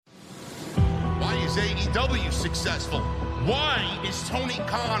is AEW successful? Why is Tony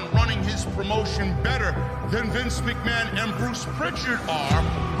Khan running his promotion better than Vince McMahon and Bruce Pritchard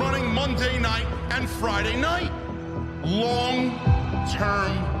are running Monday night and Friday night?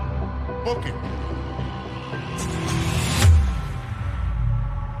 Long-term booking.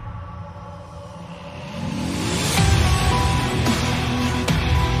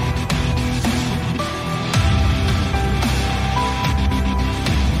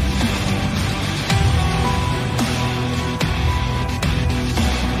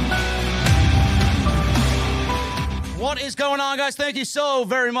 What is going on, guys? Thank you so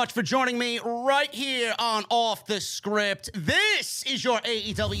very much for joining me right here on Off the Script. This is your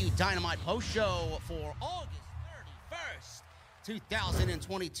AEW Dynamite post show for August 31st,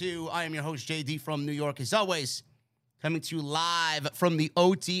 2022. I am your host, JD from New York, as always, coming to you live from the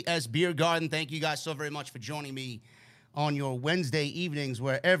OTS Beer Garden. Thank you guys so very much for joining me on your Wednesday evenings,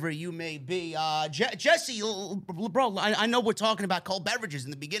 wherever you may be. Jesse, bro, I know we're talking about cold beverages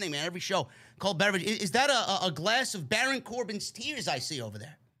in the beginning, man. Every show, cold beverage. Is that a glass of Baron Corbin's tears I see over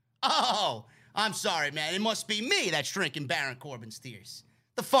there? Oh, I'm sorry, man. It must be me that's drinking Baron Corbin's tears.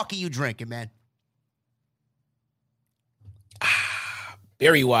 The fuck are you drinking, man?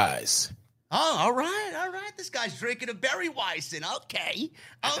 Berry Wise. Oh, all right. This guy's drinking a Berry Weissen. Okay.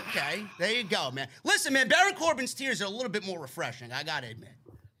 There you go, man. Listen, man, Baron Corbin's tears are a little bit more refreshing, I gotta admit.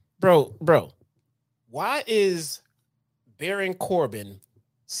 Bro, why is Baron Corbin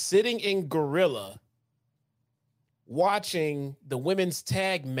sitting in Gorilla watching the women's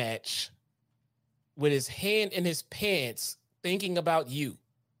tag match with his hand in his pants thinking about you?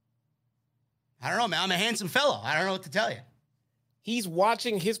 I don't know, man. I'm a handsome fellow. I don't know what to tell you. He's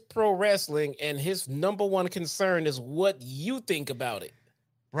watching his pro wrestling, and his number one concern is what you think about it.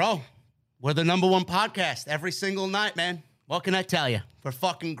 Bro, we're the number one podcast every single night, man. What can I tell you? We're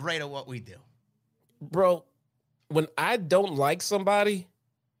fucking great at what we do. Bro, when I don't like somebody,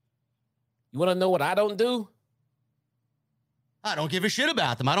 you want to know what I don't do? I don't give a shit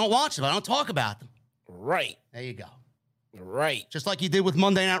about them. I don't watch them. I don't talk about them. Right. There you go. Right. Just like you did with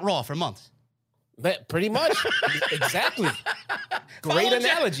Monday Night Raw for months. That pretty much. Exactly. Great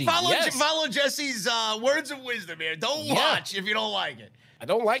analogy. Follow Jesse's words of wisdom here. Don't watch if you don't like it. I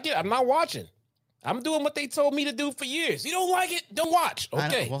don't like it. I'm not watching. I'm doing what they told me to do for years. You don't like it? Don't watch.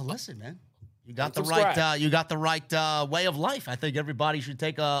 Okay. Well, listen, man. You got the right. You got the right way of life. I think everybody should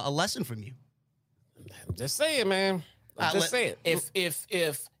take a lesson from you. I'm just saying, man. I'm just saying.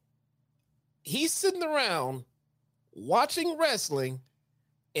 If he's sitting around watching wrestling,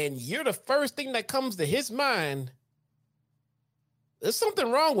 and you're the first thing that comes to his mind, there's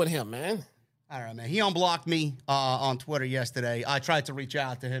something wrong with him, man. I don't know, man. He unblocked me on Twitter yesterday. I tried to reach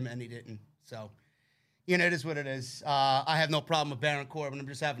out to him, and he didn't. So, it is what it is. I have no problem with Baron Corbin. I'm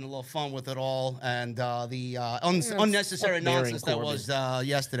just having a little fun with it all and the unnecessary nonsense that was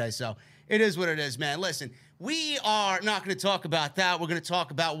yesterday. So, it is what it is, man. Listen, we are not going to talk about that. We're going to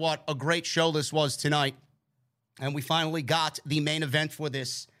talk about what a great show this was tonight. And we finally got the main event for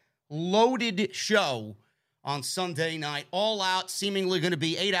this loaded show on Sunday night. All out, seemingly going to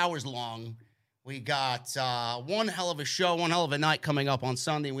be 8 hours long. We got one hell of a show, one hell of a night coming up on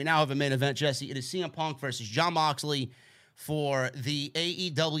Sunday. We now have a main event, Jesse. It is CM Punk versus Jon Moxley for the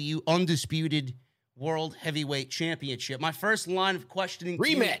AEW Undisputed World Heavyweight Championship. My first line of questioning...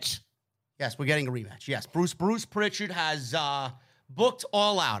 Rematch. Yes, we're getting a rematch. Yes, Bruce Pritchard has booked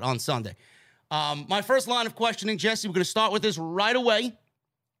All Out on Sunday. My first line of questioning, Jesse, we're going to start with this right away.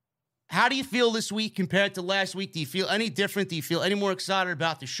 How do you feel this week compared to last week? Do you feel any different? Do you feel any more excited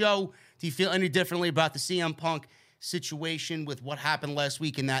about the show? Do you feel any differently about the CM Punk situation with what happened last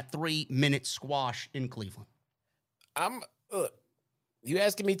week in that 3-minute squash in Cleveland? You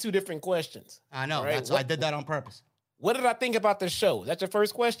asking me two different questions. I know. Right? I did that on purpose. What did I think about the show? That's your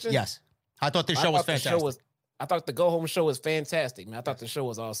first question? Yes. I thought this show was fantastic. I thought the go-home show was fantastic, man. I thought the show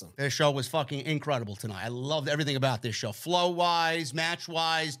was awesome. This show was fucking incredible tonight. I loved everything about this show. Flow-wise,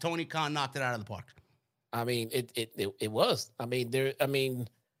 match-wise, Tony Khan knocked it out of the park. I mean, it was. I mean,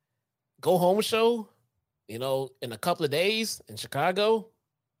 go-home show, in a couple of days in Chicago,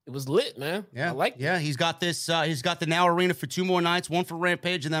 it was lit, man. Yeah. I liked it. Yeah, he's got this. He's got the Now Arena for 2 more nights, one for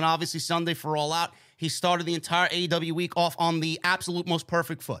Rampage, and then obviously Sunday for All Out. He started the entire AEW week off on the absolute most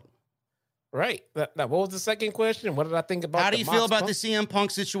perfect foot. Right. Now, what was the second question? What did I think about? How do you feel about the CM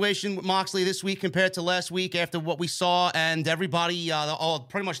Punk situation with Moxley this week compared to last week after what we saw and everybody,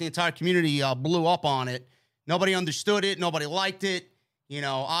 pretty much the entire community blew up on it? Nobody understood it. Nobody liked it.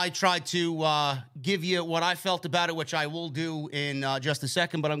 I tried to give you what I felt about it, which I will do in just a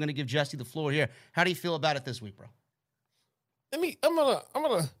second, but I'm going to give Jesse the floor here. How do you feel about it this week, bro? I'm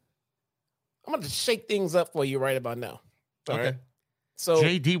gonna I'm going to shake things up for you right about now. All right. So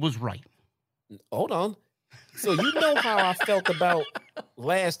JD was right. Hold on. So you know how I felt about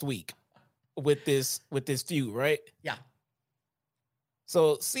last week with this feud, right? Yeah.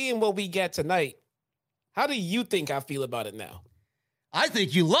 So seeing what we got tonight, how do you think I feel about it now? I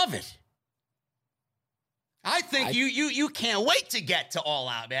think you love it. I think you can't wait to get to All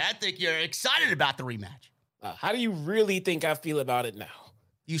Out, man. I think you're excited about the rematch. How do you really think I feel about it now?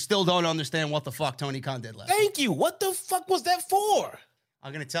 You still don't understand what the fuck Tony Khan did last Thank you. What the fuck was that for?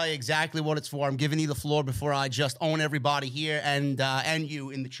 I'm going to tell you exactly what it's for. I'm giving you the floor before I just own everybody here and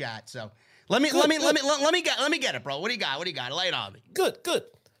you in the chat. So let me get it, bro. What do you got? Lay it on me. Good.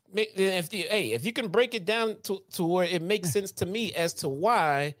 If you can break it down to where it makes sense to me as to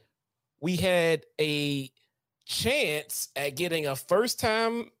why we had a chance at getting a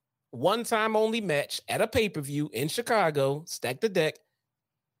one-time only match at a pay-per-view in Chicago, Stack the Deck,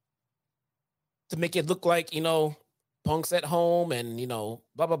 to make it look like, Punk's at home and,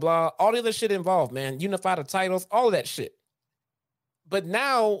 blah, blah, blah. All the other shit involved, man. Unify the titles, all of that shit. But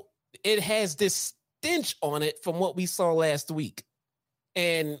now it has this stench on it from what we saw last week.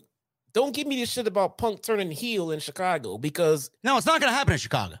 And don't give me this shit about Punk turning heel in Chicago, because... No, it's not going to happen in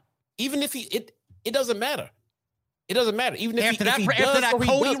Chicago. Even if it doesn't matter. It doesn't matter. Even if after that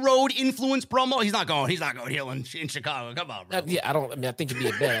Cody Road influence promo, he's not going heel in Chicago. Come on, bro. I think it'd be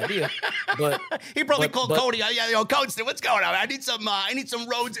a bad idea. But he probably called Cody. Coach, what's going on? I need some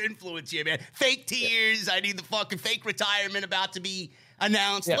Rhodes influence here, man. Fake tears. I need the fucking fake retirement about to be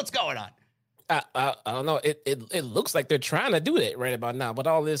announced. Yeah. What's going on? I don't know. It looks like they're trying to do that right about now, but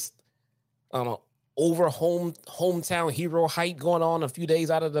all this, I don't know, over hometown hero hype going on a few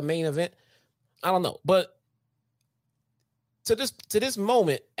days out of the main event. I don't know, but to this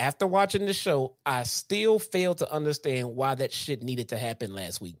moment, after watching the show, I still fail to understand why that shit needed to happen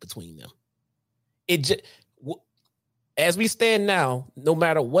last week between them. As we stand now, no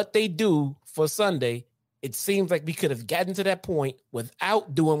matter what they do for Sunday, it seems like we could have gotten to that point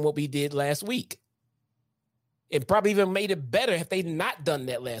without doing what we did last week. It probably even made it better if they'd not done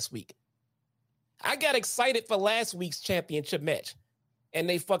that last week. I got excited for last week's championship match, and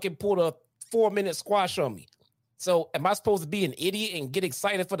they fucking pulled a 4-minute squash on me. So am I supposed to be an idiot and get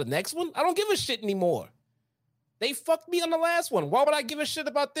excited for the next one? I don't give a shit anymore. They fucked me on the last one. Why would I give a shit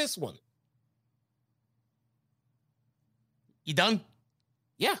about this one? You done?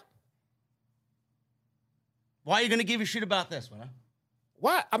 Yeah. Why are you going to give a shit about this one, huh?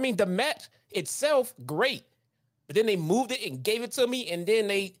 Why? I mean, the match itself, great. But then they moved it and gave it to me, and then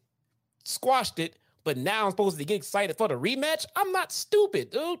they squashed it. But now I'm supposed to get excited for the rematch? I'm not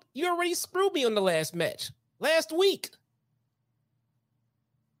stupid, dude. You already screwed me on the last match. Last week.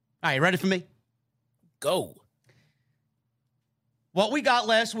 All right, ready for me? Go. What we got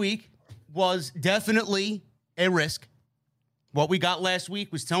last week was definitely a risk. What we got last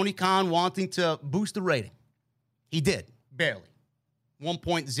week was Tony Khan wanting to boost the rating. He did, barely.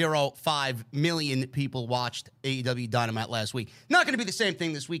 1.05 million people watched AEW Dynamite last week. Not going to be the same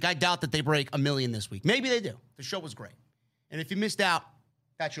thing this week. I doubt that they break 1 million this week. Maybe they do. The show was great. And if you missed out,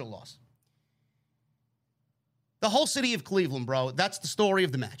 that's your loss. The whole city of Cleveland, bro, that's the story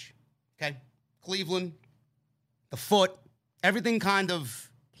of the match, okay? Cleveland, the foot, everything kind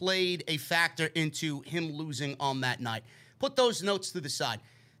of played a factor into him losing on that night. Put those notes to the side.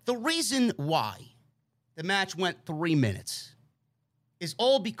 The reason why the match went 3 minutes is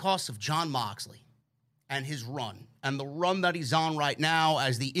all because of Jon Moxley and his run, and the run that he's on right now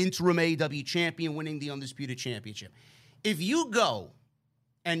as the interim AEW champion, winning the Undisputed Championship. If you go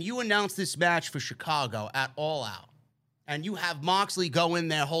and you announce this match for Chicago at All Out, and you have Moxley go in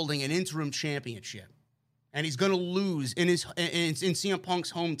there holding an interim championship, and he's going to lose in CM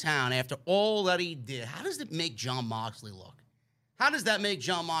Punk's hometown after all that he did, how does it make Jon Moxley look? How does that make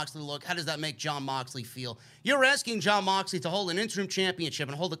Jon Moxley look? How does that make Jon Moxley feel? You're asking Jon Moxley to hold an interim championship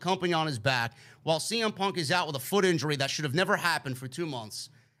and hold the company on his back while CM Punk is out with a foot injury that should have never happened for 2 months.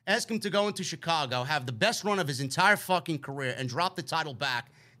 Ask him to go into Chicago, have the best run of his entire fucking career, and drop the title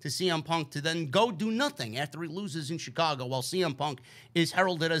back to CM Punk to then go do nothing after he loses in Chicago while CM Punk is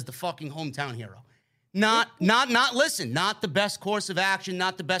heralded as the fucking hometown hero. Not the best course of action,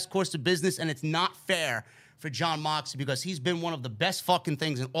 not the best course of business, and it's not fair for Jon Moxley because he's been one of the best fucking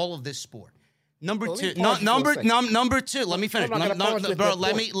things in all of this sport. Number two. Let me finish.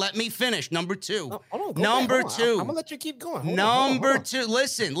 Let me finish. Number two. Number two. I'm gonna let you keep going. Number two.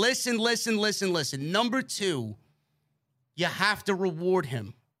 Listen. Number two. You have to reward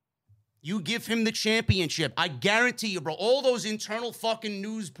him. You give him the championship. I guarantee you, bro, all those internal fucking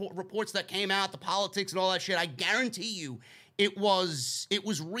news reports that came out, the politics and all that shit, I guarantee you, it was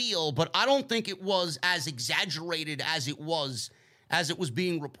real, but I don't think it was as exaggerated as it was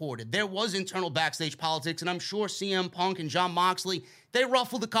being reported. There was internal backstage politics, and I'm sure CM Punk and Jon Moxley, they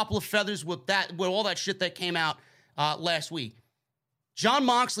ruffled a couple of feathers with all that shit that came out last week. Jon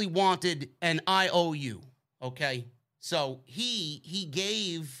Moxley wanted an IOU, okay? So he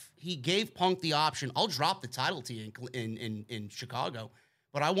gave Punk the option. I'll drop the title to you in Chicago,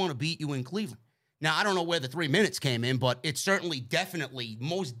 but I want to beat you in Cleveland. Now, I don't know where the 3 minutes came in, but it certainly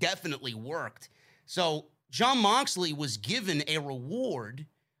most definitely worked. So Jon Moxley was given a reward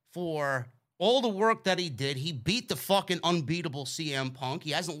for all the work that he did. He beat the fucking unbeatable CM Punk. He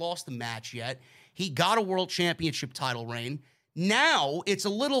hasn't lost the match yet. He got a world championship title reign. Now it's a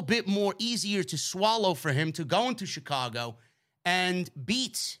little bit more easier to swallow for him to go into Chicago and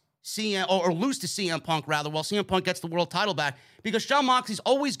beat CM or lose to CM Punk rather, while CM Punk gets the world title back, because Jon Moxley's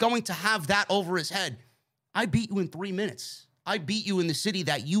always going to have that over his head. I beat you in 3 minutes. I beat you in the city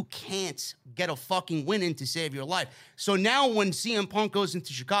that you can't get a fucking win in to save your life. So now when CM Punk goes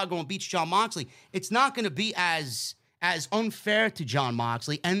into Chicago and beats Jon Moxley, it's not going to be as unfair to Jon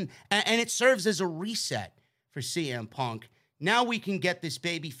Moxley, and it serves as a reset for CM Punk. Now we can get this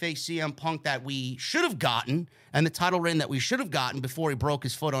babyface CM Punk that we should have gotten, and the title reign that we should have gotten before he broke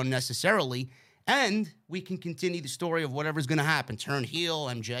his foot unnecessarily, and we can continue the story of whatever's going to happen. Turn heel,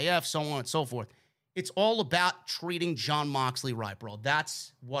 MJF, so on and so forth. It's all about treating Jon Moxley right, bro.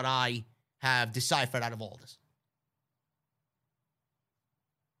 That's what I have deciphered out of all this.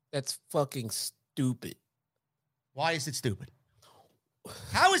 That's fucking stupid. Why is it stupid?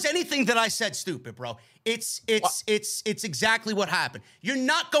 How is anything that I said stupid, bro? It's exactly what happened. You're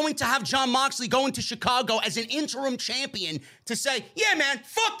not going to have Jon Moxley go into Chicago as an interim champion to say, yeah, man,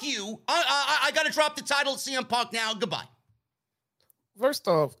 fuck you. I got to drop the title at CM Punk now. Goodbye. First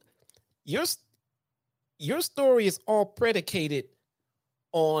off, your story is all predicated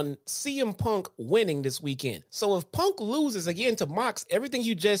on CM Punk winning this weekend. So if Punk loses again to Mox, everything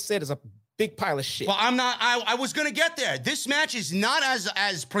you just said is a big pile of shit. Well, I'm not. I was gonna get there. This match is not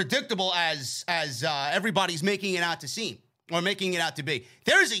as predictable as everybody's making it out to seem or making it out to be.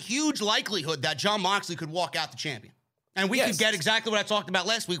 There is a huge likelihood that Jon Moxley could walk out the champion, and we could get exactly what I talked about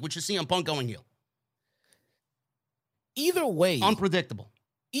last week, which is CM Punk going heel. Either way, unpredictable.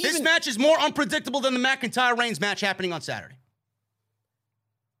 This match is more unpredictable than the McIntyre Reigns match happening on Saturday.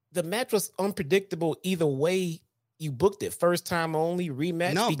 The match was unpredictable either way. You booked it first time only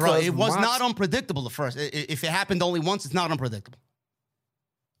rematch. No, bro, it was not unpredictable the first. If it happened only once, it's not unpredictable.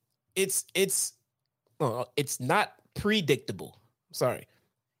 It's not predictable. Sorry.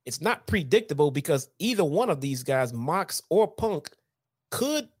 It's not predictable because either one of these guys, Mox or Punk,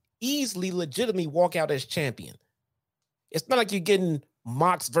 could easily legitimately walk out as champion. It's not like you're getting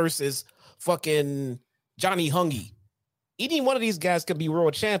Mox versus fucking Johnny Hungy. Any one of these guys could be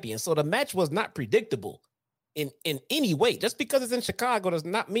world champion. So the match was not predictable in any way. Just because it's in Chicago does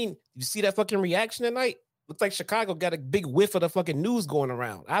not mean you see that fucking reaction tonight. Looks like Chicago got a big whiff of the fucking news going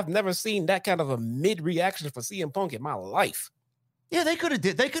around. I've never seen that kind of a mid reaction for CM Punk in my life. Yeah, they could have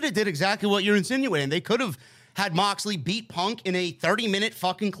did exactly what you're insinuating. They could have had Moxley beat Punk in a 30-minute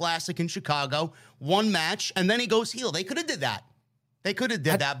fucking classic in Chicago, one match, and then he goes heel. They could have did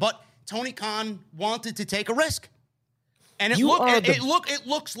that. But Tony Khan wanted to take a risk. And it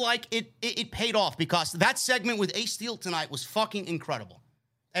looks like it paid off, because that segment with Ace Steel tonight was fucking incredible.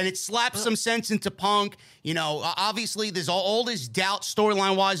 And it slapped some sense into Punk. You know, obviously there's all this doubt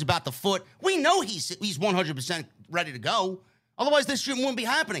storyline-wise about the foot. We know he's 100% ready to go. Otherwise, this shit wouldn't be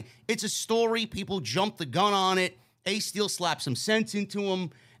happening. It's a story. People jumped the gun on it. Ace Steel slapped some sense into him.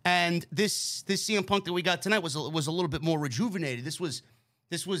 And this CM Punk that we got tonight was a little bit more rejuvenated. This was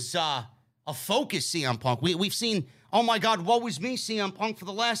a focused CM Punk. We've seen, oh my God, woe is me, CM Punk for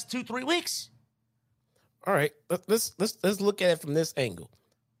the last 2-3 weeks. All right, let's look at it from this angle.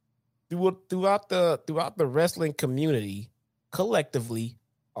 Throughout the wrestling community, collectively,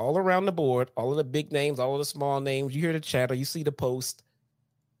 all around the board, all of the big names, all of the small names, you hear the chatter, you see the post.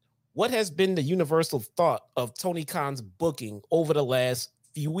 What has been the universal thought of Tony Khan's booking over the last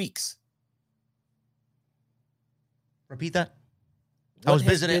few weeks? Repeat that. I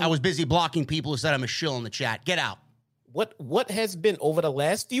was busy blocking people who said I'm a shill in the chat. Get out. What has been over the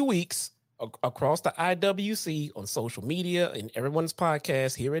last few weeks across the IWC on social media and everyone's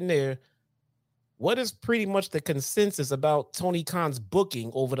podcast here and there? What is pretty much the consensus about Tony Khan's booking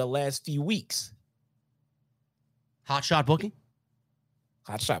over the last few weeks? Hot shot booking.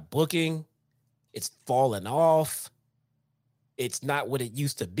 It's fallen off. It's not what it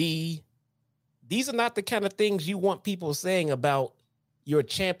used to be. These are not the kind of things you want people saying about your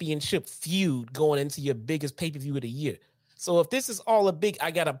championship feud going into your biggest pay-per-view of the year. So if this is all I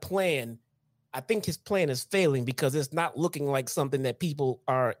got a plan, I think his plan is failing because it's not looking like something that people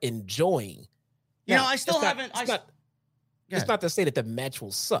are enjoying. Now, I still haven't. It's not to say that the match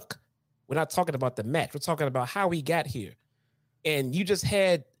will suck. We're not talking about the match. We're talking about how he got here. And you just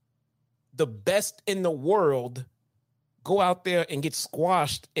had the best in the world go out there and get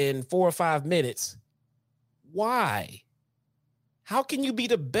squashed in 4 or 5 minutes. Why? How can you be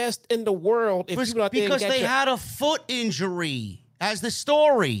the best in the world if you out there because they had a foot injury as the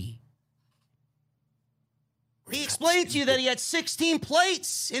story? He explained to you that he had 16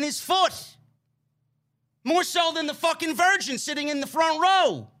 plates in his foot. More so than the fucking virgin sitting in the front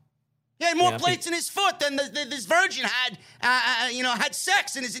row. He had more plates in his foot than this virgin had, had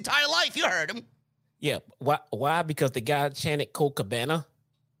sex in his entire life. You heard him. Yeah. Why? Because the guy chanted Colt Cabana.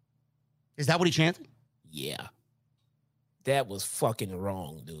 Is that what he chanted? Yeah. That was fucking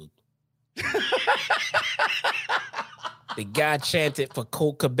wrong, dude. The guy chanted for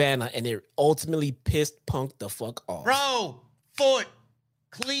Colt Cabana, and it ultimately pissed Punk the fuck off. Bro, foot,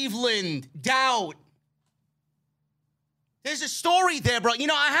 Cleveland, doubt. There's a story there, bro.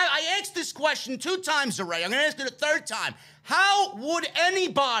 I asked this question 2 times already. I'm going to ask it a 3rd time. How would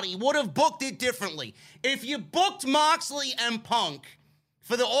anybody would have booked it differently? If you booked Moxley and Punk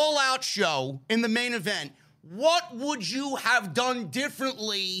for the All Out show in the main event, what would you have done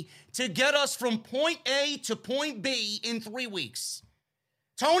differently to get us from point A to point B in 3 weeks?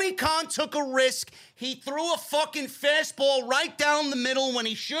 Tony Khan took a risk. He threw a fucking fastball right down the middle when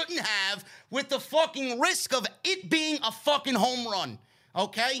he shouldn't have, with the fucking risk of it being a fucking home run,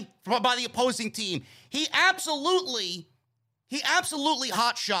 okay, by the opposing team. He absolutely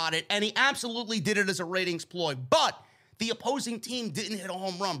hot-shot it, and he absolutely did it as a ratings ploy. But the opposing team didn't hit a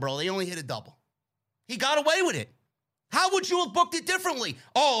home run, bro. They only hit a double. He got away with it. How would you have booked it differently?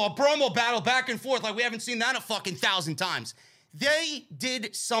 Oh, a promo battle back and forth like we haven't seen that a fucking 1,000 times. They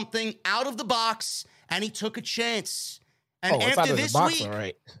did something out of the box, and he took a chance. And after this week,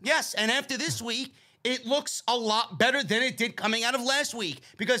 right? Yes, and after this week, it looks a lot better than it did coming out of last week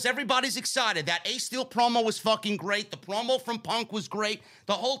because everybody's excited. That Ace Steel promo was fucking great. The promo from Punk was great.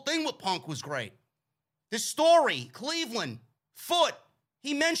 The whole thing with Punk was great. The story, Cleveland, foot,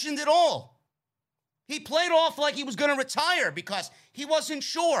 he mentioned it all. He played off like he was going to retire because he wasn't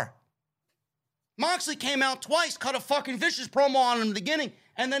sure. Moxley came out twice, cut a fucking vicious promo on him in the beginning,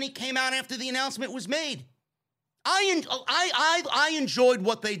 and then he came out after the announcement was made. I enjoyed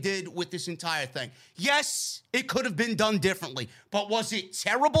what they did with this entire thing. Yes, it could have been done differently, but was it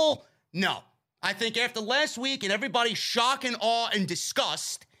terrible? No. I think after last week and everybody's shock and awe and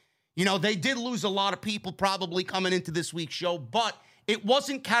disgust, they did lose a lot of people probably coming into this week's show, but it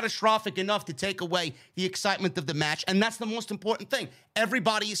wasn't catastrophic enough to take away the excitement of the match, and that's the most important thing.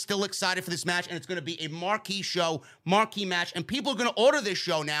 Everybody is still excited for this match, and it's going to be a marquee show, marquee match, and people are going to order this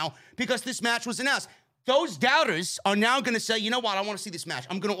show now because this match was announced. Those doubters are now going to say, you know what, I want to see this match.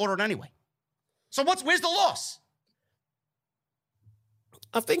 I'm going to order it anyway. So where's the loss?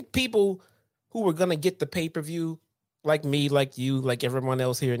 I think people who were going to get the pay-per-view, like me, like you, like everyone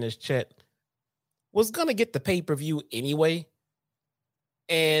else here in this chat, was going to get the pay-per-view anyway.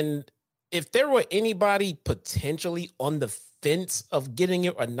 And if there were anybody potentially on the fence of getting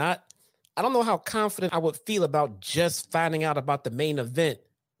it or not, I don't know how confident I would feel about just finding out about the main event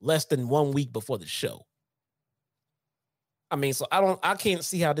less than 1 week before the show. I mean, so I can't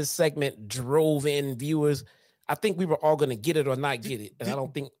see how this segment drove in viewers. I think we were all going to get it or not get it. And I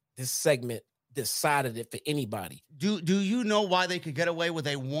don't think this segment decided it for anybody. Do you know why they could get away with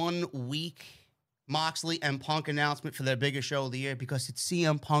a 1 week Moxley and Punk announcement for their biggest show of the year? Because it's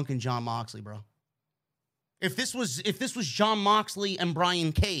CM Punk and John Moxley, bro. If this was John Moxley and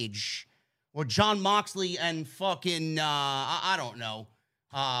Brian Cage, or John Moxley and fucking I don't know,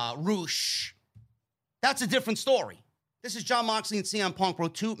 Roosh, that's a different story. This is John Moxley and CM Punk, bro,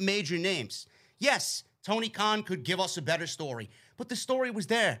 2 major names. Yes, Tony Khan could give us a better story, but the story was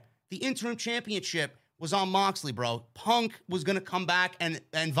there. The interim championship was on Moxley, bro. Punk was going to come back and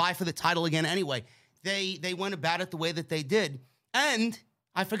vie for the title again anyway. They went about it the way that they did. And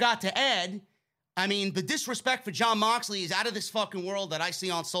I forgot to add, I mean, the disrespect for John Moxley is out of this fucking world that I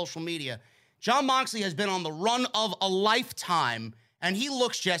see on social media. John Moxley has been on the run of a lifetime, and he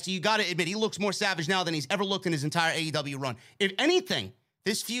looks, Jesse, you got to admit, he looks more savage now than he's ever looked in his entire AEW run. If anything,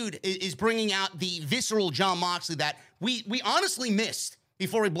 this feud is bringing out the visceral John Moxley that we honestly missed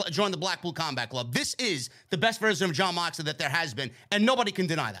before he joined the Blackpool Combat Club. This is the best version of John Moxley that there has been, and nobody can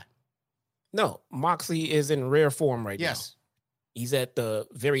deny that. No, Moxley is in rare form right now. Yes. He's at the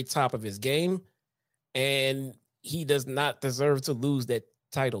very top of his game, and he does not deserve to lose that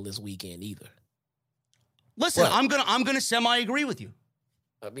title this weekend either. Listen, I'm gonna semi-agree with you.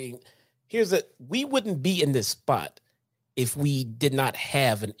 I mean, we wouldn't be in this spot if we did not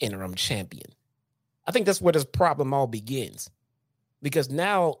have an interim champion. I think that's where this problem all begins. Because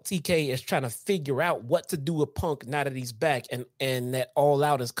now TK is trying to figure out what to do with Punk now that he's back and that All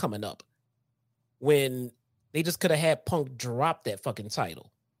Out is coming up. When they just could have had Punk drop that fucking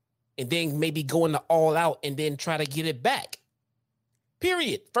title and then maybe go into All Out and then try to get it back.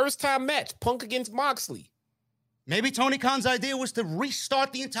 Period. First time match, Punk against Moxley. Maybe Tony Khan's idea was to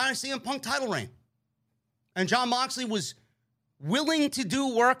restart the entire CM Punk title reign. And Jon Moxley was willing to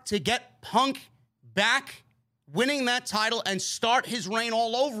do work to get Punk back, winning that title, and start his reign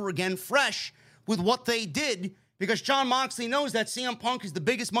all over again, fresh with what they did, because Jon Moxley knows that CM Punk is the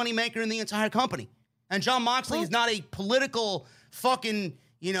biggest moneymaker in the entire company. And Jon Moxley is not a political fucking,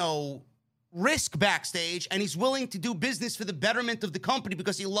 risk backstage, and he's willing to do business for the betterment of the company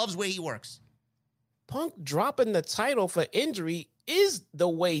because he loves where he works. Punk dropping the title for injury is the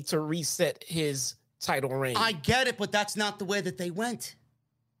way to reset his title reign. I get it, but that's not the way that they went.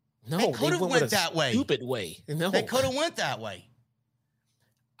 No, they could have went that way. Stupid way. No, they could have went that way.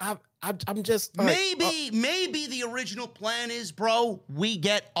 I'm just maybe the original plan is, bro, we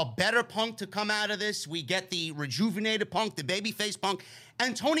get a better Punk to come out of this. We get the rejuvenated Punk, the babyface Punk,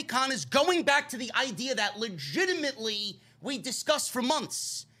 and Tony Khan is going back to the idea that legitimately we discussed for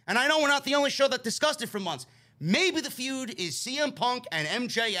months. And I know we're not the only show that discussed it for months. Maybe the feud is CM Punk and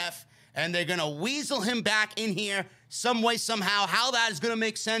MJF, and they're going to weasel him back in here some way, somehow. How that is going to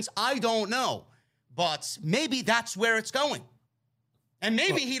make sense, I don't know. But maybe that's where it's going. And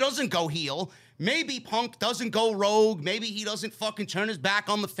maybe he doesn't go heel. Maybe Punk doesn't go rogue. Maybe he doesn't fucking turn his back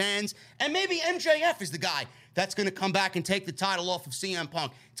on the fans. And maybe MJF is the guy that's going to come back and take the title off of CM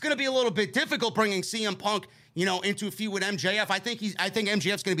Punk. It's going to be a little bit difficult bringing CM Punk, into a feud with MJF. I think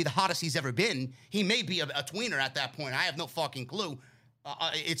MJF's going to be the hottest he's ever been. He may be a tweener at that point. I have no fucking clue.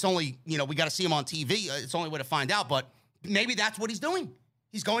 It's only, we got to see him on TV. It's the only way to find out. But maybe that's what he's doing.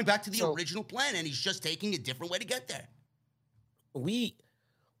 He's going back to the original plan, and he's just taking a different way to get there. We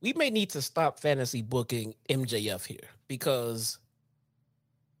may need to stop fantasy booking MJF here because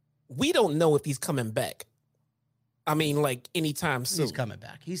we don't know if he's coming back. I mean, like anytime soon. He's coming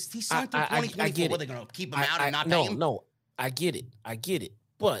back. He's signed through 2024. What, are they going to keep him out and not pay him? No, I get it.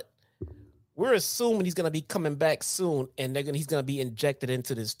 But we're assuming he's going to be coming back soon, and he's going to be injected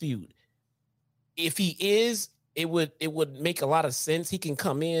into this feud. If he is, it would make a lot of sense. He can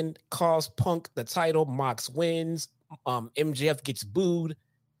come in, cost Punk the title, Mox wins, MJF gets booed,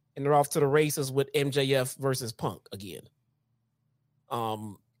 and they're off to the races with MJF versus Punk again.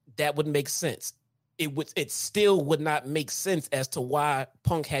 That would make sense. It still would not make sense as to why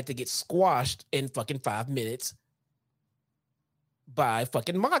Punk had to get squashed in fucking 5 minutes by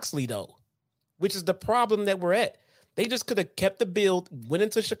fucking Moxley, though, which is the problem that we're at. They just could have kept the build, went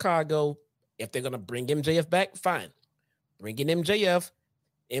into Chicago. If they're going to bring MJF back, fine. Bring in MJF.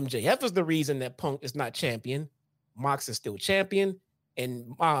 MJF is the reason that Punk is not champion. Mox is still champion.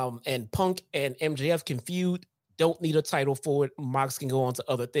 And Punk and MJF can feud. Don't need a title for it. Mox can go on to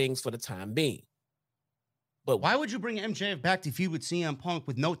other things for the time being. But why would you bring MJF back to feud with CM Punk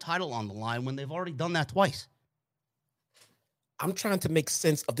with no title on the line when they've already done that twice? I'm trying to make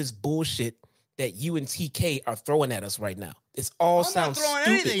sense of this bullshit that you and TK are throwing at us right now. It's all sounds stupid. I'm not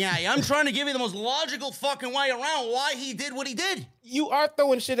throwing anything at you. I'm trying to give you the most logical fucking way around why he did what he did. You are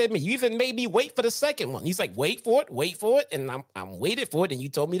throwing shit at me. You even made me wait for the second one. He's like, wait for it. And I'm waiting for it. And you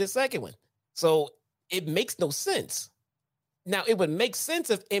told me the second one. So it makes no sense. Now, it would make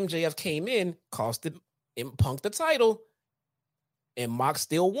sense if MJF came in, costed Punk the title, and Mox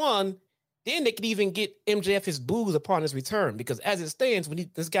still won. Then they could even get MJF his boos upon his return, because as it stands, when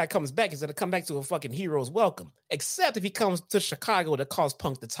this guy comes back, he's going to come back to a fucking hero's welcome, except if he comes to Chicago to cost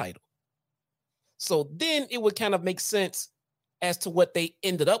Punk the title. So then it would kind of make sense as to what they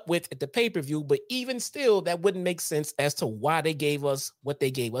ended up with at the pay-per-view, but even still, that wouldn't make sense as to why they gave us what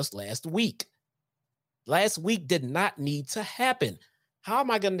they gave us last week. Last week did not need to happen. How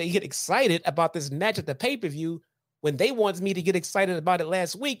am I going to get excited about this match at the pay-per-view when they wanted me to get excited about it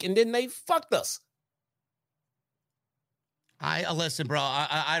last week, and then they fucked us? Listen, bro.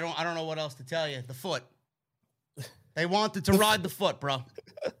 I don't know what else to tell you. The foot. They wanted to ride the foot, bro.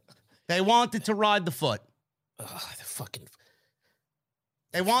 They wanted to ride the foot.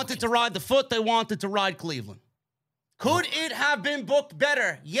 They wanted to ride the foot. They wanted to ride Cleveland. Could it have been booked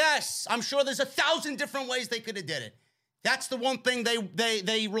better? Yes. I'm sure there's 1,000 different ways they could have did it. That's the one thing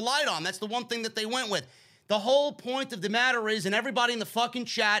they relied on. That's the one thing that they went with. The whole point of the matter is, and everybody in the fucking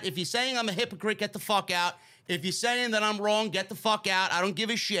chat, if you're saying I'm a hypocrite, get the fuck out. If you're saying that I'm wrong, get the fuck out. I don't give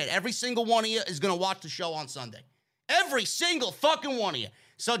a shit. Every single one of you is going to watch the show on Sunday. Every single fucking one of you.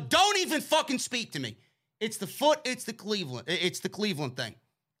 So don't even fucking speak to me. It's the foot. It's the Cleveland thing.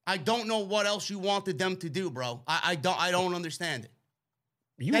 I don't know what else you wanted them to do, bro. I don't understand it.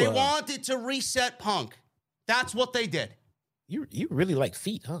 They wanted to reset Punk. That's what they did. You really like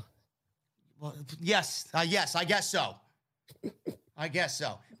feet, huh? Well, yes, I guess so. I guess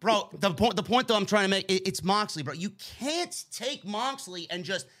so. Bro, the point that I'm trying to make, it's Moxley, bro. You can't take Moxley and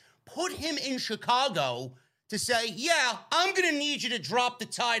just put him in Chicago to say, yeah, I'm going to need you to drop the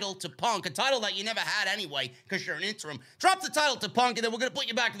title to Punk, a title that you never had anyway because you're an interim. Drop the title to Punk, and then we're going to put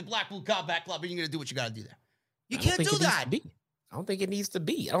you back in the Blackpool Combat Club, and you're going to do what you got to do there. You can't do that. I don't think it needs to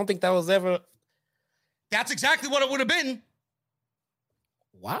be. I don't think that was ever... That's exactly what it would have been.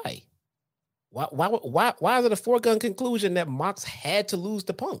 Why? Why is it a foregone conclusion that Mox had to lose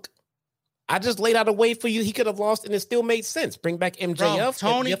to Punk? I just laid out a way for you. He could have lost, and it still made sense. Bring back MJF. Bro,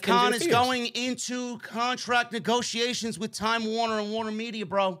 Tony Khan is going into contract negotiations with Time Warner and Warner Media,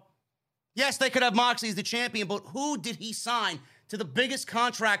 bro. Yes, they could have Moxley as the champion, but who did he sign to the biggest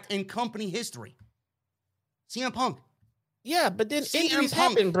contract in company history? CM Punk. Yeah, but then injuries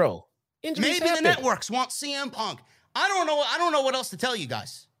happen, bro. Maybe the networks want CM Punk. I don't know what else to tell you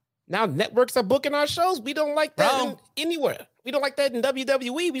guys. Now networks are booking our shows. We don't like that anywhere. We don't like that in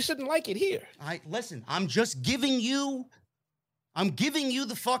WWE. We shouldn't like it here. Listen, I'm giving you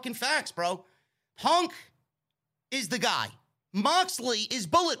the fucking facts, bro. Punk is the guy. Moxley is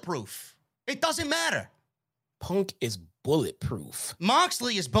bulletproof. It doesn't matter. Punk is bulletproof.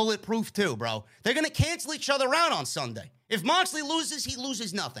 Moxley is bulletproof too, bro. They're going to cancel each other out on Sunday. If Moxley loses, he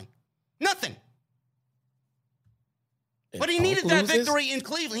loses nothing. Nothing. But he needed that victory in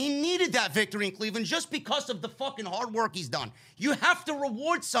Cleveland. He needed that victory in Cleveland just because of the fucking hard work he's done. You have to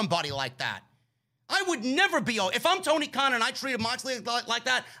reward somebody like that. I would never be... If I'm Tony Khan and I treated Moxley like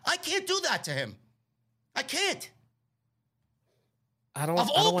that, I can't do that to him. I can't. Of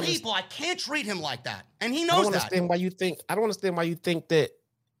all people, I can't treat him like that. And he knows that. I don't understand why you think that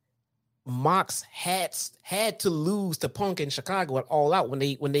Mox had to lose to Punk in Chicago at All Out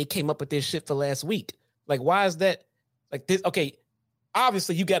when they came up with this shit for last week. Like, why is that... Like this, okay,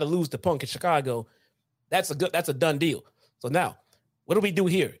 obviously you got to lose to Punk in Chicago. That's a done deal. So now, what do we do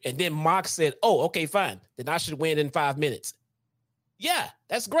here? And then Mox said, oh, okay, fine. Then I should win in 5 minutes. Yeah,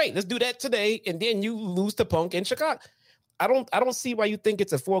 that's great. Let's do that today. And then you lose to Punk in Chicago. I don't see why you think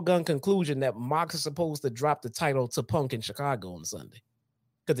it's a foregone conclusion that Mox is supposed to drop the title to Punk in Chicago on Sunday.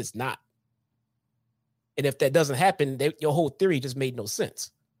 Because it's not. And if that doesn't happen, your whole theory just made no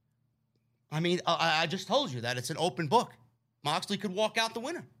sense. I mean, I just told you that it's an open book. Moxley could walk out the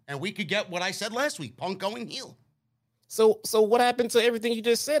winner, and we could get what I said last week, Punk going heel. So what happened to everything you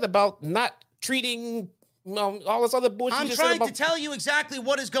just said about not treating all this other bullshit? I'm trying to tell you exactly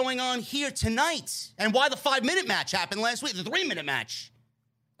what is going on here tonight and why the 5-minute match happened last week, the 3-minute match.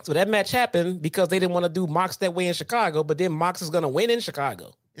 So that match happened because they didn't want to do Mox that way in Chicago, but then Mox is going to win in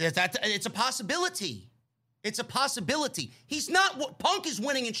Chicago. It's a possibility. It's a possibility. Punk is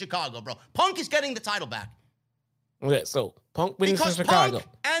winning in Chicago, bro. Punk is getting the title back. Okay, so Punk wins in Chicago. Punk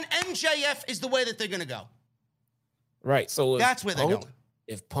and MJF is the way that they're going to go. Right, so that's where they're going.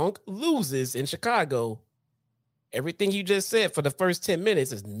 If Punk loses in Chicago, everything you just said for the first 10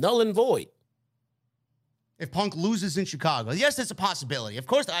 minutes is null and void. If Punk loses in Chicago, yes, it's a possibility. Of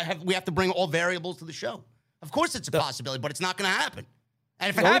course, we have to bring all variables to the show. Of course, it's a possibility, but it's not going to happen.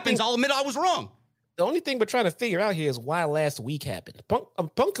 And if it happens, I'll admit I was wrong. The only thing we're trying to figure out here is why last week happened.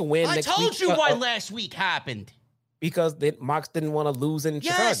 Punk can win. I told you why last week happened. Because Mox didn't want to lose in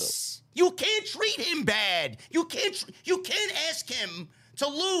Chicago. Yes, you can't treat him bad. You can't ask him to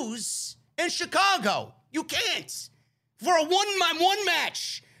lose in Chicago. You can't. For a one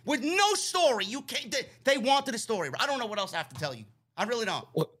match with no story, you can't. They wanted a story. I don't know what else I have to tell you. I really don't.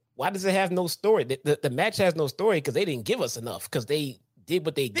 Why does it have no story? The match has no story because they didn't give us enough. Because they did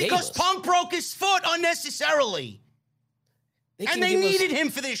what they gave us. Because Punk broke his foot unnecessarily. And they needed him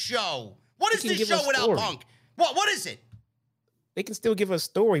for this show. What is this show without Punk? What is it? They can still give us a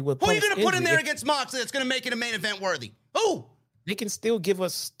story with Punk's Who are you going to put in there against Moxley that's going to make it a main event worthy? Who? They can still give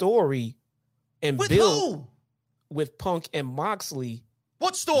us story and with build who? With Punk and Moxley.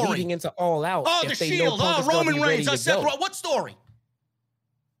 What story? Leading into All Out. Oh, the Shield. Oh, Roman Reigns. What story?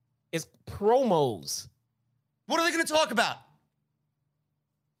 It's promos. What are they going to talk about?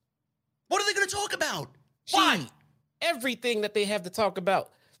 What are they going to talk about? Why? Everything that they have to talk about.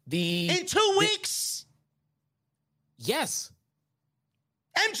 In 2 weeks? Yes.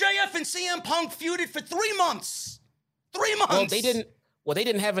 MJF and CM Punk feuded for 3 months. 3 months. Well, they didn't. Well, they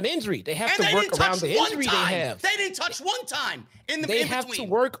didn't have an injury. They have to work around the injury they have. They didn't touch one time in the They have to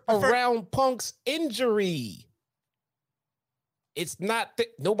work around Punk's injury. It's not that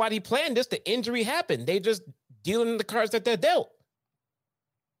nobody planned this. The injury happened. They just dealing the cards that they're dealt.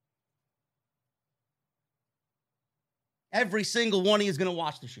 Every single one of you is going to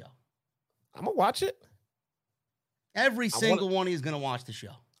watch the show. I'm going to watch it. Every single one of you is going to watch the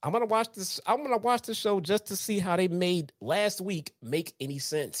show. I'm going to watch this. I'm going to watch the show just to see how they made last week make any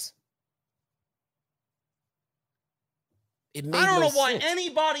sense. I don't know why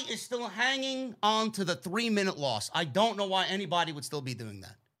anybody is still hanging on to the 3-minute loss. I don't know why anybody would still be doing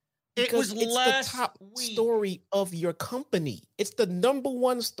that. Because it's the top story of your company. It's the number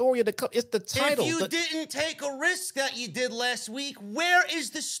one story of the company. It's the title. If you didn't take a risk that you did last week, where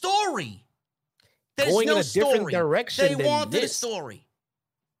is the story? There's going no in a different direction. They wanted a story.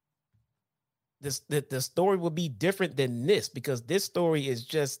 The story will be different than this because this story is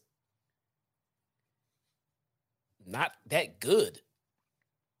just not that good.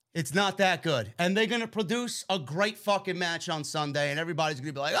 It's not that good. And they're going to produce a great fucking match on Sunday, and everybody's going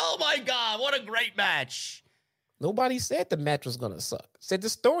to be like, oh my God, what a great match. Nobody said the match was going to suck. Said the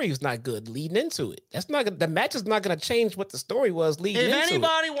story was not good leading into it. The match is not going to change what the story was leading into it. If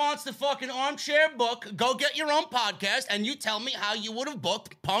anybody wants the fucking armchair book, go get your own podcast, and you tell me how you would have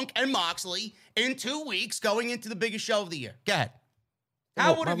booked Punk and Moxley in 2 weeks going into the biggest show of the year. Go ahead.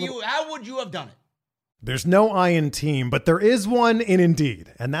 How would you have done it? There's no I in team, but there is one in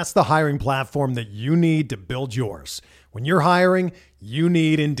Indeed, and that's the hiring platform that you need to build yours. When you're hiring, you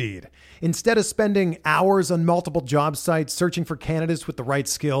need Indeed. Instead of spending hours on multiple job sites searching for candidates with the right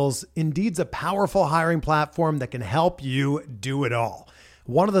skills, Indeed's a powerful hiring platform that can help you do it all.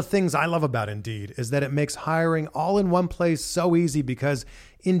 One of the things I love about Indeed is that it makes hiring all in one place so easy because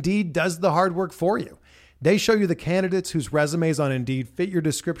Indeed does the hard work for you. They show you the candidates whose resumes on Indeed fit your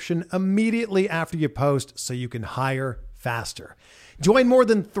description immediately after you post so you can hire faster. Join more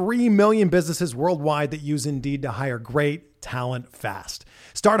than 3 million businesses worldwide that use Indeed to hire great talent fast.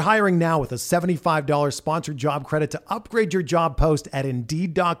 Start hiring now with a $75 sponsored job credit to upgrade your job post at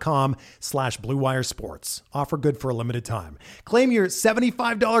Indeed.com/Blue Wire Sports. Offer good for a limited time. Claim your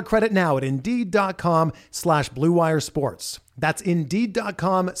 $75 credit now at Indeed.com/Blue Wire Sports. That's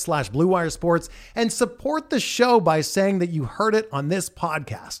Indeed.com/Blue Wire Sports, and support the show by saying that you heard it on this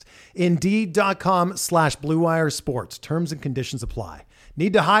podcast. Indeed.com/Blue Wire Sports. Terms and conditions apply.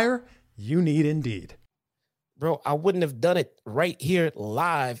 Need to hire? You need Indeed. Bro, I wouldn't have done it right here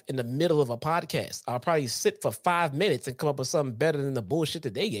live in the middle of a podcast. I'll probably sit for 5 minutes and come up with something better than the bullshit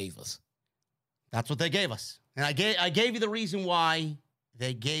that they gave us. That's what they gave us. And I gave you the reason why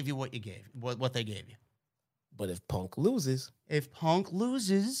they gave you what they gave you. But if Punk loses,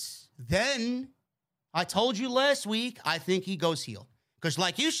 then I told you last week, I think he goes heel. Because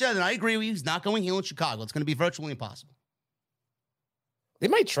like you said, and I agree with you, he's not going heel in Chicago. It's going to be virtually impossible. They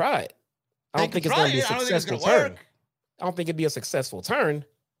might try it. I don't think it's going to be a successful turn. I don't think it'd be a successful turn.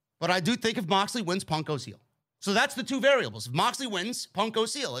 But I do think if Moxley wins, Punk goes heel. So that's the two variables. If Moxley wins, Punk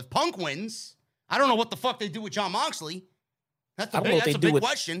goes heel. If Punk wins, I don't know what the fuck they do with John Moxley. That's a big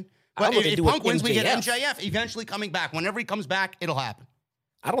question. But if Punk wins, we get MJF eventually coming back. Whenever he comes back, it'll happen.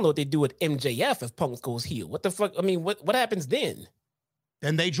 I don't know what they do with MJF if Punk goes heel. What the fuck? I mean, what happens then?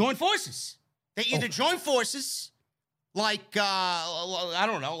 Then they join forces. They either join forces like, I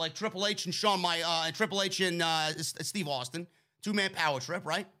don't know, like Triple H and Triple H and Steve Austin. 2-man power trip,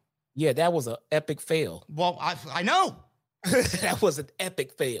 right? Yeah, that was an epic fail. Well, I know. That was an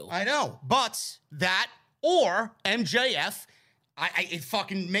epic fail. I know. But that or MJF, it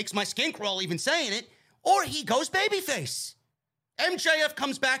fucking makes my skin crawl even saying it, or he goes babyface. MJF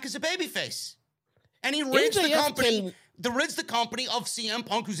comes back as a babyface. And he rids the company. Rids the company of CM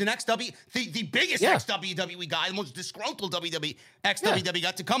Punk, who's an the biggest ex-WWE guy, the most disgruntled ex-WWE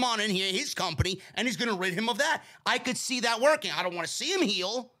guy, to come on in here, his company, and he's going to rid him of that. I could see that working. I don't want to see him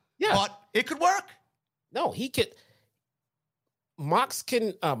heel, but it could work. No, he could.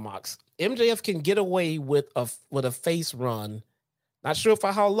 MJF can get away with a face run. Not sure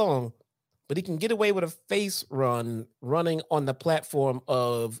for how long, but he can get away with a face run running on the platform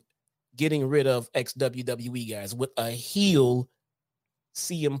of getting rid of ex-WWE guys with a heel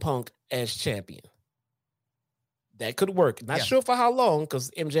CM Punk as champion. That could work. Not sure for how long,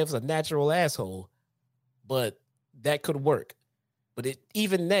 because MJF's a natural asshole, but that could work. But it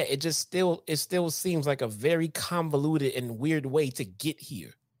still seems like a very convoluted and weird way to get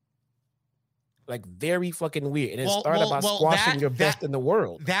here. Like very fucking weird. And it started by squashing your best in the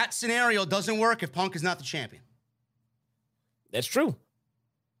world. That scenario doesn't work if Punk is not the champion. That's true.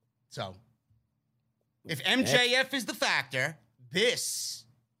 So, if MJF is the factor, this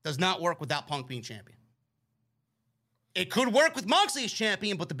does not work without Punk being champion. It could work with Moxley as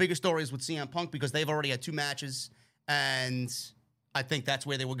champion, but the bigger story is with CM Punk because they've already had 2 matches, and I think that's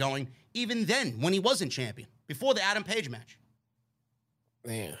where they were going. Even then, when he wasn't champion, before the Adam Page match.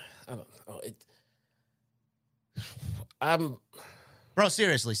 Man, I don't know. Bro,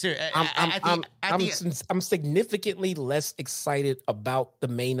 seriously. I'm significantly less excited about the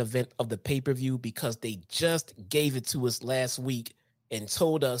main event of the pay-per-view because they just gave it to us last week and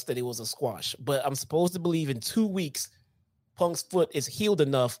told us that it was a squash. But I'm supposed to believe in 2 weeks, Punk's foot is healed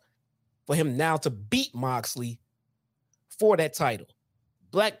enough for him now to beat Moxley for that title.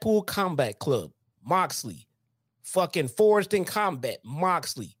 Blackpool Combat Club, Moxley. Fucking Forged in Combat,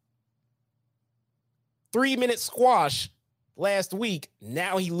 Moxley. 3-minute squash last week.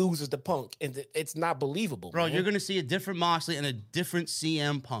 Now he loses to Punk, and it's not believable. Bro, man. You're going to see a different Moxley and a different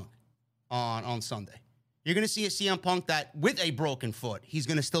CM Punk on Sunday. You're going to see a CM Punk that, with a broken foot, he's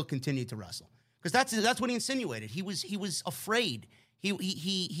going to still continue to wrestle. Because that's what he insinuated. He was afraid. He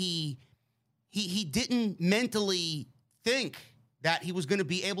didn't mentally think that he was going to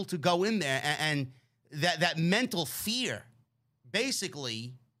be able to go in there, and that mental fear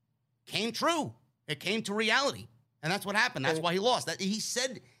basically came true. It came to reality, and that's what happened. That's why he lost. That he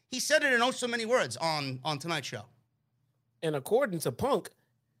said it in oh so many words on tonight's show. And according to Punk,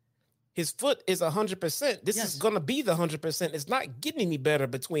 his foot is 100%. This is going to be the 100%. It's not getting any better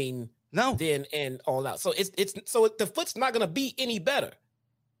between then and All Out. So the foot's not going to be any better.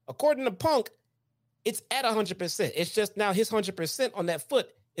 According to Punk, it's at 100%. It's just now his 100% on that foot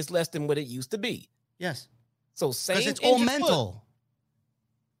is less than what it used to be. Yes. So same. Because it's all mental.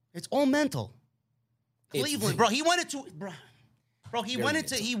 It's all mental. Cleveland, bro. He went into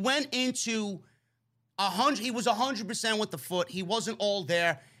 100. He was 100% with the foot. He wasn't all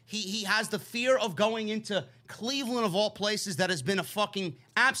there. He has the fear of going into Cleveland of all places that has been a fucking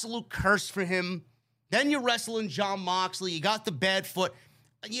absolute curse for him. Then you're wrestling Jon Moxley. You got the bad foot.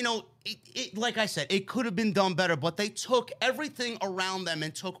 You know, like I said, it could have been done better, but they took everything around them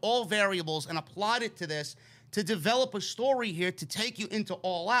and took all variables and applied it to this to develop a story here to take you into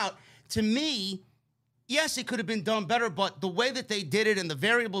All Out. To me, yes, it could have been done better, but the way that they did it and the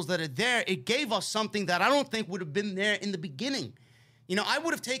variables that are there, it gave us something that I don't think would have been there in the beginning. You know, I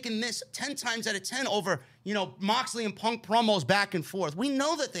would have taken this 10 times out of 10 over, Moxley and Punk promos back and forth. We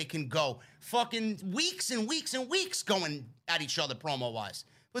know that they can go fucking weeks and weeks and weeks going at each other promo-wise.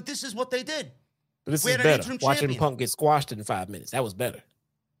 But this is what they did. But this is better. Watching Punk get squashed in 5 minutes. That was better.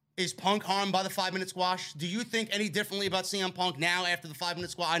 Is Punk harmed by the 5-minute squash? Do you think any differently about CM Punk now after the 5-minute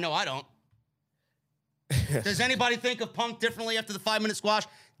squash? I know I don't. Does anybody think of Punk differently after the 5-minute squash?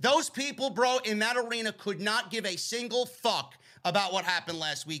 Those people, bro, in that arena could not give a single fuck about what happened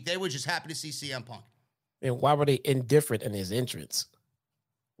last week. They were just happy to see CM Punk. And why were they indifferent in his entrance?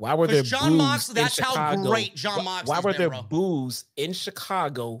 Why were there Jon boos Moxley, that's in Chicago? how great Jon Moxley is. Why were there boos in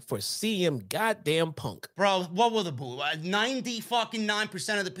Chicago for CM goddamn Punk? Bro, what were the boos?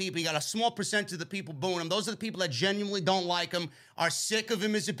 90% of the people, you got a small percentage of the people booing him. Those are the people that genuinely don't like him, are sick of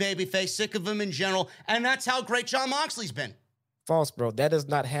him as a babyface, sick of him in general, and that's how great Jon Moxley's been. False, bro. That does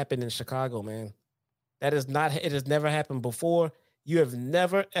not happen in Chicago, man. That is not. It has never happened before. You have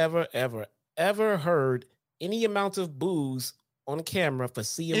never, ever, ever, ever heard any amount of boos on camera for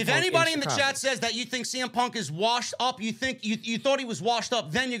CM Punk. If anybody in the chat says that you think CM Punk is washed up, you think you thought he was washed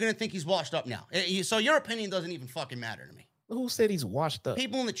up, then you're going to think he's washed up now. So your opinion doesn't even fucking matter to me. Who said he's washed up?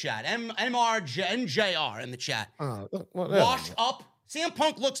 People in the chat. MRJ and JR in the chat. Washed up? CM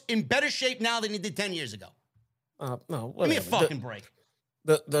Punk looks in better shape now than he did 10 years ago. No, give me a fucking break.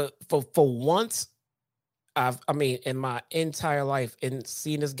 For once, in my entire life, and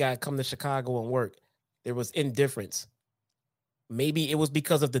seeing this guy come to Chicago and work, there was indifference. Maybe it was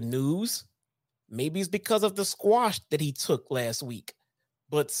because of the news. Maybe it's because of the squash that he took last week.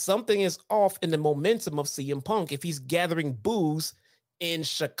 But something is off in the momentum of CM Punk if he's gathering boos in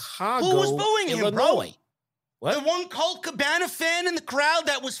Chicago. Who was booing him, Illinois. bro? What? The one Colt Cabana fan in the crowd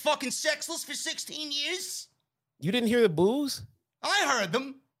that was fucking sexless for 16 years? You didn't hear the boos? I heard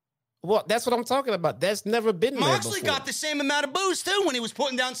them. Well, that's what I'm talking about. That's never been there Moxley before. got the same amount of boos, too, when he was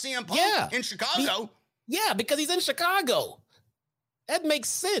putting down CM Punk in Chicago. Because he's in Chicago. That makes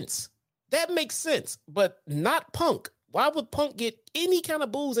sense. But not Punk. Why would Punk get any kind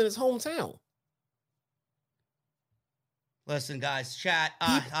of boos in his hometown? Listen, guys, chat.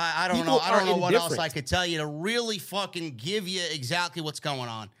 I don't know. I don't know what else I could tell you to really fucking give you exactly what's going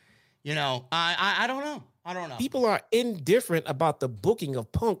on. I don't know. I don't know. People are indifferent about the booking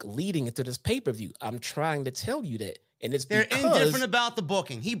of Punk leading into this pay-per-view. I'm trying to tell you that. And they're indifferent about the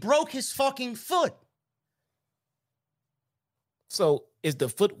booking. He broke his fucking foot. So is the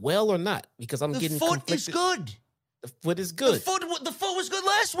foot well or not? Because I'm getting conflicted. The foot is good. The foot was good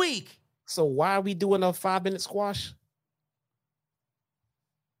last week. So why are we doing a 5-minute squash?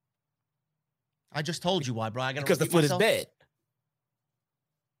 I just told you why, bro. Because the foot is bad.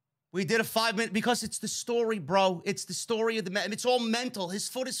 We did a 5-minute because it's the story, bro. It's the story of the man. It's all mental. His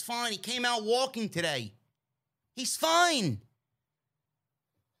foot is fine. He came out walking today. He's fine.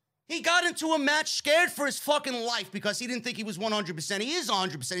 He got into a match scared for his fucking life because he didn't think he was 100%. He is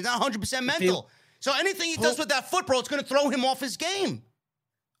 100%. He's not 100% mental. So anything he does with that foot, bro, it's going to throw him off his game.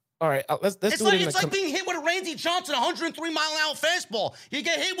 All right, let's do it. It's like being hit with a Randy Johnson 103-mile-an-hour fastball. You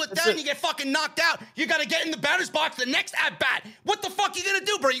get hit with that and you get fucking knocked out. You got to get in the batter's box the next at-bat. What the fuck are you going to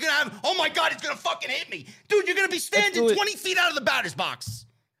do, bro? You're going to have, oh, my God, it's going to fucking hit me. Dude, you're going to be standing 20 feet out of the batter's box.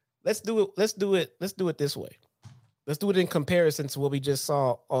 Let's do it this way. Let's do it in comparison to what we just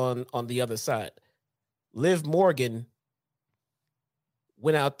saw on the other side. Liv Morgan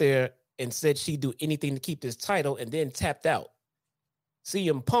went out there and said she'd do anything to keep this title and then tapped out.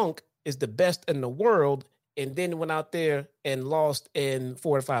 CM Punk is the best in the world and then went out there and lost in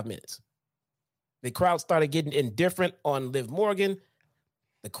 4 to 5 minutes. The crowd started getting indifferent on Liv Morgan.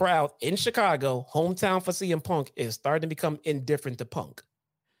 The crowd in Chicago, hometown for CM Punk, is starting to become indifferent to Punk.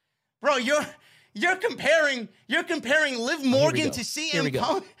 Bro, you're comparing Liv Morgan to CM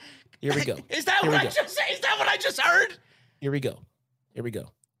Punk. Here we go. Is that what I just heard? Here we go.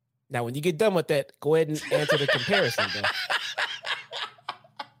 Now, when you get done with that, go ahead and answer the comparison, bro.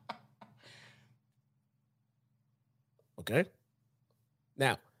 Okay.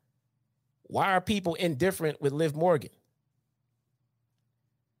 Now, why are people indifferent with Liv Morgan?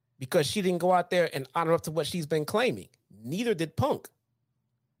 Because she didn't go out there and honor up to what she's been claiming. Neither did Punk.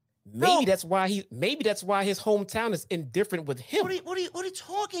 Maybe that's why his hometown is indifferent with him. What are you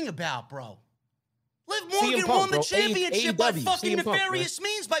talking about, bro? Liv Morgan won the championship by fucking nefarious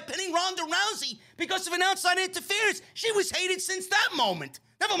means by pinning Ronda Rousey because of an outside interference. She was hated since that moment.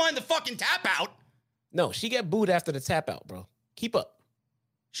 Never mind the fucking tap out. No, she got booed after the tap out, bro. Keep up.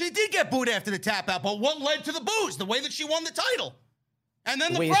 She did get booed after the tap out, but what led to the boos? The way that she won the title. And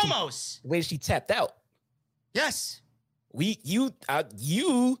then the promos. The way she tapped out. Yes. You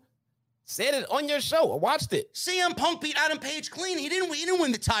said it on your show. I watched it. CM Punk beat Adam Page clean. He didn't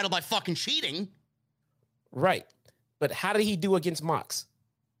win the title by fucking cheating. Right. But how did he do against Mox?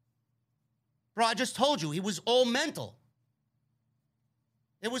 Bro, I just told you. He was all mental.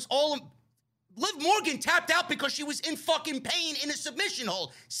 It was all... Liv Morgan tapped out because she was in fucking pain in a submission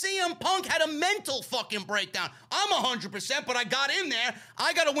hold. CM Punk had a mental fucking breakdown. I'm 100%, but I got in there.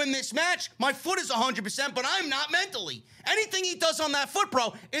 I got to win this match. My foot is 100%, but I'm not mentally. Anything he does on that foot,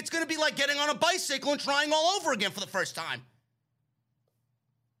 bro, it's going to be like getting on a bicycle and trying all over again for the first time.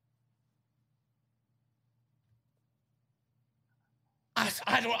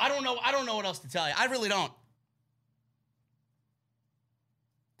 I don't know what else to tell you. I really don't.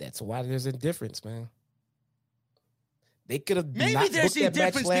 That's why there's a difference, man. They could have maybe there's a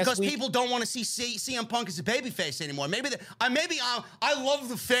difference because people don't want to see CM Punk as a babyface anymore. Maybe I love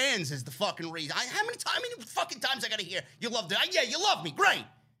the fans as the fucking reason. How many fucking times I gotta hear you love it? Yeah, you love me, great.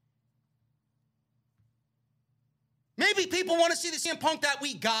 Maybe people want to see the CM Punk that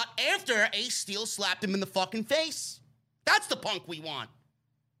we got after Ace Steel slapped him in the fucking face. That's the Punk we want.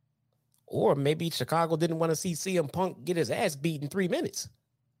 Or maybe Chicago didn't want to see CM Punk get his ass beat in 3 minutes.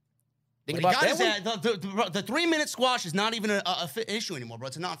 Think about that. The 3-minute squash is not even an issue anymore, bro.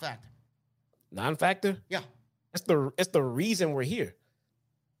 It's a non-factor. Non-factor? Yeah. It's the reason we're here.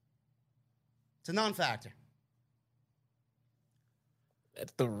 It's a non-factor.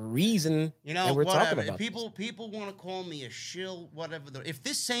 That's the reason that we're talking about. People want to call me a shill, whatever. If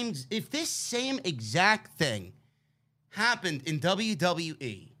this same exact thing happened in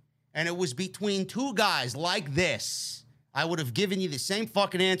WWE and it was between two guys like this, I would have given you the same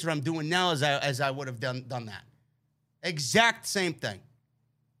fucking answer I'm doing now as I would have done that. Exact same thing.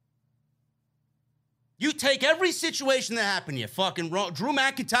 You take every situation that happened here, fucking Drew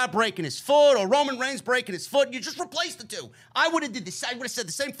McIntyre breaking his foot or Roman Reigns breaking his foot, you just replace the two. I would have said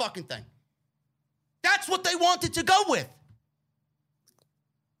the same fucking thing. That's what they wanted to go with.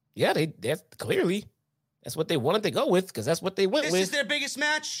 Yeah, that's clearly that's what they wanted to go with because that's what they went with. This is their biggest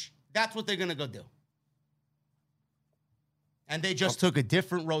match. That's what they're going to go do. And they just took a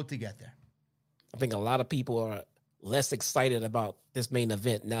different road to get there. I think a lot of people are less excited about this main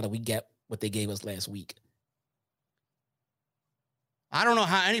event now that we get what they gave us last week. I don't know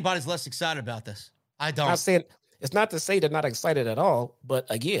how anybody's less excited about this. I don't. I'm saying it's not to say they're not excited at all, but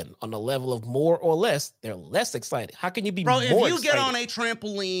again, on the level of more or less, they're less excited. How can you be more excited? Bro, if you get on a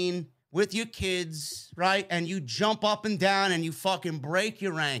trampoline with your kids, right? And you jump up and down and you fucking break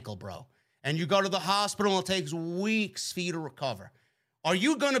your ankle, bro. And you go to the hospital and it takes weeks for you to recover. Are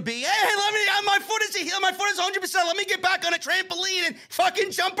you going to be, hey, my foot is 100%. Let me get back on a trampoline and fucking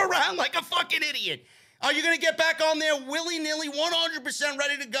jump around like a fucking idiot. Are you going to get back on there willy-nilly, 100%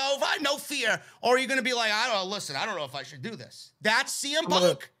 ready to go? I no fear. Or are you going to be like, I don't know if I should do this. That's CM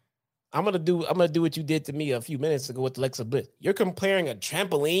Punk. I'm gonna do what you did to me a few minutes ago with Alexa Bliss. You're comparing a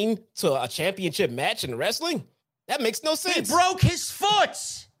trampoline to a championship match in wrestling? That makes no sense. He broke his foot.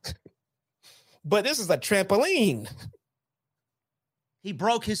 But this is a trampoline. He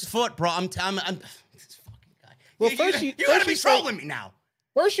broke his foot, bro. I'm this fucking guy. Well, first you gotta be trolling me now.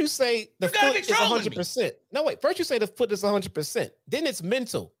 First you say the foot is 100%. No, wait. First you say the foot is 100%. Then it's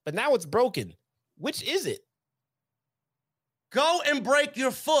mental, but now it's broken. Which is it? Go and break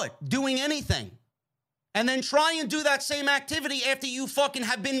your foot doing anything. And then try and do that same activity after you fucking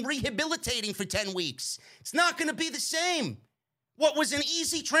have been rehabilitating for 10 weeks. It's not going to be the same. What was an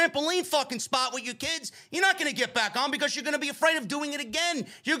easy trampoline fucking spot with your kids, you're not going to get back on because you're going to be afraid of doing it again.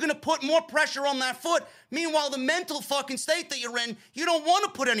 You're going to put more pressure on that foot. Meanwhile, the mental fucking state that you're in, you don't want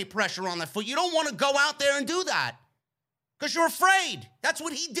to put any pressure on that foot. You don't want to go out there and do that because you're afraid. That's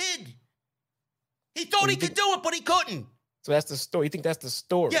what he did. He thought he could do it, but he couldn't. So that's the story. You think that's the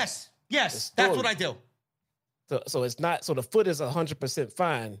story? Yes, that's what I do. So it's not. So the foot is 100%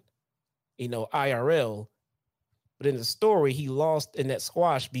 fine, IRL. But in the story, he lost in that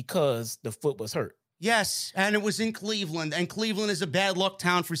squash because the foot was hurt. Yes, and it was in Cleveland, and Cleveland is a bad luck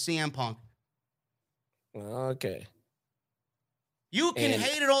town for CM Punk. Okay. You can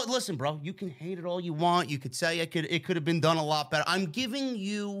hate it all. Listen, bro, you can hate it all you want. You could say it could have been done a lot better. I'm giving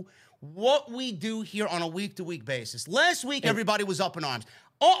you what we do here on a week-to-week basis. Last week, everybody was up in arms.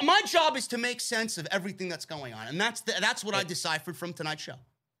 My job is to make sense of everything that's going on, and that's what I deciphered from tonight's show.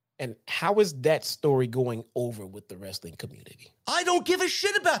 And how is that story going over with the wrestling community? I don't give a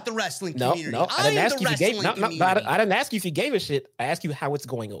shit about the wrestling community. No, I didn't ask you if you gave. I didn't ask you if you gave a shit. I asked you how it's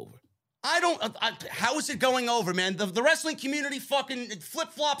going over. How is it going over, man? The wrestling community fucking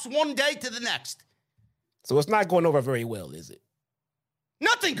flip-flops one day to the next. So it's not going over very well, is it?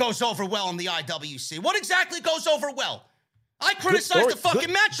 Nothing goes over well in the IWC. What exactly goes over well? I criticized the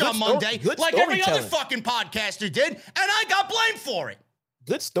fucking match on Monday like every other fucking podcaster did, and I got blamed for it.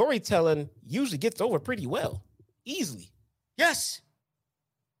 Good storytelling usually gets over pretty well. Easily. Yes.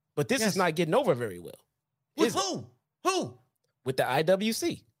 But this is not getting over very well. With who? Who? With the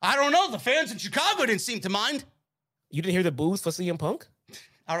IWC. I don't know. The fans in Chicago didn't seem to mind. You didn't hear the boos for CM Punk?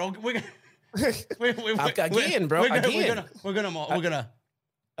 Again, bro. We're gonna.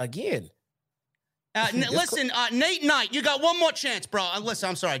 Again. Listen, Nate Knight, you got one more chance, bro. Listen,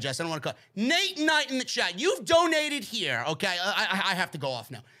 I'm sorry, Jess. I don't want to cut. Nate Knight in the chat. You've donated here, okay? I have to go off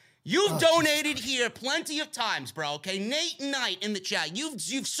now. You've donated here plenty of times, bro, okay? Nate Knight in the chat. You've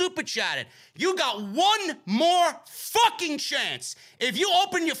super chatted. You got one more fucking chance. If you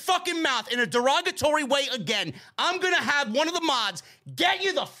open your fucking mouth in a derogatory way again, I'm going to have one of the mods get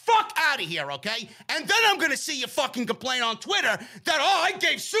you the fuck out of here, okay? And then I'm going to see you fucking complain on Twitter that, I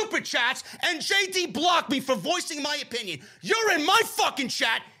gave super chats and JD blocked me for voicing my opinion. You're in my fucking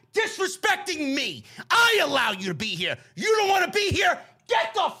chat disrespecting me. I allow you to be here. You don't want to be here?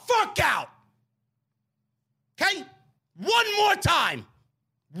 Get the fuck out. Okay? One more time.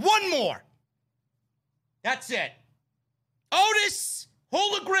 One more. That's it. Otis,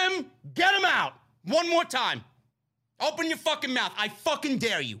 Hologram, get him out. One more time. Open your fucking mouth. I fucking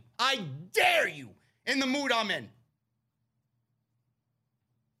dare you. I dare you in the mood I'm in.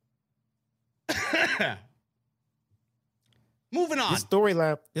 Moving on. This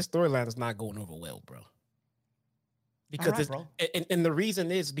storyline is not going over well, bro. Because and the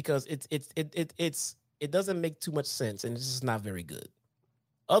reason is because it doesn't make too much sense and it's just not very good.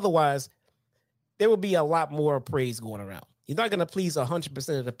 Otherwise, there will be a lot more praise going around. You're not going to please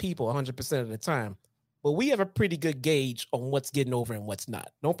 100% of the people 100% of the time, but we have a pretty good gauge on what's getting over and what's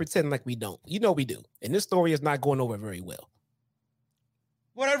not. Don't pretend like we don't. You know we do. And this story is not going over very well.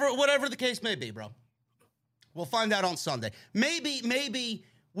 Whatever the case may be, bro. We'll find out on Sunday. Maybe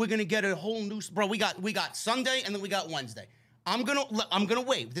we're gonna get a whole new, bro. We got Sunday and then we got Wednesday. I'm gonna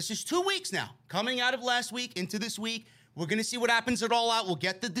wait. This is 2 weeks now, coming out of last week into this week. We're gonna see what happens at All Out. We'll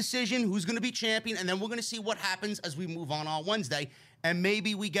get the decision, who's gonna be champion, and then we're gonna see what happens as we move on Wednesday. And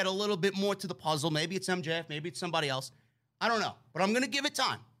maybe we get a little bit more to the puzzle. Maybe it's MJF, maybe it's somebody else. I don't know, but I'm gonna give it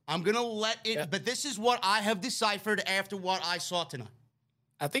time. I'm gonna let it. Yeah. But this is what I have deciphered after what I saw tonight.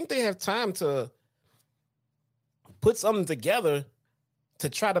 I think they have time to put something together to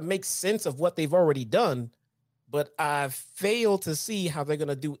try to make sense of what they've already done but I fail to see how they're going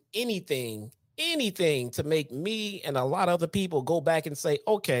to do anything to make me and a lot of other people go back and say,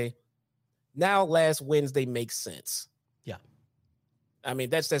 okay, now last Wednesday makes sense. Yeah. I mean,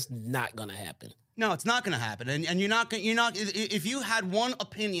 that's just not going to happen. No, it's not going to happen. And you're not, if you had one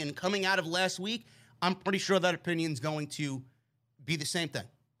opinion coming out of last week, I'm pretty sure that opinion's going to be the same thing.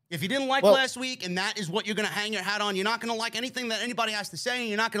 If you didn't like last week and that is what you're going to hang your hat on, you're not going to like anything that anybody has to say, and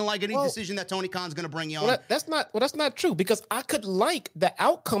you're not going to like any decision that Tony Khan's going to bring you on. That's not true, because I could like the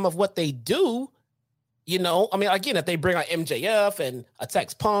outcome of what they do. You know, I mean, again, if they bring out MJF and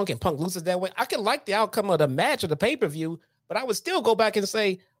attacks Punk and Punk loses that way, I could like the outcome of the match or the pay-per-view, but I would still go back and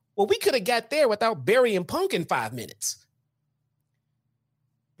say, well, we could have got there without burying Punk in 5 minutes.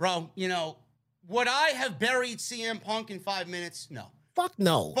 Bro, you know, would I have buried CM Punk in 5 minutes? No. Fuck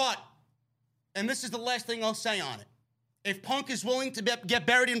no. But, and this is the last thing I'll say on it, if Punk is willing to get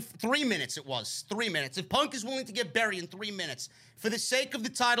buried in 3 minutes, it was 3 minutes. If Punk is willing to get buried in 3 minutes for the sake of the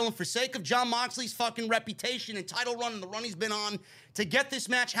title and for sake of Jon Moxley's fucking reputation and title run and the run he's been on to get this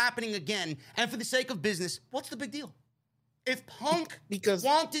match happening again and for the sake of business, what's the big deal? If Punk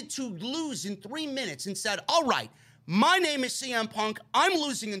wanted to lose in 3 minutes and said, all right, my name is CM Punk, I'm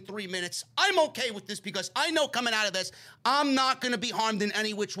losing in 3 minutes, I'm okay with this because I know coming out of this, I'm not going to be harmed in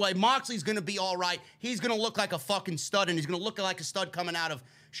any which way. Moxley's going to be all right. He's going to look like a fucking stud, and he's going to look like a stud coming out of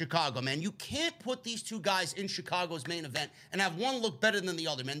Chicago, man. You can't put these two guys in Chicago's main event and have one look better than the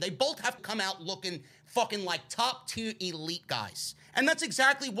other, man. They both have to come out looking fucking like top-tier elite guys. And that's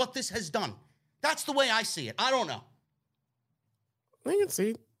exactly what this has done. That's the way I see it. I don't know. I can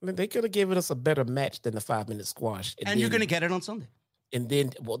see. They could have given us a better match than the 5-minute squash. And you're going to get it on Sunday. And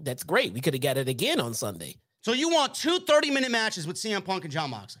then, well, that's great. We could have got it again on Sunday. So you want 2 30-minute matches with CM Punk and Jon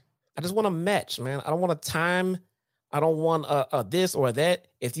Moxley? I just want a match, man. I don't want a time. I don't want a this or that.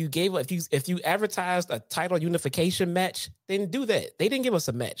 If you advertised a title unification match, then do that. They didn't give us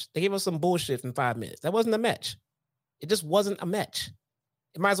a match. They gave us some bullshit in 5 minutes. That wasn't a match. It just wasn't a match.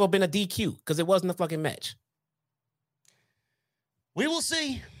 It might as well have been a DQ because it wasn't a fucking match. We will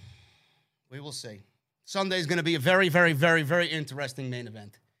see. We will see. Sunday is going to be a very, very, very, very interesting main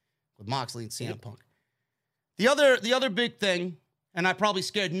event with Moxley and CM Punk. The other big thing, and I probably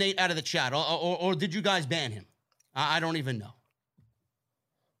scared Nate out of the chat, or did you guys ban him? I don't even know.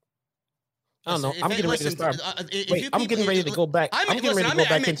 I don't know. I'm getting ready to start. I'm getting ready to go back. I'm getting ready to go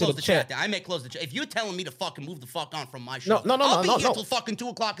back into the chat. I may close the chat. If you're telling me to fucking move the fuck on from my show, no. I'll be here till fucking 2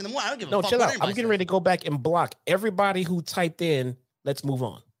 o'clock in the morning. I don't give a fuck. Chill out. I'm getting ready to go back and block everybody who typed in, let's move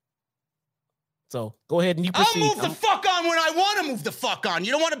on. So go ahead and you proceed. I'll move the fuck on when I want to move the fuck on.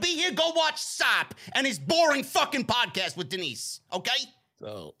 You don't want to be here? Go watch Sop and his boring fucking podcast with Denise. Okay?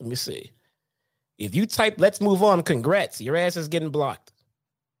 So let me see. If you type let's move on, congrats. Your ass is getting blocked.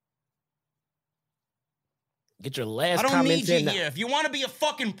 Get your last comment in. I don't need you here. If you want to be a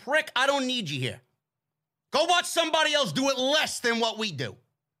fucking prick, I don't need you here. Go watch somebody else do it less than what we do.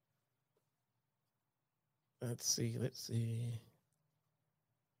 Let's see.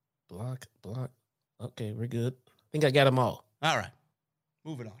 Block. Okay, we're good. I think I got them all. All right.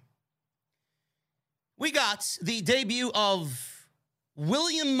 Moving on. We got the debut of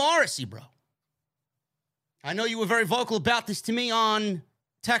William Morrissey, bro. I know you were very vocal about this to me on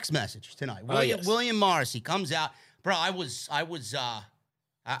text message tonight. William Morrissey comes out. Bro, I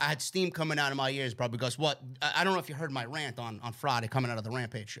had steam coming out of my ears, bro, because I don't know if you heard my rant on Friday coming out of the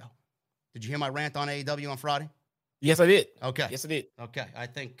Rampage show. Did you hear my rant on AEW on Friday? Yes, I did. Okay. Yes, I did. Okay. I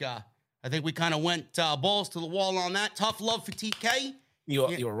think we kind of went balls to the wall on that. Tough love for TK.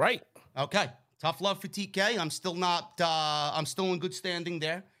 You're right. Okay. Tough love for TK. I'm still in good standing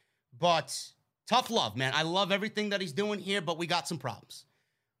there. But tough love, man. I love everything that he's doing here, but we got some problems.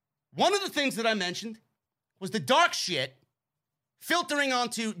 One of the things that I mentioned was the dark shit filtering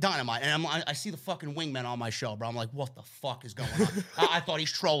onto Dynamite. And I see the fucking wingman on my show, bro. I'm like, what the fuck is going on? I thought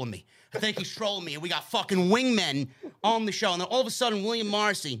he's trolling me. I think he's trolling me. And we got fucking wingmen on the show. And then all of a sudden, William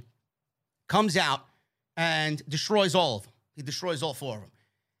Morrissey comes out and destroys all of them. He destroys all 4 of them.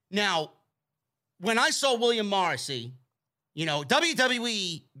 Now, when I saw William Morrissey, you know,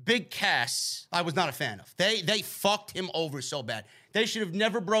 WWE Big Cass, I was not a fan of. They fucked him over so bad. They should have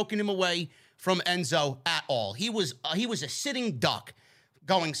never broken him away from Enzo at all. He was a sitting duck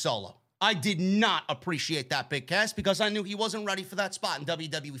going solo. I did not appreciate that, Big Cass, because I knew he wasn't ready for that spot, and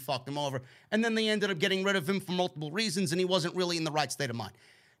WWE fucked him over. And then they ended up getting rid of him for multiple reasons, and he wasn't really in the right state of mind.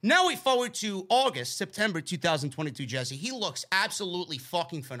 Now we forward to September 2022, Jesse. He looks absolutely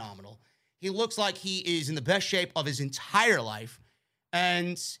fucking phenomenal. He looks like he is in the best shape of his entire life,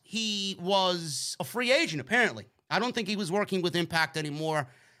 and he was a free agent, apparently. I don't think he was working with Impact anymore,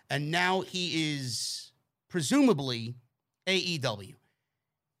 and now he is presumably AEW.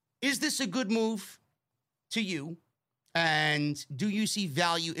 Is this a good move to you? And do you see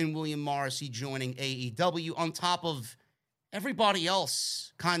value in William Morrissey joining AEW on top of everybody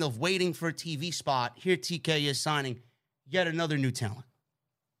else kind of waiting for a TV spot? Here TK is signing yet another new talent.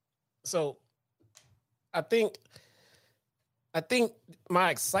 So I think my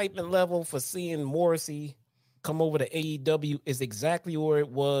excitement level for seeing Morrissey come over to AEW is exactly where it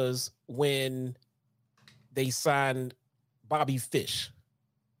was when they signed Bobby Fish.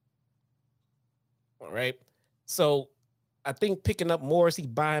 All right. So I think picking up Morrissey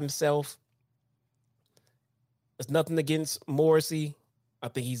by himself, there's nothing against Morrissey. I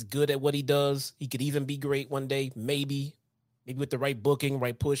think he's good at what he does. He could even be great one day, maybe with the right booking,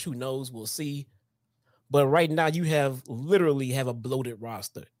 right push. Who knows? We'll see. But right now, you literally have a bloated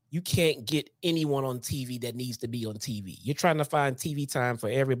roster. You can't get anyone on TV that needs to be on TV. You're trying to find TV time for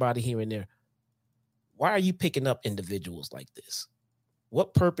everybody here and there. Why are you picking up individuals like this?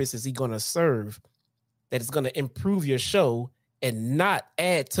 What purpose is he going to serve that is going to improve your show and not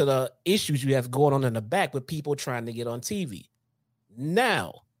add to the issues you have going on in the back with people trying to get on TV?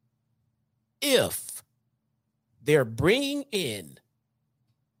 Now, if they're bringing in,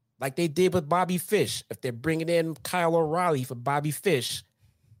 like they did with Bobby Fish, if they're bringing in Kyle O'Reilly for Bobby Fish,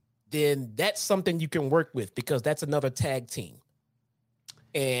 then that's something you can work with because that's another tag team.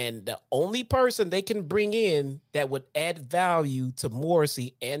 And the only person they can bring in that would add value to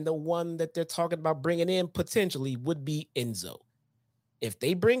Morrissey and the one that they're talking about bringing in potentially would be Enzo. If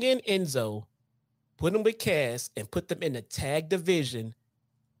they bring in Enzo, put him with Cass, and put them in the tag division,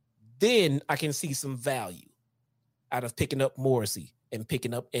 then I can see some value out of picking up Morrissey and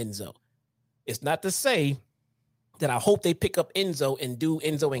picking up Enzo. It's not to say that I hope they pick up Enzo and do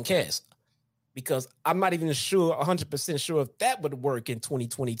Enzo and Cass, because I'm not even sure, 100% sure if that would work in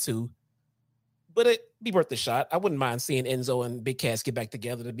 2022, but it'd be worth a shot. I wouldn't mind seeing Enzo and Big Cass get back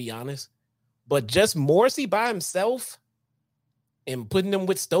together, to be honest. But just Morrissey by himself and putting them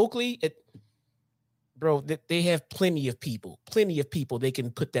with Stokely, bro, they have plenty of people they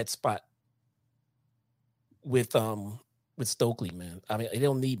can put that spot with Stokely, man. I mean, they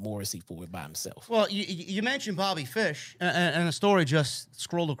don't need Morrissey for it by himself. Well, you mentioned Bobby Fish, and a story just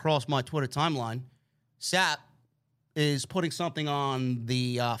scrolled across my Twitter timeline. Sap is putting something on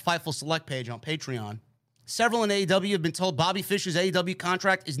the Fightful Select page on Patreon. Several in AEW have been told Bobby Fish's AEW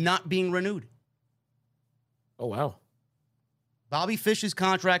contract is not being renewed. Oh, wow. Bobby Fish's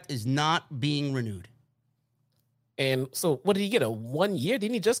contract is not being renewed. And so what did he get, a 1 year?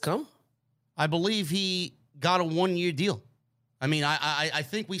 Didn't he just come? I believe he got a 1 year deal. I mean, I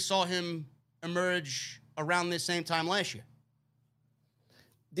think we saw him emerge around this same time last year.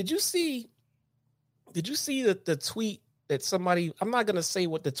 Did you see the tweet that somebody, I'm not going to say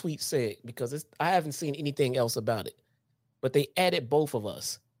what the tweet said because I haven't seen anything else about it, but they added both of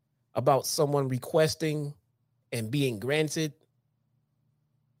us about someone requesting and being granted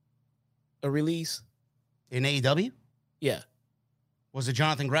a release. In AEW? Yeah. Was it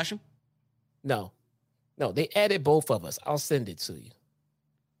Jonathan Gresham? No, they added both of us. I'll send it to you.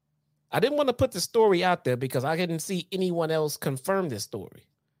 I didn't want to put the story out there because I didn't see anyone else confirm this story.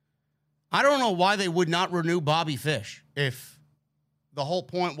 I don't know why they would not renew Bobby Fish if the whole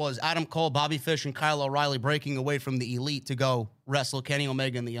point was Adam Cole, Bobby Fish, and Kyle O'Reilly breaking away from the Elite to go wrestle Kenny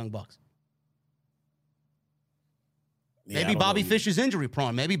Omega and the Young Bucks. Yeah, maybe Bobby Fish is injury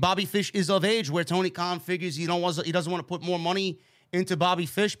prone. Maybe Bobby Fish is of age where Tony Khan figures he doesn't want to put more money into Bobby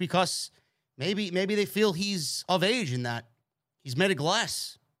Fish because maybe they feel he's of age in that he's made of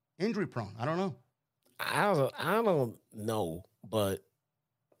glass, injury prone. I don't know. I don't know, but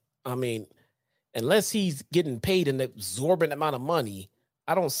I mean, unless he's getting paid an exorbitant amount of money,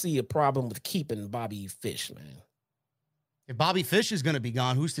 I don't see a problem with keeping Bobby Fish, man. If Bobby Fish is going to be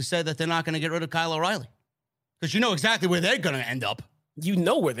gone, who's to say that they're not going to get rid of Kyle O'Reilly? Because you know exactly where they're going to end up. You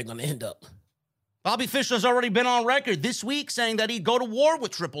know where they're going to end up. Bobby Fish has already been on record this week saying that he'd go to war with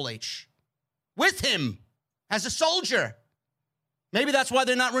Triple H. With him. As a soldier. Maybe that's why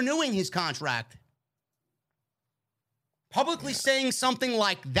they're not renewing his contract. Publicly saying something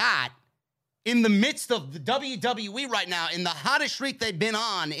like that in the midst of the WWE right now, in the hottest streak they've been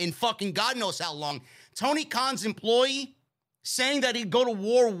on in fucking God knows how long. Tony Khan's employee saying that he'd go to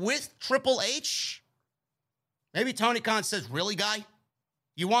war with Triple H. Maybe Tony Khan says, really, guy?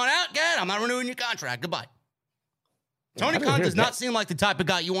 You want out? Good. I'm not renewing your contract. Goodbye. Tony Khan does not seem like the type of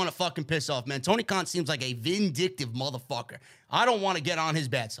guy you want to fucking piss off, man. Tony Khan seems like a vindictive motherfucker. I don't want to get on his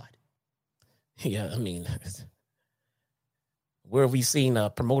bad side. Yeah, I mean, where have we seen a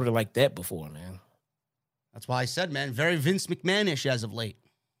promoter like that before, man? That's why I said, man, very Vince McMahon-ish as of late.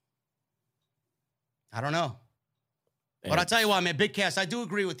 I don't know. But I'll tell you what, man, Big Cass, I do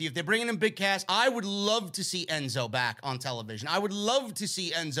agree with you. If they're bringing in Big Cass, I would love to see Enzo back on television. I would love to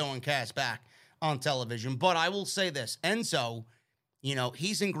see Enzo and Cass back on television. But I will say this, Enzo, you know,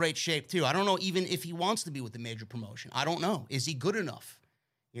 he's in great shape too. I don't know even if he wants to be with the major promotion. I don't know. Is he good enough?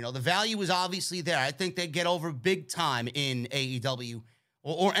 You know, the value is obviously there. I think they'd get over big time in AEW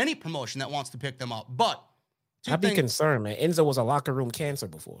or any promotion that wants to pick them up. But I'd be concerned, man. Enzo was a locker room cancer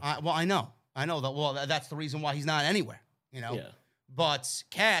before. Well, I know that. Well, that's the reason why he's not anywhere. You know, yeah. But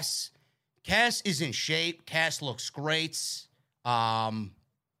Cass is in shape. Cass looks great.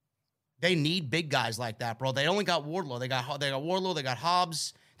 They need big guys like that, bro. They only got Wardlow. They got Wardlow. They got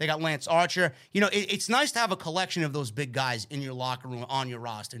Hobbs. They got Lance Archer. You know, it's nice to have a collection of those big guys in your locker room on your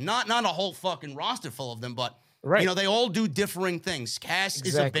roster. Not a whole fucking roster full of them, but you know, they all do differing things. Cass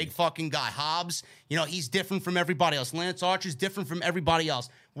is a big fucking guy. Hobbs, you know, he's different from everybody else. Lance Archer's different from everybody else.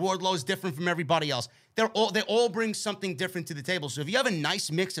 Wardlow's different from everybody else. They all bring something different to the table. So if you have a nice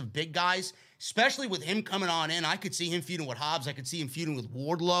mix of big guys, especially with him coming on in, I could see him feuding with Hobbs. I could see him feuding with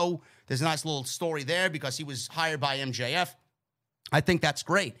Wardlow. There's a nice little story there because he was hired by MJF. I think that's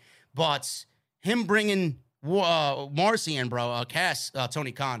great. But him bringing Morrissey in, bro, Cass,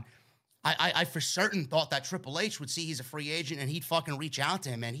 Tony Khan, I for certain thought that Triple H would see he's a free agent and he'd fucking reach out to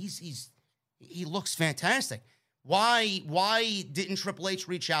him, man. He looks fantastic. Why didn't Triple H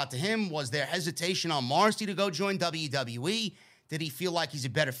reach out to him? Was there hesitation on Morrissey to go join WWE? Did he feel like he's a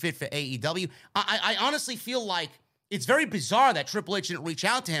better fit for AEW? I honestly feel like it's very bizarre that Triple H didn't reach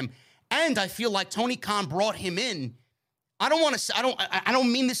out to him, and I feel like Tony Khan brought him in. I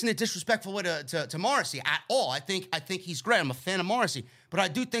don't mean this in a disrespectful way to Morrissey at all. I think he's great. I'm a fan of Morrissey, but I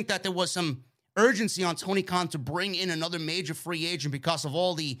do think that there was some urgency on Tony Khan to bring in another major free agent because of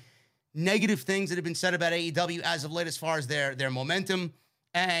all the negative things that have been said about AEW as of late as far as their momentum.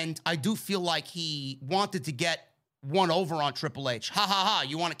 And I do feel like he wanted to get one over on Triple H. Ha ha ha!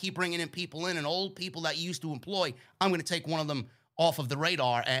 You want to keep bringing in people and old people that you used to employ. I'm going to take one of them off of the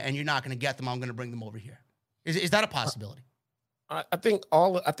radar, and you're not going to get them. I'm going to bring them over here. Is that a possibility? I think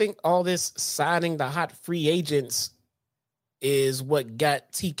all this signing the hot free agents is what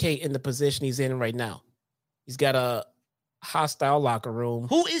got TK in the position he's in right now. He's got a hostile locker room.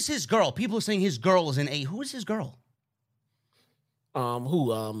 Who is his girl? People are saying his girl is who is his girl?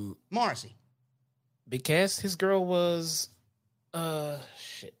 Morrissey. Big Cass, his girl was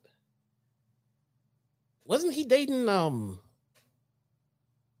shit. Wasn't he dating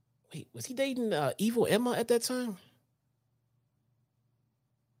was he dating Evil Emma at that time?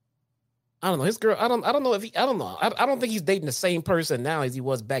 I don't know. His girl, I don't know. I don't think he's dating the same person now as he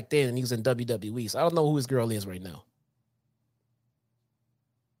was back then and he was in WWE. So I don't know who his girl is right now.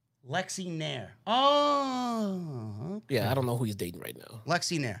 Lexi Nair. Oh. Okay. Yeah, I don't know who he's dating right now.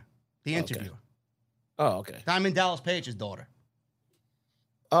 Lexi Nair, the interviewer. Okay. Oh, okay. Diamond Dallas Page's daughter.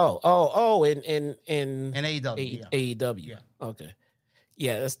 In AEW. AEW. Yeah. Okay.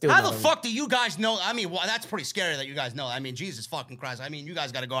 Yeah, that's still. How the fuck do you guys know? I mean, well, that's pretty scary that you guys know. I mean, Jesus fucking Christ. I mean, you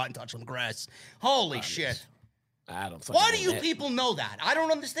guys got to go out and touch some grass. Holy shit. I don't. Why do you people know that? I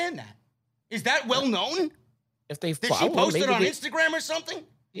don't understand that. Is that well known? If they did she post it on Instagram or something?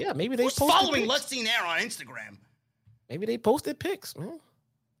 Yeah, maybe they. Who's following Lexi Nair on Instagram? Maybe they posted pics, man.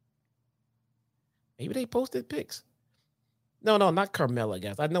 Maybe they posted pics. No, not Carmella,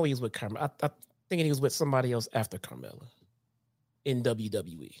 guys. I know he was with Carmella. I'm thinking he was with somebody else after Carmella in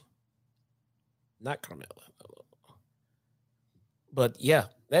WWE. Not Carmella. But yeah,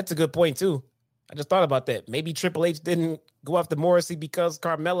 that's a good point too. I just thought about that. Maybe Triple H didn't go after Morrissey because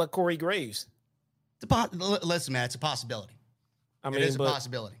Carmella, Corey Graves. Listen, man, it's a possibility. It is a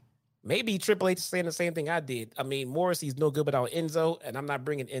possibility. Maybe Triple H is saying the same thing I did. I mean, Morrissey's no good without Enzo, and I'm not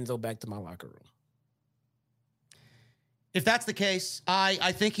bringing Enzo back to my locker room. If that's the case,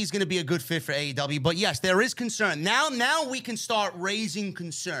 I think he's going to be a good fit for AEW. But yes, there is concern. Now we can start raising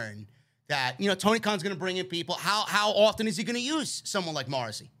concern that, you know, Tony Khan's going to bring in people. How often is he going to use someone like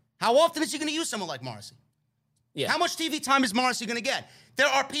Morrissey? How often is he going to use someone like Morrissey? Yeah. How much TV time is Morrissey going to get? There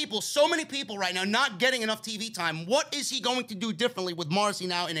are so many people right now not getting enough TV time. What is he going to do differently with Morrissey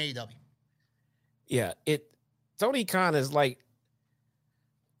now in AEW? Yeah, Tony Khan is like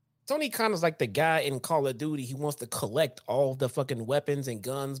the guy in Call of Duty. He wants to collect all the fucking weapons and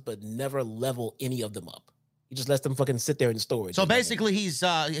guns, but never level any of them up. He just lets them fucking sit there in storage. So basically, he's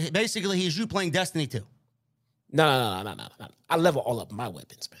you playing Destiny 2. No. I level all up my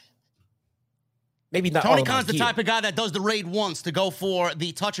weapons, man. Maybe not. Tony Khan's the type of guy that does the raid once to go for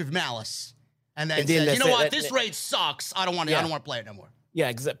the touch of malice, and then says, "You know what? This raid sucks. I don't want to play it no more." Yeah,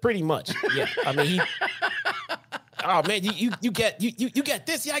 pretty much. Yeah, I mean he. Oh man, you get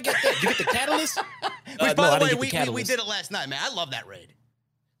this. Yeah, I get that. You get the catalyst. Which, by the way, we did it last night, man. I love that raid.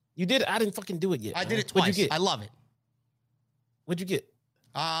 You did? I didn't fucking do it yet. I did it twice. What'd you get? I love it. What'd you get?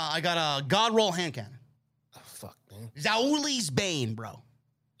 I got a God Roll hand cannon. Oh, fuck, man. Zauli's Bane, bro.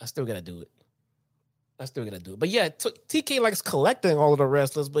 I still got to do it. But yeah, TK likes collecting all of the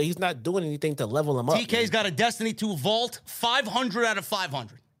wrestlers, but he's not doing anything to level them up. TK's got a Destiny 2 vault, 500 out of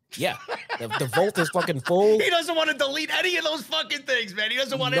 500. Yeah, the vault is fucking full. He doesn't want to delete any of those fucking things, man. He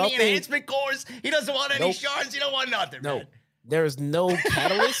doesn't want any enhancement cores. He doesn't want any shards. He don't want nothing, man. There is no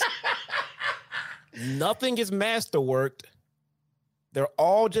catalyst. Nothing is masterworked. They're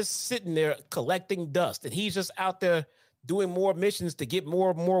all just sitting there collecting dust, and he's just out there doing more missions to get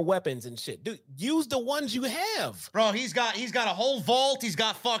more weapons and shit. Dude, use the ones you have. Bro, he's got a whole vault. He's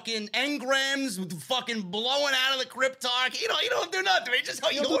got fucking engrams fucking blowing out of the Cryptarch. You don't do nothing. He just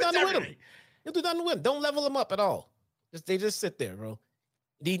You'll do nothing with him. You'll do nothing with him. Don't level him up at all. They just sit there, bro.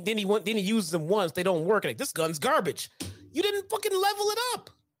 Then he uses them once. They don't work. Like, this gun's garbage. You didn't fucking level it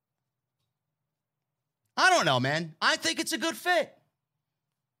up. I don't know, man. I think it's a good fit.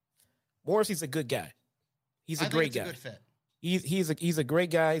 Morrissey's a good guy. He's a great guy. A good fit. He's a great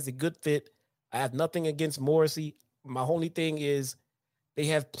guy. He's a good fit. I have nothing against Morrissey. My only thing is they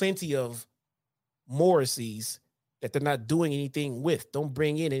have plenty of Morrisseys that they're not doing anything with. Don't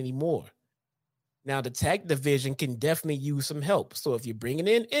bring in any more. Now, the tag division can definitely use some help. So if you're bringing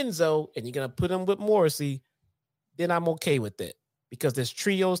in Enzo and you're going to put him with Morrissey, then I'm okay with it. Because this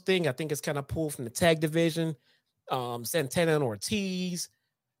trios thing, I think it's kind of pulled from the tag division. Santana and Ortiz,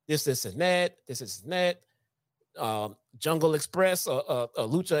 this and that. Jungle Express,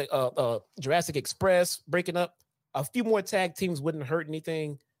 Lucha, Jurassic Express breaking up. A few more tag teams wouldn't hurt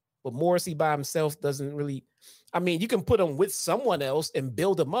anything, but Morrissey by himself doesn't really. I mean, you can put him with someone else and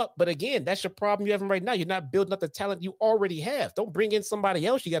build him up, but again, that's your problem you have right now. You're not building up the talent you already have. Don't bring in somebody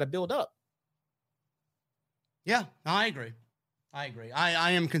else you got to build up. Yeah, I agree.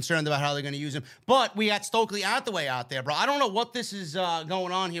 I am concerned about how they're going to use him. But we got Stokely Hathaway out there, bro. I don't know what this is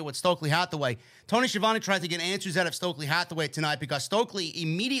going on here with Stokely Hathaway. Tony Schiavone tried to get answers out of Stokely Hathaway tonight because Stokely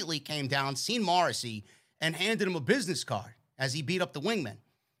immediately came down, seen Morrissey, and handed him a business card as he beat up the wingman.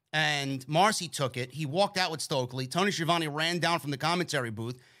 And Morrissey took it. He walked out with Stokely. Tony Schiavone ran down from the commentary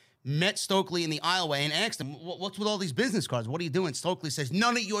booth, met Stokely in the aisleway, and asked him, what's with all these business cards? What are you doing? Stokely says,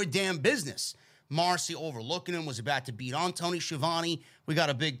 none of your damn business. Morrissey overlooking him, was about to beat on Tony Schiavone. We got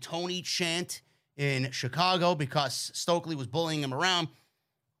a big Tony chant in Chicago because Stokely was bullying him around.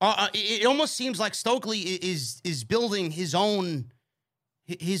 It almost seems like Stokely is building his own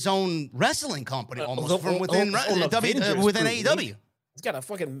wrestling company almost from within AEW. He's got a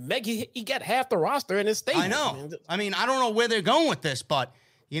fucking he got half the roster in his stable. I know. I mean, I don't know where they're going with this, but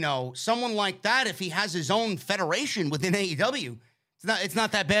someone like that, if he has his own federation within AEW, it's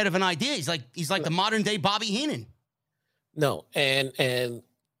not that bad of an idea. He's like the modern day Bobby Heenan. No, and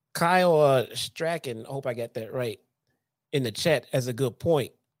Kyle Strachan, I hope I got that right, in the chat has a good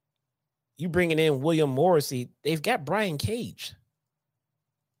point. You bringing in William Morrissey, they've got Brian Cage.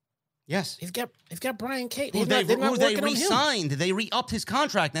 Yes, they've got Brian Cage. Who they re-signed? They re-upped his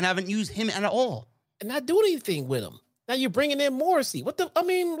contract and haven't used him at all, and not doing anything with him. Now you're bringing in Morrissey. What? I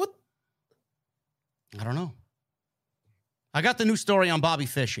don't know. I got the new story on Bobby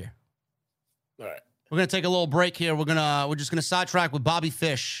Fish here. All right. We're going to take a little break here. We're just going to sidetrack with Bobby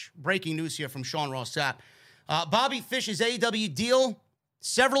Fish. Breaking news here from Sean Ross Sapp. Bobby Fish's AEW deal.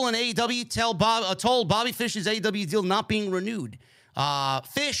 Several in AEW told Bobby Fish's AEW deal not being renewed.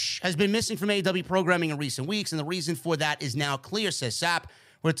 Fish has been missing from AEW programming in recent weeks, and the reason for that is now clear, says Sapp.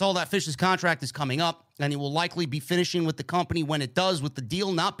 We're told that Fish's contract is coming up, and he will likely be finishing with the company when it does, with the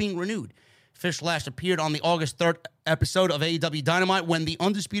deal not being renewed. Fish last appeared on the August 3rd episode of AEW Dynamite when the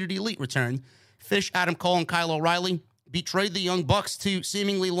Undisputed Elite returned. Fish, Adam Cole, and Kyle O'Reilly betrayed the Young Bucks to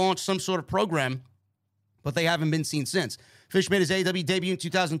seemingly launch some sort of program, but they haven't been seen since. Fish made his AEW debut in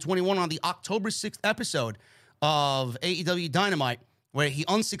 2021 on the October 6th episode of AEW Dynamite, where he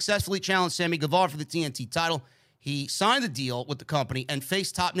unsuccessfully challenged Sammy Guevara for the TNT title. He signed a deal with the company and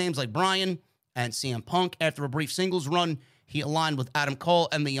faced top names like Bryan and CM Punk. After a brief singles run, he aligned with Adam Cole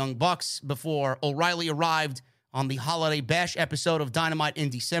and the Young Bucks before O'Reilly arrived on the Holiday Bash episode of Dynamite in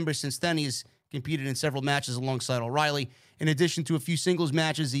December. Since then, he has competed in several matches alongside O'Reilly. In addition to a few singles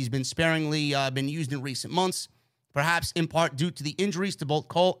matches, he's been sparingly been used in recent months, perhaps in part due to the injuries to both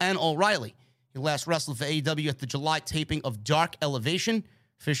Cole and O'Reilly. He last wrestled for AEW at the July taping of Dark Elevation.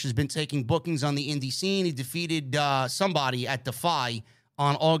 Fish has been taking bookings on the indie scene. He defeated somebody at Defy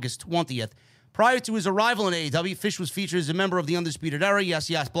on August 20th. Prior to his arrival in AEW, Fish was featured as a member of the Undisputed Era. Yes,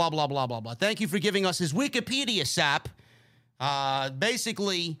 blah, blah, blah, blah, blah. Thank you for giving us his Wikipedia, Sapp.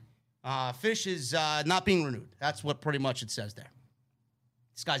 Basically, Fish is not being renewed. That's what pretty much it says there.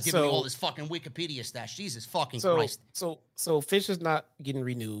 This guy's giving me all this fucking Wikipedia stash. Jesus fucking Christ. So Fish is not getting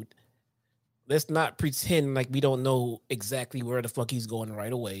renewed. Let's not pretend like we don't know exactly where the fuck he's going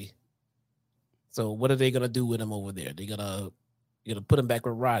right away. So what are they gonna do with him over there? They're gonna put him back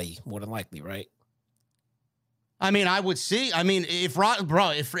with Roddy, more than likely, right? I mean, I would see. I mean, if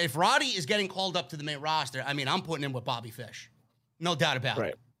Roddy is getting called up to the main roster, I mean, I'm putting him with Bobby Fish. No doubt about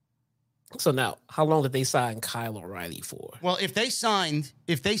it. So now, how long did they sign Kyle O'Reilly for? Well, if they signed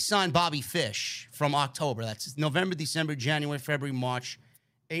Bobby Fish from October, that's November, December, January, February, March,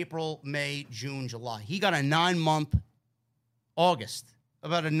 April, May, June, July. He got a 9-month August.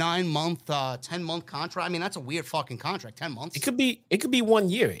 About a 9-month, 10-month contract. I mean, that's a weird fucking contract. 10 months. It could be 1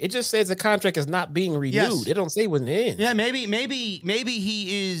 year. It just says the contract is not being renewed. Yes. It don't say when it ends. Yeah, maybe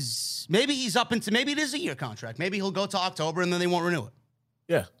he's up into, maybe it is a year contract. Maybe he'll go to October and then they won't renew it.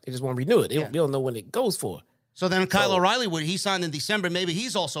 Yeah, they just won't renew it. They don't know when it goes for. So then Kyle O'Reilly, he signed in December. Maybe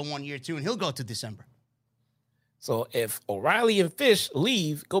he's also 1 year too, and he'll go to December. So if O'Reilly and Fish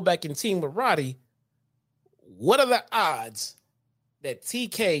leave, go back and team with Roddy, what are the odds that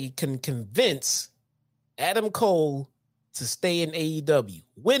TK can convince Adam Cole to stay in AEW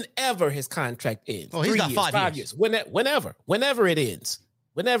whenever his contract ends? Well, he's got 5 years. Whenever it ends.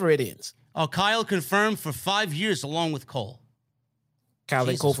 Oh, Kyle confirmed for 5 years along with Cole. Kyle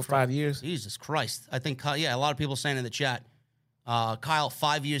and Cole for 5 years? Jesus Christ. I think, a lot of people saying in the chat, Kyle,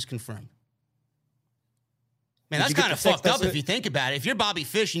 5 years confirmed. Man, that's kind of fucked up if you think about it. If you're Bobby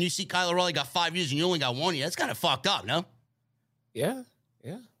Fish and you see Kyle O'Reilly got 5 years and you only got 1 year, that's kind of fucked up, no? Yeah,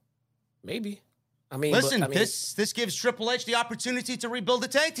 maybe. I mean, listen, this gives Triple H the opportunity to rebuild the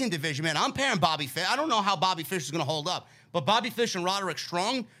tag team division, man. I'm pairing Bobby Fish. I don't know how Bobby Fish is going to hold up, but Bobby Fish and Roderick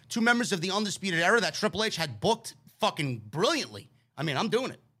Strong, 2 members of the Undisputed Era that Triple H had booked fucking brilliantly. I mean, I'm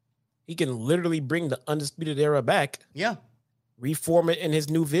doing it. He can literally bring the Undisputed Era back. Yeah. Reform it in his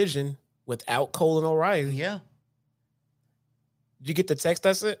new vision without Cole and O'Reilly. Yeah. Did you get the text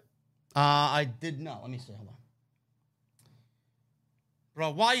I sent? I did not. Let me see. Hold on.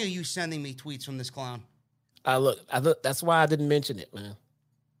 Bro, why are you sending me tweets from this clown? Look. That's why I didn't mention it, man.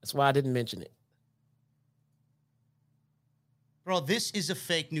 That's why I didn't mention it. Bro, this is a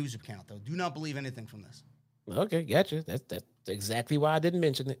fake news account, though. Do not believe anything from this. Okay, gotcha. That's exactly why I didn't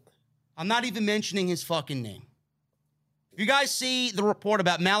mention it. I'm not even mentioning his fucking name. If you guys see the report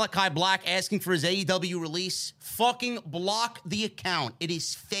about Malachi Black asking for his AEW release, fucking block the account. It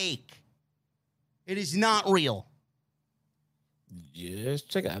is fake. It is not real. Just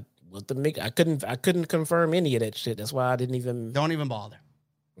check out what the make. I couldn't confirm any of that shit. That's why I didn't even. Don't even bother.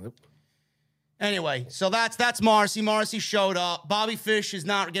 Yep. Anyway, so that's Marcy. Marcy showed up. Bobby Fish is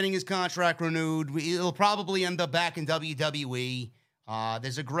not getting his contract renewed. He'll probably end up back in WWE.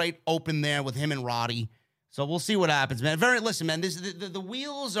 There's a great open there with him and Roddy. So we'll see what happens, man. Listen, man, the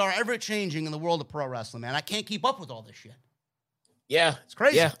wheels are ever changing in the world of pro wrestling, man. I can't keep up with all this shit. Yeah, it's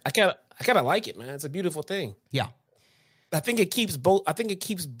crazy. Yeah, I kind of like it, man. It's a beautiful thing. Yeah, I think it keeps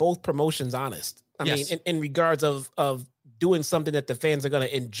both promotions honest. I mean, in regards of doing something that the fans are going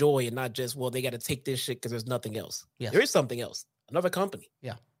to enjoy and not just, well, they got to take this shit because there's nothing else. Yes. There is something else. Another company.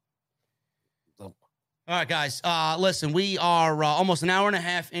 Yeah. So. All right, guys. Listen, we are almost an hour and a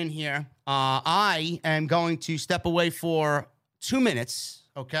half in here. I am going to step away for 2 minutes,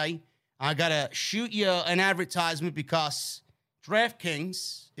 okay? I got to shoot you an advertisement because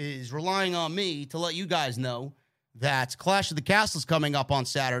DraftKings is relying on me to let you guys know that Clash of the Castle is coming up on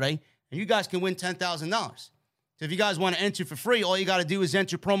Saturday, and you guys can win $10,000. So if you guys want to enter for free, all you got to do is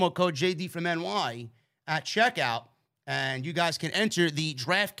enter promo code JDfromNY at checkout, and you guys can enter the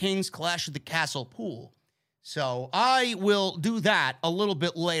DraftKings Clash of the Castle pool. So I will do that a little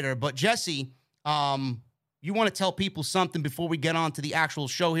bit later. But Jesse, you want to tell people something before we get on to the actual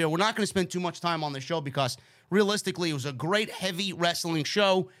show here? We're not going to spend too much time on the show because realistically, it was a great heavy wrestling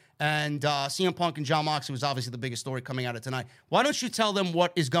show. And CM Punk and John Moxley was obviously the biggest story coming out of tonight. Why don't you tell them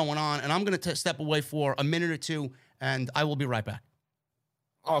what is going on? And I'm going to step away for a minute or two, and I will be right back.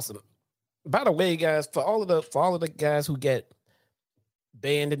 Awesome. By the way, guys, for all of the guys who get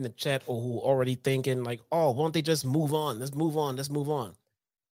banned in the chat or who already thinking like, oh, won't they just move on? Let's move on.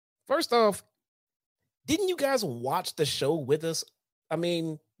 First off, didn't you guys watch the show with us? I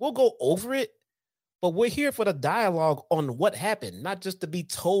mean, we'll go over it, but we're here for the dialogue on what happened, not just to be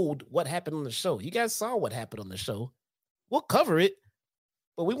told what happened on the show. You guys saw what happened on the show. We'll cover it,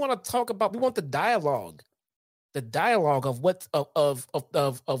 but we want to talk about, we want the dialogue of what of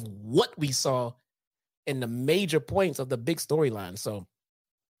what we saw and the major points of the big storyline. So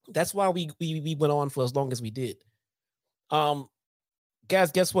that's why we went on for as long as we did.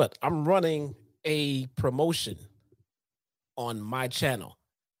 guys, guess what? I'm running a promotion on my channel.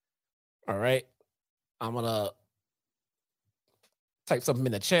 All right. I'm going to type something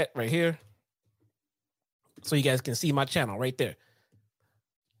in the chat right here so you guys can see my channel right there.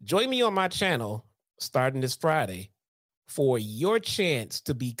 Join me on my channel starting this Friday for your chance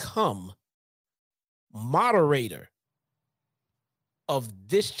to become moderator of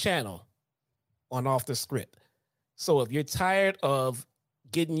this channel on Off the Script. So if you're tired of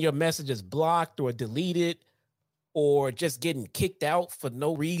getting your messages blocked or deleted or just getting kicked out for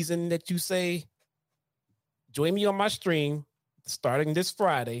no reason that you say, join me on my stream starting this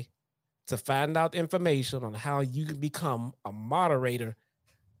Friday to find out information on how you can become a moderator,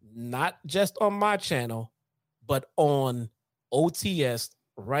 not just on my channel, but on OTS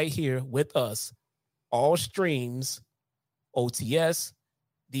right here with us. All streams, OTS,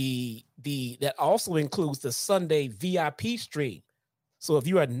 that also includes the Sunday VIP stream. So if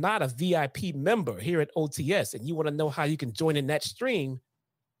you are not a VIP member here at OTS and you want to know how you can join in that stream,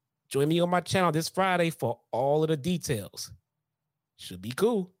 join me on my channel this Friday for all of the details. Should be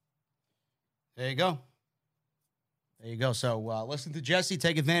cool. There you go. There you go. So listen to Jesse.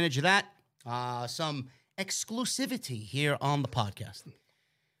 Take advantage of that. Some exclusivity here on the podcast.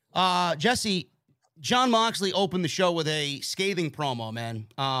 Jesse, Jon Moxley opened the show with a scathing promo, man.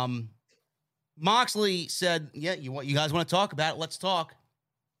 Moxley said, yeah, you guys want to talk about it? Let's talk.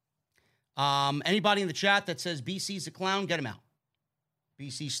 Anybody in the chat that says BC's a clown, get him out.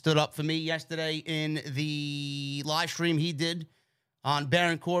 BC stood up for me yesterday in the live stream he did on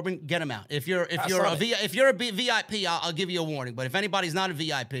Baron Corbin. Get him out. If you're a VIP, I'll give you a warning. But if anybody's not a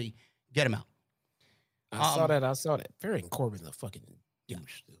VIP, get him out. I saw that. Baron Corbin's a fucking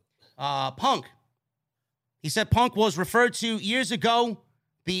douche. Punk. He said Punk was referred to years ago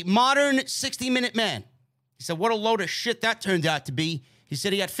the modern 60-minute man. He said, what a load of shit that turned out to be. He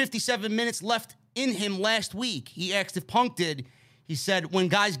said he had 57 minutes left in him last week. He asked if Punk did. He said when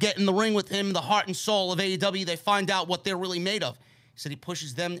guys get in the ring with him, the heart and soul of AEW, they find out what they're really made of. He said he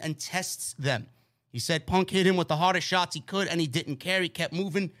pushes them and tests them. He said Punk hit him with the hardest shots he could, and he didn't care. He kept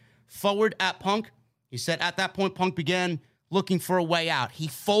moving forward at Punk. He said at that point, Punk began looking for a way out. He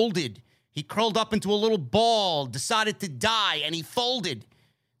folded. He curled up into a little ball, decided to die, and he folded.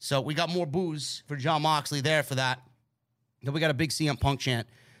 So we got more boos for Jon Moxley there for that. Then we got a big CM Punk chant.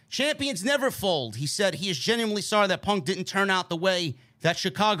 Champions never fold. He said he is genuinely sorry that Punk didn't turn out the way that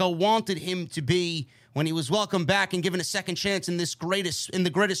Chicago wanted him to be when he was welcomed back and given a second chance in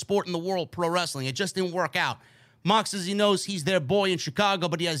the greatest sport in the world, pro wrestling. It just didn't work out. Mox says he knows he's their boy in Chicago,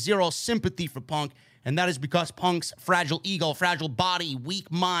 but he has zero sympathy for Punk, and that is because Punk's fragile ego, fragile body,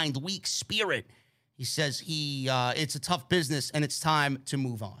 weak mind, weak spirit. He says it's a tough business, and it's time to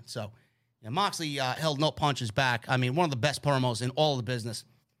move on. So yeah, Moxley held no punches back. I mean, one of the best promos in all of the business.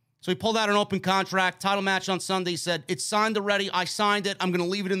 So he pulled out an open contract, title match on Sunday. He said, it's signed already. I signed it. I'm going to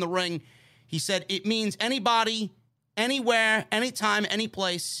leave it in the ring. He said, it means anybody, anywhere, anytime, any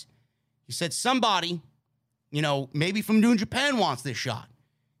place. He said, somebody, maybe from New Japan wants this shot.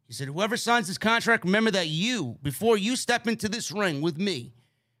 He said, whoever signs this contract, remember that before you step into this ring with me,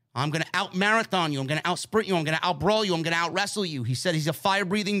 I'm going to out-marathon you. I'm going to out-sprint you. I'm going to out-brawl you. I'm going to out-wrestle you. He said he's a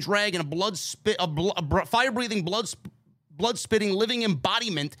fire-breathing dragon, a fire-breathing, blood-spitting, living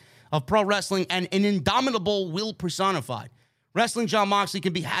embodiment of pro wrestling and an indomitable will personified. Wrestling Jon Moxley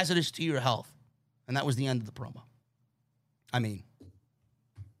can be hazardous to your health. And that was the end of the promo. I mean,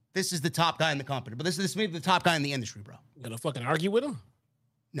 this is the top guy in the company, but this may be the top guy in the industry, bro. You gonna fucking argue with him?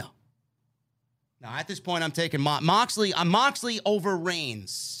 No. Now, at this point, I'm taking Moxley. Moxley over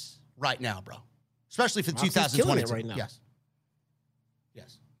Reigns right now, bro. Especially for Moxley's 2022. right now. Yes.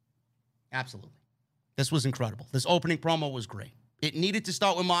 Absolutely. This was incredible. This opening promo was great. It needed to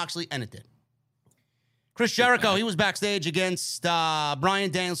start with Moxley, and it did. Chris Jericho, he was backstage against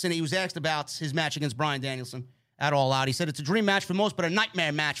Bryan Danielson. He was asked about his match against Bryan Danielson at All Out. He said it's a dream match for most, but a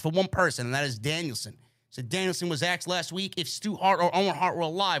nightmare match for one person, and that is Danielson. He said Danielson was asked last week if Stu Hart or Owen Hart were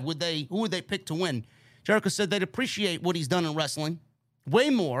alive, who would they pick to win? Jericho said they'd appreciate what he's done in wrestling, way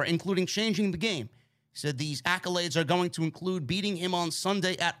more, including changing the game. He said these accolades are going to include beating him on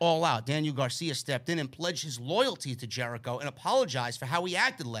Sunday at All Out. Daniel Garcia stepped in and pledged his loyalty to Jericho and apologized for how he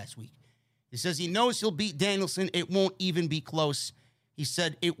acted last week. He says he knows he'll beat Danielson. It won't even be close. He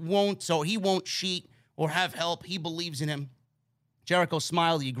said it won't, so he won't cheat or have help. He believes in him. Jericho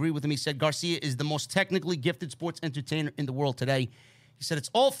smiled. He agreed with him. He said Garcia is the most technically gifted sports entertainer in the world today. He said it's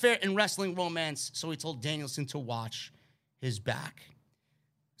all fair in wrestling romance, so he told Danielson to watch his back.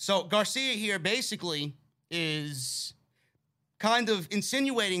 So Garcia here basically is kind of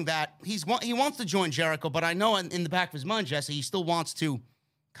insinuating that he wants to join Jericho, but I know in the back of his mind, Jesse, he still wants to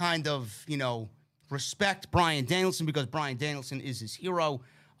kind of, respect Bryan Danielson because Bryan Danielson is his hero.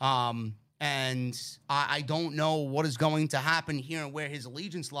 And I don't know what is going to happen here and where his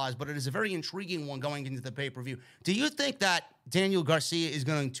allegiance lies, but it is a very intriguing one going into the pay-per-view. Do you think that Daniel Garcia is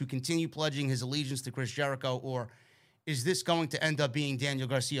going to continue pledging his allegiance to Chris Jericho, or is this going to end up being Daniel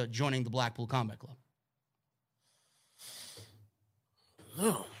Garcia joining the Blackpool Combat Club?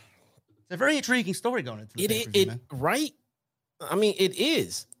 No. It's a very intriguing story going into the pay-per-view, man. Right? I mean, it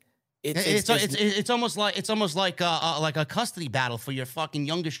is. It's almost like a custody battle for your fucking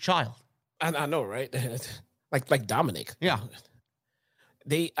youngest child. I know, right? like Dominic. Yeah.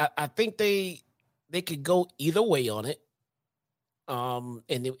 I think they could go either way on it. And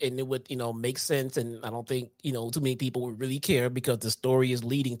it would, make sense. And I don't think, too many people would really care because the story is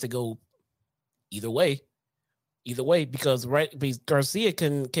leading to go either way, because Garcia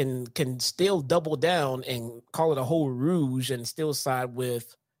can still double down and call it a whole rouge and still side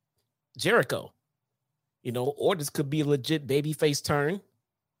with Jericho, or this could be a legit babyface turn.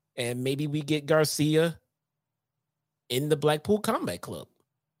 And maybe we get Garcia in the Blackpool Combat Club,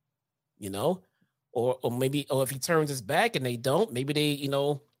 or maybe if he turns his back and they don't, maybe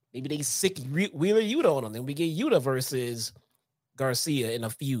they sick Wheeler Yuta on him. Then we get Yuta versus Garcia in a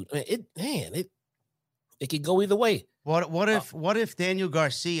feud. It could go either way. What if Daniel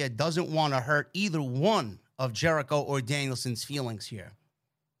Garcia doesn't want to hurt either one of Jericho or Danielson's feelings here,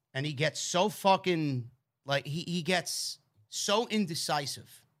 and he gets so fucking he gets so indecisive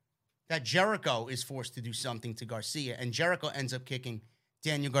that Jericho is forced to do something to Garcia, and Jericho ends up kicking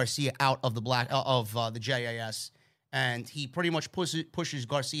Daniel Garcia out of the JAS, and he pretty much pushes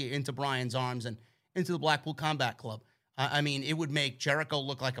Garcia into Bryan's arms and into the Blackpool Combat Club. I mean, it would make Jericho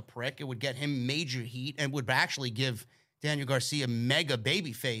look like a prick. It would get him major heat, and would actually give Daniel Garcia mega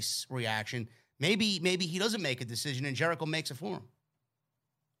babyface reaction. Maybe he doesn't make a decision, and Jericho makes it for him.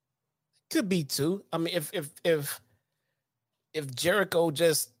 Could be too. I mean, if Jericho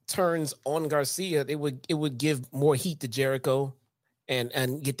just turns on Garcia, it would give more heat to Jericho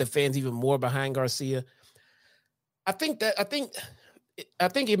and get the fans even more behind Garcia. I think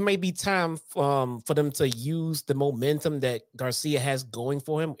it may be time for them to use the momentum that Garcia has going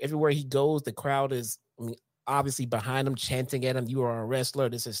for him. Everywhere he goes, the crowd is, obviously behind him, chanting at him, "You are a wrestler,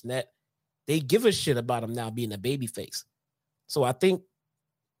 this is that." They give a shit about him now being a babyface. So I think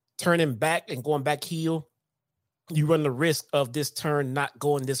turning back and going back heel, you run the risk of this turn not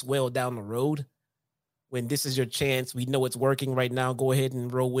going this well down the road. When this is your chance, we know it's working right now. Go ahead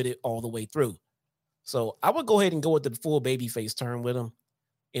and roll with it all the way through. So I would go ahead and go with the full babyface turn with him.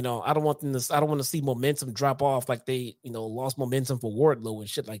 I don't want to see momentum drop off like they, lost momentum for Wardlow and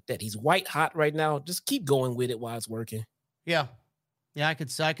shit like that. He's white hot right now. Just keep going with it while it's working. Yeah. Yeah, I could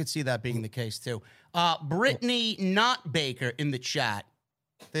see that being the case too. Brittany Not Baker in the chat.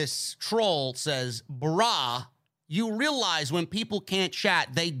 This troll says, "Brah, you realize when people can't chat,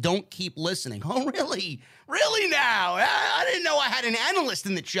 they don't keep listening." Oh, really? Really now? I didn't know I had an analyst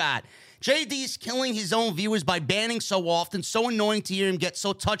in the chat. JD's killing his own viewers by banning so often. So annoying to hear him get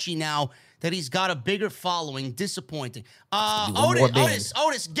so touchy now that he's got a bigger following. Disappointing.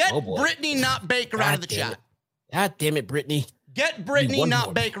 Otis, get Brittany Not Baker out of the chat. God damn it, Brittany. Get Brittany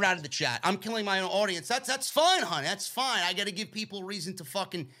Not Baker out of the chat. I'm killing my own audience. That's fine, honey. That's fine. I got to give people a reason to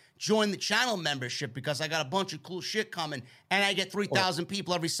fucking join the channel membership because I got a bunch of cool shit coming, and I get 3,000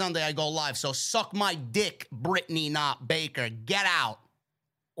 people every Sunday I go live. So suck my dick, Brittany Not Baker. Get out.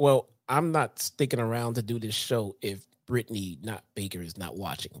 Well, I'm not sticking around to do this show if Brittany Not Baker is not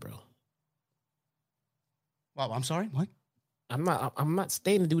watching, bro. Well, I'm sorry. What? I'm not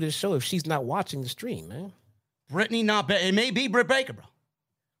staying to do this show if she's not watching the stream, man. Brittany Not Baker. It may be Britt Baker, bro.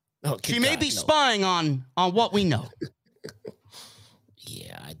 Oh, she may be spying on what we know.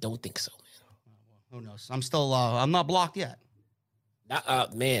 Yeah, I don't think so, man. Who knows? I'm still, I'm not blocked yet.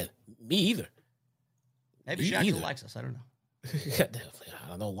 Man, me either. Maybe she actually likes us. I don't know. I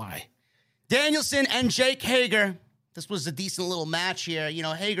don't know why. Danielson and Jake Hager. This was a decent little match here.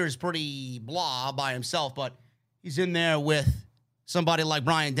 Hager's pretty blah by himself, but he's in there with somebody like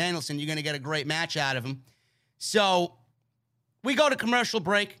Bryan Danielson. You're going to get a great match out of him. So we go to commercial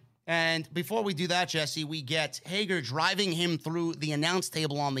break. And before we do that, Jesse, we get Hager driving him through the announce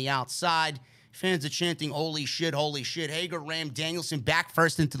table on the outside. Fans are chanting, "Holy shit, holy shit." Hager rammed Danielson back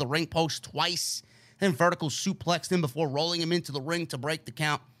first into the ring post twice, then vertical suplexed him before rolling him into the ring to break the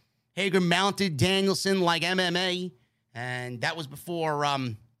count. Hager mounted Danielson like MMA, and that was before,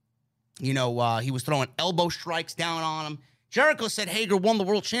 he was throwing elbow strikes down on him. Jericho said Hager won the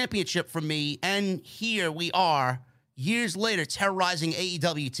world championship from me, and here we are years later, terrorizing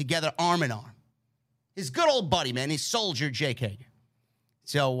AEW together arm in arm. His good old buddy, man, his soldier, Jake Hager.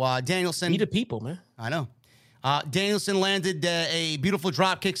 So Danielson. Be the people, man. I know. Danielson landed a beautiful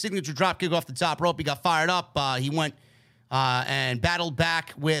dropkick, signature dropkick off the top rope. He got fired up. He went and battled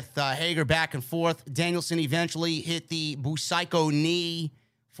back with Hager back and forth. Danielson eventually hit the Busaiku knee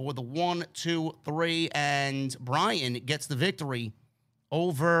for the 1, 2, 3, and Bryan gets the victory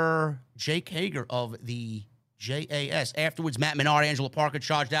over Jake Hager of the JAS. Afterwards, Matt Menard, Angelo Parker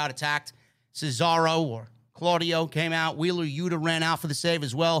charged out, attacked Cesaro, or Claudio came out. Wheeler Yuta ran out for the save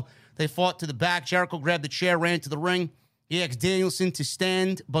as well. They fought to the back. Jericho grabbed the chair, ran to the ring. He asked Danielson to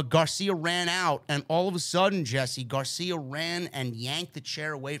stand, but Garcia ran out. And all of a sudden, Jesse, Garcia ran and yanked the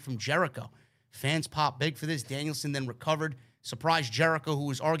chair away from Jericho. Fans popped big for this. Danielson then recovered, surprised Jericho, who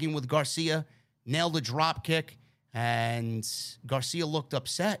was arguing with Garcia, nailed a drop kick, and Garcia looked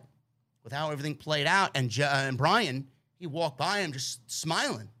upset with how everything played out. And Bryan, he walked by him just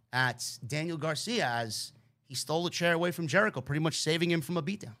smiling at Daniel Garcia as he stole the chair away from Jericho, pretty much saving him from a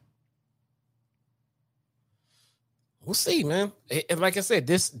beatdown. We'll see, man. And like I said,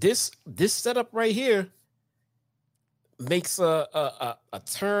 this setup right here makes a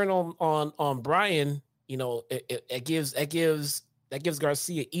turn on Bryan. You know, it gives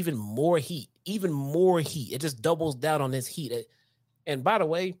Garcia even more heat. It just doubles down on his heat. And by the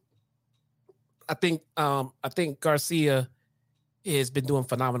way, I think Garcia has been doing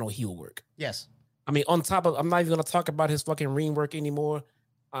phenomenal heel work. Yes. I mean, on top of, I'm not even going to talk about his fucking ring work anymore.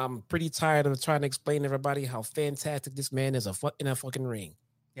 I'm pretty tired of trying to explain to everybody how fantastic this man is in a fucking ring.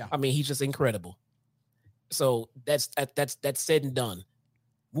 Yeah. I mean, he's just incredible. So that's said and done.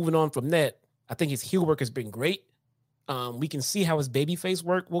 Moving on from that, I think his heel work has been great. We can see how his babyface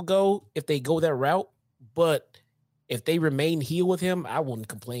work will go if they go that route. But if they remain heel with him, I wouldn't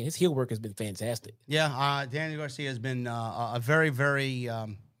complain. His heel work has been fantastic. Yeah, Daniel Garcia has been a very, very,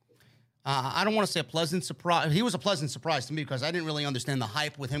 I don't want to say a pleasant surprise. He was a pleasant surprise to me because I didn't really understand the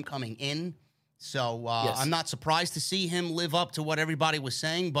hype with him coming in. So Yes. I'm not surprised to see him live up to what everybody was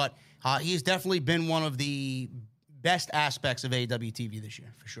saying, but he's definitely been one of the best aspects of AEW TV this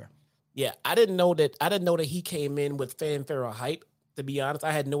year, for sure. Yeah, I didn't know that he came in with fanfare or hype. To be honest,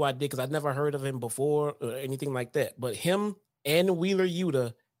 I had no idea because I'd never heard of him before or anything like that. But him and Wheeler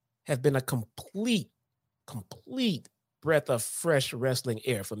Yuta have been a complete breath of fresh wrestling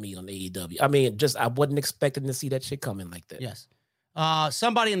air for me on AEW. I mean, I wasn't expecting to see that shit coming like that. Yes.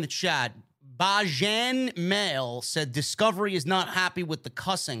 Somebody in the chat, Bajan Mail, said Discovery is not happy with the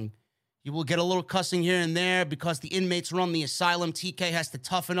cussing. You will get a little cussing here and there because the inmates run the asylum. TK has to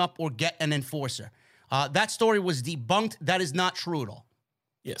toughen up or get an enforcer. That story was debunked. That is not true at all.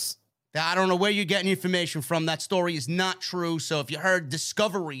 Yes. I don't know where you're getting information from. That story is not true. So if you heard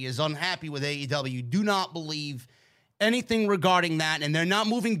Discovery is unhappy with AEW, do not believe anything regarding that. And they're not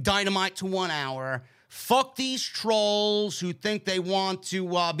moving Dynamite to 1 hour. Fuck these trolls who think they want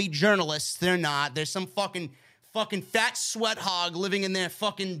to be journalists. They're not. There's some fucking fat sweat hog living in their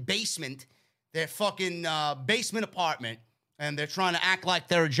fucking basement, their fucking basement apartment, and they're trying to act like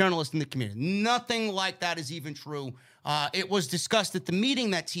they're a journalist in the community. Nothing like that is even true. It was discussed at the meeting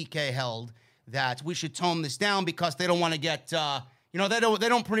that TK held that we should tone this down because they don't want to get, they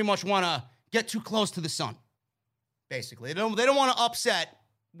don't pretty much want to get too close to the sun. Basically, they don't want to upset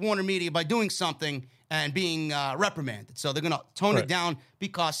Warner Media by doing something and being reprimanded. So they're going to tone it down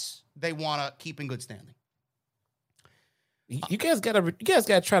because they want to keep in good standing. You guys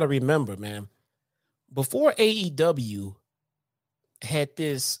gotta try to remember, man. Before AEW had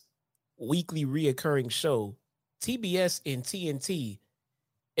this weekly reoccurring show, TBS and TNT,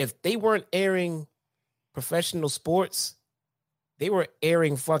 if they weren't airing professional sports, they were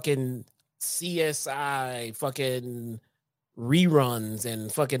airing fucking CSI, fucking reruns,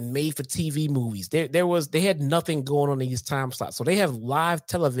 and fucking made-for-TV movies. They had nothing going on in these time slots, so they have live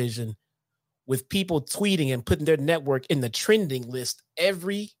television with people tweeting and putting their network in the trending list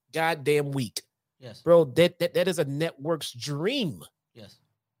every goddamn week. Yes, bro, that is a network's dream. Yes,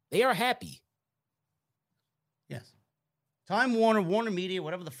 they are happy. Yes, Time Warner, Warner Media,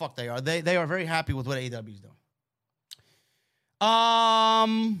 whatever the fuck they are very happy with what AEW is doing.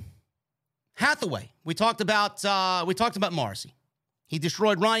 Hathaway, we talked about Morrissey. He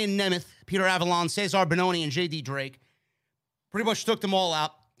destroyed Ryan Nemeth, Peter Avalon, Cesar Bononi, and JD Drake. Pretty much took them all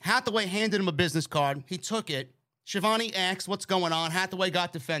out. Hathaway handed him a business card. He took it. Shivani asked what's going on. Hathaway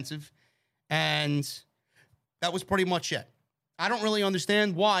got defensive. And that was pretty much it. I don't really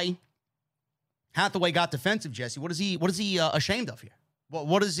understand why Hathaway got defensive, Jesse. What is he ashamed of here?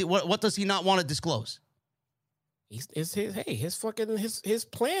 What does he not want to disclose? His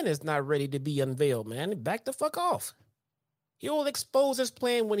plan is not ready to be unveiled, man. Back the fuck off. He'll expose his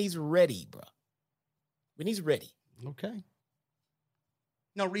plan when he's ready, bro. When he's ready. Okay.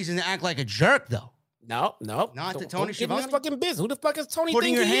 No reason to act like a jerk, though. No. Not to Tony Schiavone. His fucking business. Who the fuck is Tony?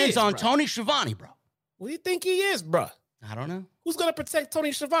 Putting your hands on bro? Tony Schiavone, bro. Who do you think he is, bro? I don't know. Who's gonna protect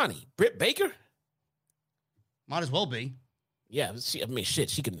Tony Schiavone? Britt Baker? Might as well be. Yeah, she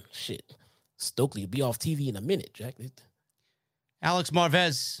can. Stokely will be off TV in a minute, Jack. Alex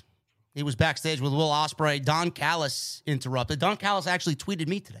Marvez, he was backstage with Will Ospreay. Don Callis interrupted. Don Callis actually tweeted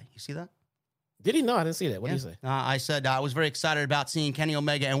me today. You see that? Did he? No, I didn't see that. What did he say? I said I was very excited about seeing Kenny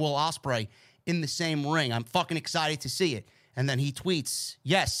Omega and Will Ospreay in the same ring. I'm fucking excited to see it. And then he tweets,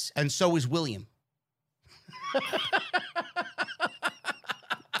 yes, and so is William.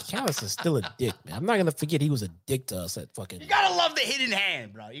 Callis is still a dick, man. I'm not going to forget he was a dick to us at fucking... You got to love the hidden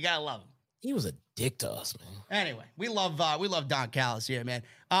hand, bro. You got to love him. He was a dick to us, man. Anyway, we love Don Callis here, man.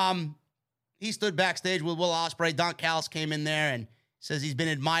 He stood backstage with Will Ospreay. Don Callis came in there and says he's been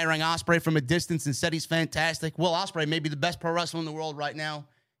admiring Ospreay from a distance and said he's fantastic. Will Ospreay may be the best pro wrestler in the world right now.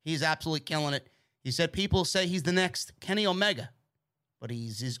 He's absolutely killing it. He said people say he's the next Kenny Omega, but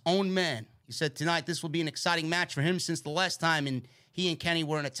he's his own man. He said tonight this will be an exciting match for him since the last time he and Kenny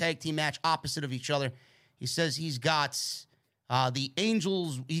were in a tag team match opposite of each other. He says he's got the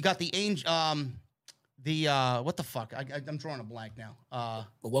Angels. He got the angel. What the fuck? I'm drawing a blank now.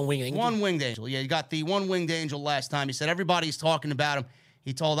 The one-winged angel? One-winged angel. Yeah, he got the one-winged angel last time. He said everybody's talking about him.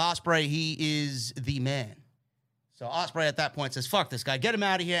 He told Ospreay he is the man. So Ospreay at that point says, fuck this guy. Get him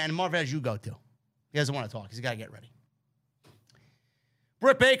out of here. And Marvez, you go too. He doesn't want to talk. He's got to get ready.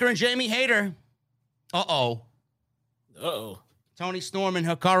 Britt Baker and Jamie Hayter. Uh-oh. Toni Storm and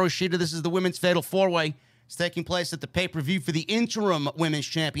Hikaru Shida. This is the women's fatal four-way. It's taking place at the pay-per-view for the interim women's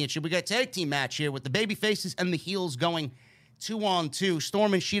championship. We got a tag team match here with the baby faces and the heels going 2-on-2.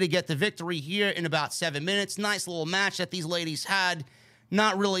 Storm and Shida get the victory here in about 7 minutes. Nice little match that these ladies had.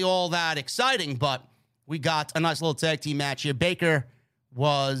 Not really all that exciting, but we got a nice little tag team match here. Baker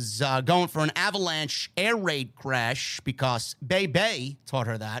was going for an avalanche air raid crash because Bay taught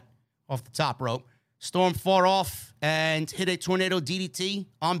her that off the top rope. Storm fought off and hit a tornado DDT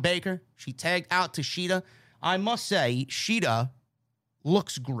on Baker. She tagged out to Shida. I must say, Shida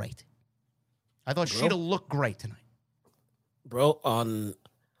looks great. I thought Shida looked great tonight. Bro, on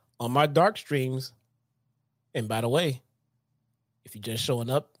my dark streams, and by the way, if you're just showing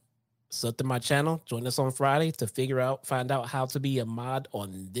up, sub to my channel, join us on Friday to find out how to be a mod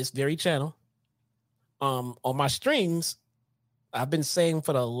on this very channel. On my streams, I've been saying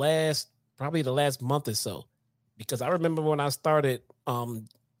for probably the last month or so, because I remember when I started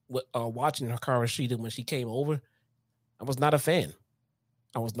watching Hikaru Shida when she came over, I was not a fan.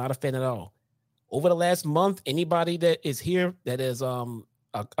 I was not a fan at all. Over the last month, anybody that is here that is a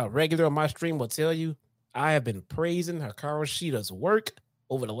regular on my stream will tell you I have been praising Hikaru Shida's work.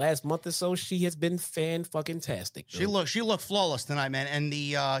 Over the last month or so, she has been fan-fucking-tastic. She looked flawless tonight, man. And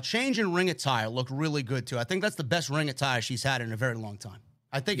the change in ring attire looked really good, too. I think that's the best ring attire she's had in a very long time.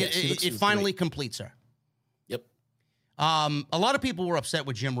 I think it finally completes her. Yep. A lot of people were upset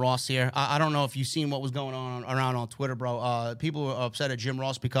with Jim Ross here. I don't know if you've seen what was going on around on Twitter, bro. People were upset at Jim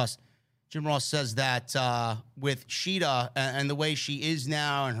Ross because Jim Ross says that with Shida and the way she is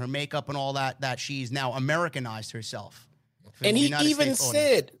now and her makeup and all that she's now Americanized herself. And he even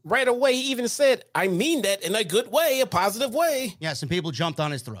said, right away, I mean that in a good way, a positive way. Yeah, some people jumped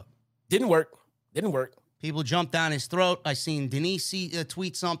on his throat. Didn't work. People jumped down his throat. I seen Denise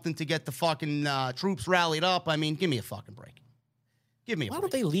tweet something to get the fucking troops rallied up. I mean, give me a fucking break. Why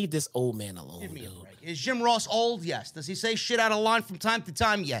don't they leave this old man alone? Give me a break. Is Jim Ross old? Yes. Does he say shit out of line from time to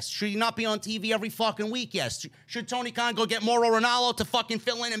time? Yes. Should he not be on TV every fucking week? Yes. Should Tony Khan go get Mauro Ranallo to fucking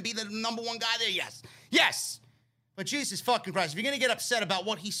fill in and be the number one guy there? Yes. Yes. But Jesus fucking Christ, if you're going to get upset about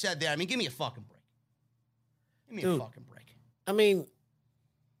what he said there, I mean, give me a fucking break. A fucking break. I mean,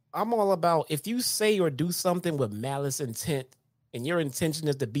 I'm all about if you say or do something with malice intent and your intention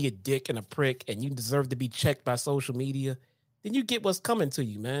is to be a dick and a prick and you deserve to be checked by social media, then you get what's coming to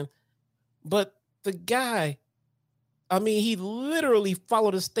you, man. But the guy, I mean, he literally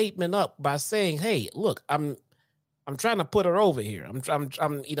followed a statement up by saying, hey, look, I'm trying to put her over here. I'm,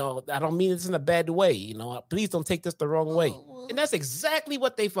 I don't mean this in a bad way. Please don't take this the wrong way. And that's exactly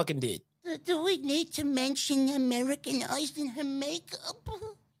what they fucking did. Do we need to mention Americanizing her makeup?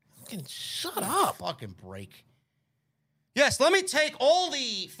 Fucking shut up. Fucking break. Yes, let me take all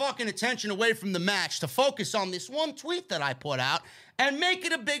the fucking attention away from the match to focus on this one tweet that I put out and make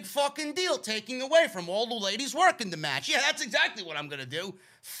it a big fucking deal, taking away from all the ladies working the match. Yeah, that's exactly what I'm going to do.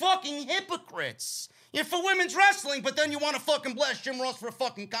 Fucking hypocrites. You're for women's wrestling, but then you want to fucking blast Jim Ross for a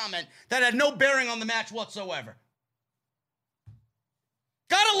fucking comment that had no bearing on the match whatsoever.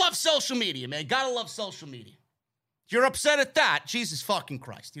 Gotta love social media, man. Gotta love social media. If you're upset at that, Jesus fucking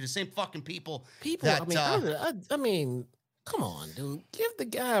Christ. You're the same fucking people. I mean, come on, dude. Give the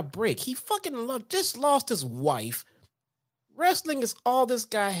guy a break. He fucking just lost his wife. Wrestling is all this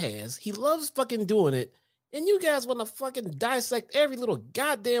guy has. He loves fucking doing it. And you guys want to fucking dissect every little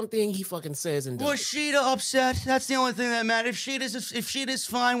goddamn thing he fucking says and does. Was Sheeta upset? That's the only thing that matters. If Sheeta's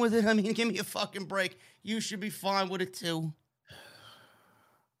fine with it, I mean, give me a fucking break. You should be fine with it too.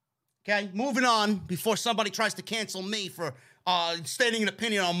 Okay, moving on before somebody tries to cancel me for stating an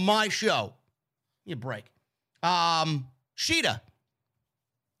opinion on my show. Give me a break. Sheeta,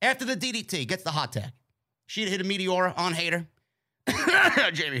 after the DDT, gets the hot tag. Sheeta hit a Meteora on Hayter.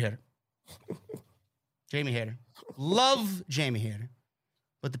 Jamie Hayter. Jamie Hayter. Love Jamie Hayter.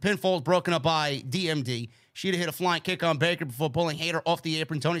 But the pinfall is broken up by DMD. Sheeta hit a flying kick on Baker before pulling Hayter off the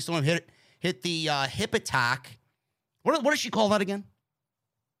apron. Tony Storm hit the hip attack. What does she call that again?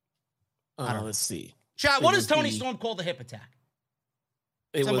 Let's see. Chad, what does Tony Storm call the hip attack?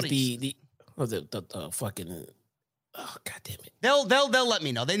 It was the fucking. Oh, God damn it. They'll let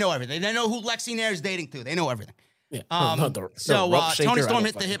me know. They know everything. They know who Lexi Nair is dating to. They know everything. Yeah. Tony Storm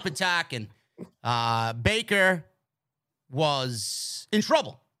hit the hip attack, and Baker was in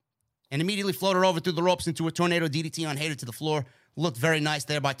trouble and immediately floated over through the ropes into a tornado DDT on Hayter to the floor. Looked very nice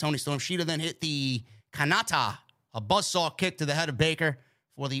there by Tony Storm. Sheeta then hit the Kanata, a buzzsaw kick to the head of Baker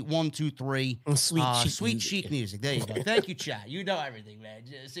for the 1, 2, 3. Sweet chic music. There you go. Thank you, Chad. You know everything, man.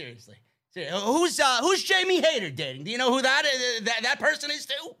 Seriously. Who's Jamie Hayter dating? Do you know who that person is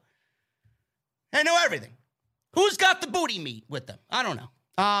too? I know everything. Who's got the booty meat with them? I don't know.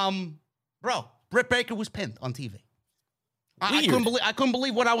 Bro, Britt Baker was pinned on TV. I couldn't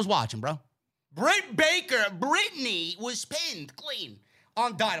believe what I was watching, bro. Brittany was pinned clean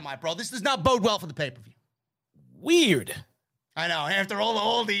on Dynamite, bro. This does not bode well for the pay-per-view. Weird. I know. After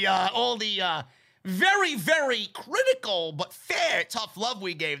all the very, very critical but fair tough love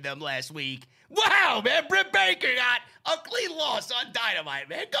we gave them last week. Wow, man, Britt Baker got a clean loss on Dynamite,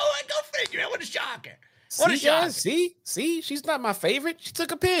 man. Go figure it. What a shocker. What a shocker. See, she's not my favorite. She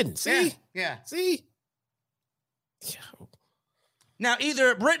took a pin. See? Yeah. See? Now,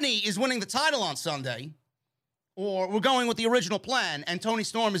 either Brittany is winning the title on Sunday, or we're going with the original plan, and Tony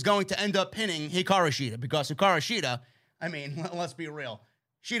Storm is going to end up pinning Hikaru Shida, because Hikaru Shida, I mean, let's be real,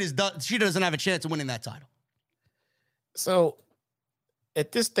 she doesn't have a chance of winning that title. So,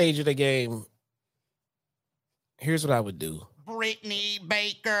 at this stage of the game, here's what I would do. Brittany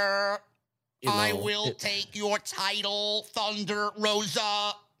Baker, I will take your title, Thunder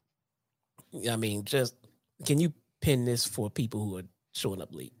Rosa. I mean, just, can you pin this for people who are showing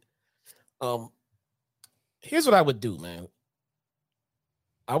up late? Here's what I would do, man.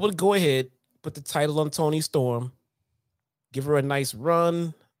 I would go ahead, put the title on Toni Storm, give her a nice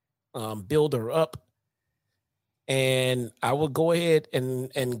run, build her up, and I would go ahead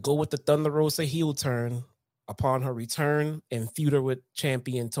and go with the Thunder Rosa heel turn upon her return and feud her with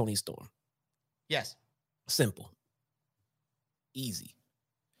champion Toni Storm. Yes. Simple. Easy.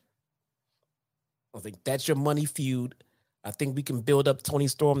 I think that's your money feud. I think we can build up Toni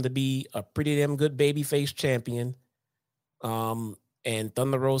Storm to be a pretty damn good babyface champion. And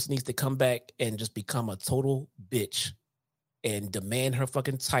Thunder Rosa needs to come back and just become a total bitch and demand her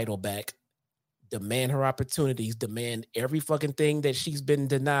fucking title back, demand her opportunities, demand every fucking thing that she's been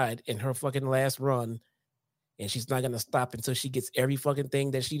denied in her fucking last run. And she's not going to stop until she gets every fucking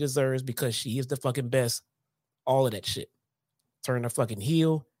thing that she deserves, because she is the fucking best. All of that shit. Turn her fucking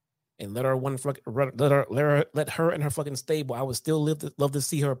heel and let her and her fucking stable. I would still love to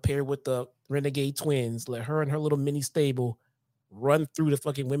see her pair with the Renegade Twins. Let her and her little mini stable run through the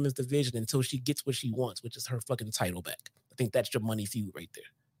fucking women's division until she gets what she wants, which is her fucking title back. I think that's your money feud right there.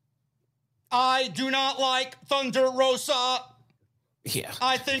 I do not like Thunder Rosa. Yeah.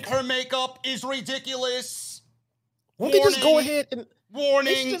 I think her makeup is ridiculous. Won't they just go ahead and...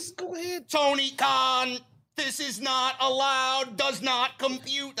 Warning. Just go ahead. Tony Khan, this is not allowed, does not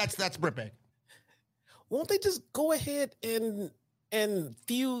compute. That's Britt Baker. Won't they just go ahead and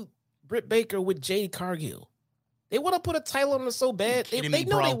feud Britt Baker with Jade Cargill? They want to put a title on her so bad. They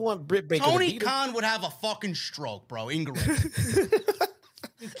know they want Britt Baker. Tony Khan would have a fucking stroke, bro. Incorrect.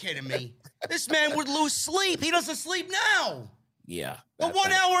 You kidding me? This man would lose sleep. He doesn't sleep now. Yeah. The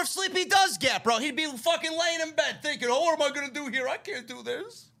 1 hour of sleep he does get, bro. He'd be fucking laying in bed thinking, oh, what am I going to do here? I can't do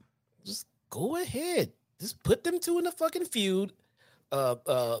this. Just go ahead. Just put them two in a fucking feud.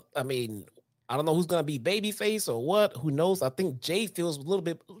 I mean, I don't know who's going to be babyface or what. Who knows? I think Jade feels a little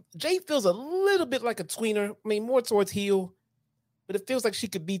bit like a tweener. I mean, more towards heel, but it feels like she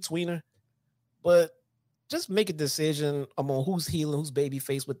could be tweener. But just make a decision on who's heel and who's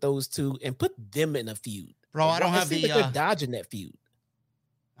babyface with those two, and put them in a feud. Bro, I don't have the. Like they're dodging that feud.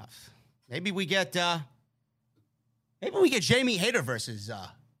 Maybe we get Jamie Hayter versus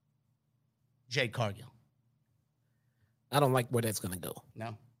Jade Cargill. I don't like where that's gonna go.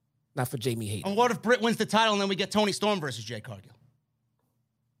 No, not for Jamie Hayter. And what if Britt wins the title and then we get Toni Storm versus Jade Cargill?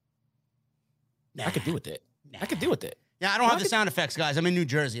 Nah. I could deal with that. I could deal with that. Yeah, I don't have the sound effects, guys. I'm in New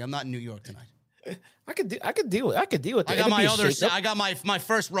Jersey. I'm not in New York tonight. I could deal with that. I got my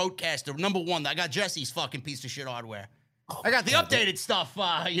first Roadcaster, number 1. I got Jesse's fucking piece of shit hardware. I got the updated stuff,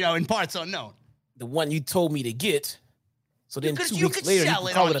 in parts unknown. The one you told me to get. So then 2 you weeks could later, sell you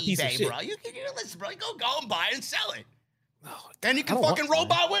it call on it a piece eBay, of shit. bro. Listen, bro. Go and buy it and sell it. Oh, and you can fucking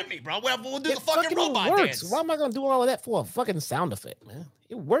robot with me, bro. We'll do the fucking robot dance. Why am I gonna do all of that for a fucking sound effect, man?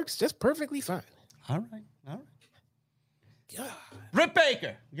 It works just perfectly fine. All right. God. Britt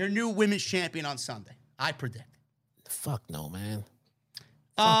Baker, your new women's champion on Sunday. I predict. Fuck no, man.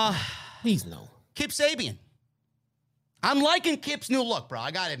 Please no. Kip Sabian. I'm liking Kip's new look, bro.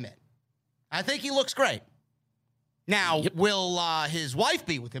 I gotta admit. I think he looks great. Now, will his wife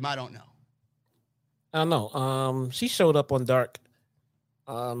be with him? I don't know. I don't know. She showed up on Dark.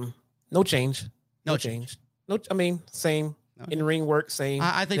 No change. No change. Same. Okay. In-ring work, same.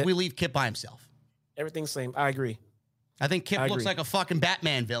 I think we leave Kip by himself. Everything's same. I agree. I think Kip looks like a fucking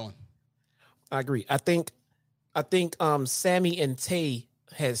Batman villain. I agree. I think Sammy and Tay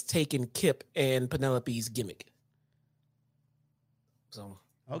has taken Kip and Penelope's gimmick. So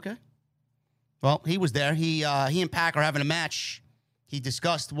okay. Well, he was there. He and Pac are having a match. He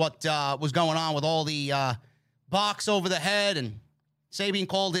discussed what was going on with all the box over the head, and Sabian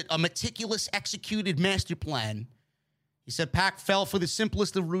called it a meticulous executed master plan. He said Pac fell for the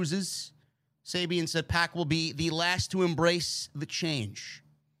simplest of ruses. Sabian said Pac will be the last to embrace the change.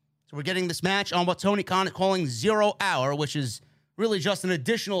 So we're getting this match on what Tony Khan is calling 0 Hour, which is really just an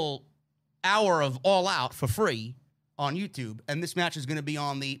additional hour of All Out for free on YouTube. And this match is going to be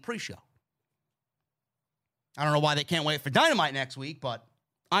on the pre-show. I don't know why they can't wait for Dynamite next week, but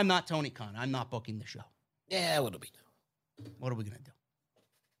I'm not Tony Khan. I'm not booking the show. Yeah, what'll we do? What are we going to do?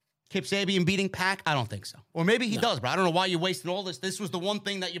 Kip Sabian beating Pac? I don't think so. Or maybe he does, bro. I don't know why you're wasting all this. This was the one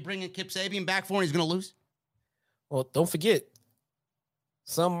thing that you're bringing Kip Sabian back for, and he's going to lose? Well, don't forget,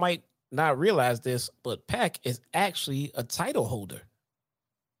 some might not realize this, but Pac is actually a title holder.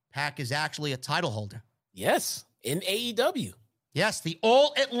 Pac is actually a title holder? Yes, in AEW. Yes, the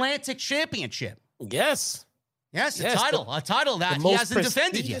All-Atlantic Championship. Yes. Yes, a title that he hasn't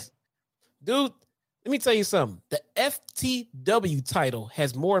defended yet. Dude, let me tell you something. The FTW title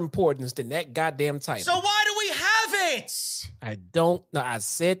has more importance than that goddamn title. So why do we have it? I don't know. I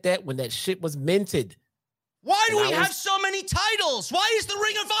said that when that shit was minted. Why do we have so many titles? Why is the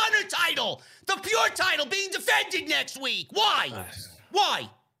Ring of Honor title, the pure title, being defended next week? Why? Why?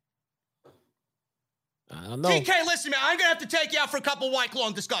 I don't know. TK, listen, man. I'm going to have to take you out for a couple White Claw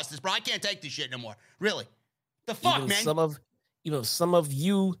and discuss this, bro. I can't take this shit no more. Really. The fuck, man? Some of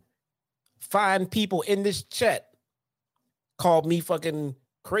you fine people in this chat called me fucking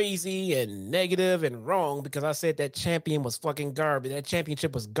crazy and negative and wrong because I said that champion was fucking garbage. That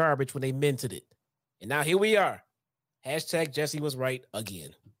championship was garbage when they minted it. And now here we are. Hashtag Jesse was right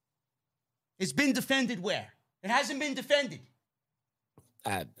again. It's been defended where? It hasn't been defended.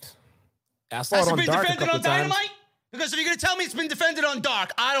 I saw it on Dark a couple times. Has it been defended on Dynamite? Because if you're going to tell me it's been defended on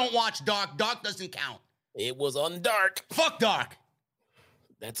Dark, I don't watch Dark. Dark doesn't count. It was on Dark. Fuck Dark.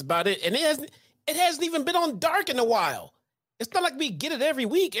 That's about it. And it hasn't even been on Dark in a while. It's not like we get it every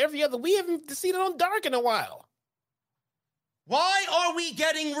week, every other. We haven't seen it on Dark in a while. Why are we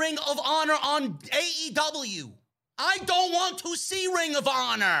getting Ring of Honor on AEW? I don't want to see Ring of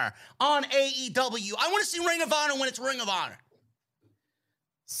Honor on AEW. I want to see Ring of Honor when it's Ring of Honor.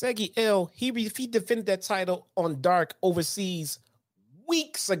 Segi L, he defended that title on Dark overseas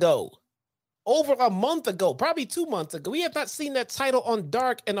weeks ago. Over a month ago, probably 2 months ago. We have not seen that title on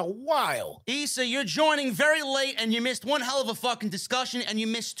Dark in a while. Issa, you're joining very late and you missed one hell of a fucking discussion and you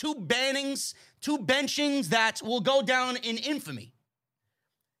missed 2 bannings, 2 benchings that will go down in infamy.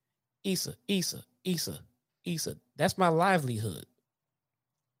 Issa, that's my livelihood.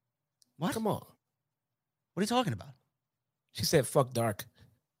 What? Come on. What are you talking about? She said, fuck Dark.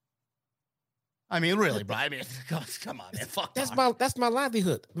 I mean, really, bro. I mean, come on, man. Fuck that's my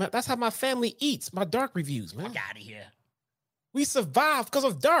livelihood. That's how my family eats. My Dark reviews, man. Fuck out of here. We survived because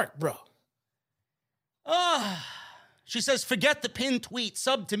of Dark, bro. She says, forget the pinned tweet.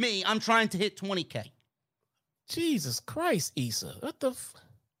 Sub to me. I'm trying to hit 20K. Jesus Christ, Issa. What the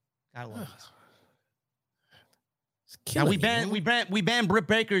I love this. Now we banned Britt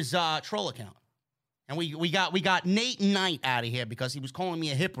Baker's troll account. And we got Nate Knight out of here because he was calling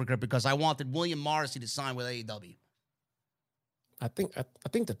me a hypocrite because I wanted William Morrissey to sign with AEW. I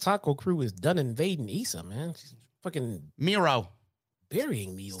think the Taco Crew is done invading Issa, man. She's fucking Miro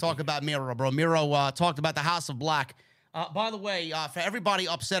burying me. Let's talk about Miro, bro. Miro talked about the House of Black. By the way, for everybody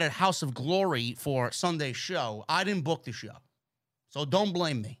upset at House of Glory for Sunday's show, I didn't book the show, so don't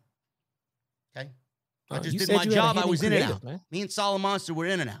blame me. Okay, I just did my job. I was in and out. Man. Me and Solid Monster were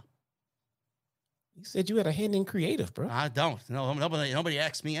in and out. You said you had a hand in creative, bro. I don't. No, nobody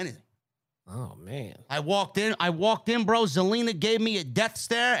asked me anything. Oh, man. I walked in, bro. Zelina gave me a death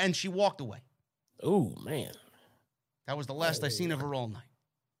stare, and she walked away. Oh, man. That was the last I seen of her all night.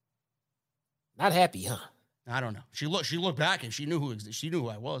 Not happy, huh? I don't know. She looked back, and she knew who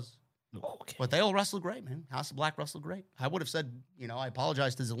I was. Okay. But they all wrestled great, man. House of Black wrestled great. I would have said, I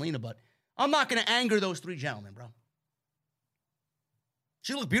apologize to Zelina, but I'm not going to anger those three gentlemen, bro.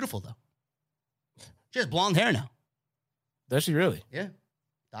 She looked beautiful, though. She has blonde hair now. Does she really? Yeah.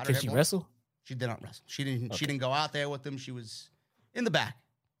 Can she wrestle? She did not wrestle. She didn't. Okay. She didn't go out there with them. She was in the back,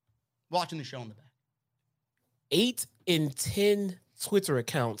 watching the show in the back. 8 in 10 Twitter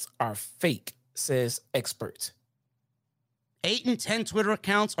accounts are fake, says expert. 8 in 10 Twitter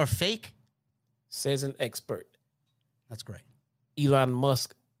accounts are fake, says an expert. That's great. Elon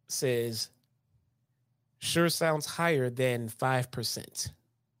Musk says, sure sounds higher than 5%.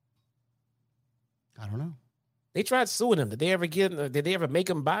 I don't know. They tried suing him. Did they ever make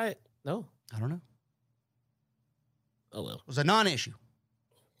him buy it? No. I don't know. Oh, well. It was a non-issue.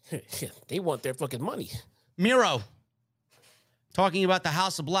 They want their fucking money. Miro. Talking about the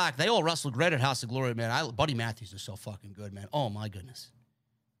House of Black. They all wrestled great at House of Glory, man. Buddy Matthews is so fucking good, man. Oh, my goodness.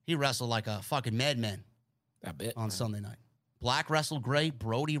 He wrestled like a fucking madman. I bet. On Sunday night. Black wrestled great.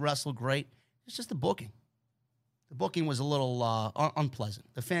 Brody wrestled great. It's just the booking. The booking was a little unpleasant.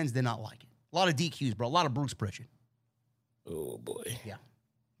 The fans did not like it. A lot of DQs, bro. A lot of Bruce Pritchard. Oh, boy. Yeah.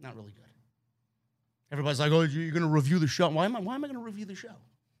 Not really good. Everybody's like, oh, you're going to review the show. Why am I going to review the show?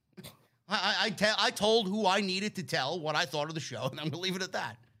 I told who I needed to tell what I thought of the show, and I'm going to leave it at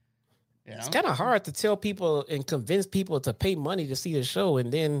that. You know? It's kind of hard to tell people and convince people to pay money to see the show,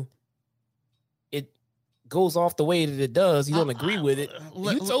 and then it goes off the way that it does. You don't agree with it.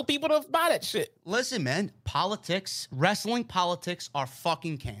 You told people to buy that shit. Listen, man. Politics, wrestling politics are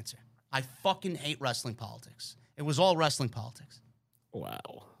fucking cancer. I fucking hate wrestling politics. It was all wrestling politics.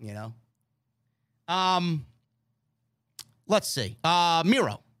 Wow. Let's see.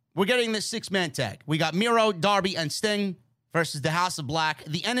 Miro. We're getting this 6-man tag. We got Miro, Darby, and Sting versus the House of Black.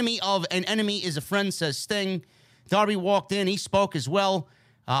 The enemy of an enemy is a friend, says Sting. Darby walked in. He spoke as well.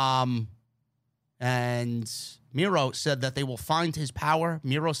 And Miro said that they will find his power.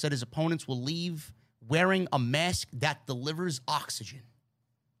 Miro said his opponents will leave wearing a mask that delivers oxygen.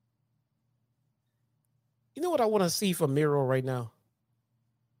 You know what I want to see from Miro right now?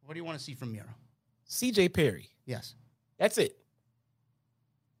 What do you want to see from Miro? CJ Perry. Yes. That's it.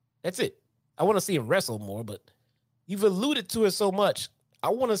 I want to see him wrestle more, but you've alluded to it so much. I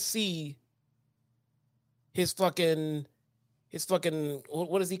want to see his fucking,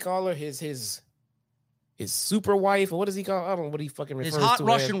 what does he call her? His super wife, or what does he call? I don't know what he fucking refers to. His hot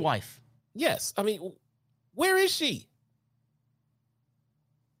Russian wife. Yes. I mean, where is she?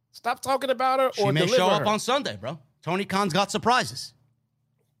 Stop talking about her, she may show up on Sunday, bro. Tony Khan's got surprises.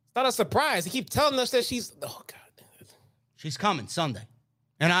 It's not a surprise. He keeps telling us that she's... Oh, God. She's coming Sunday.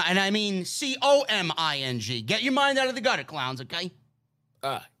 And I mean COMING. Get your mind out of the gutter, clowns, okay?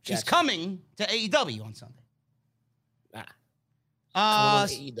 She's coming to AEW on Sunday.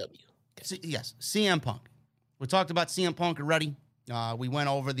 AEW. Okay. Yes, CM Punk. We talked about CM Punk already. We went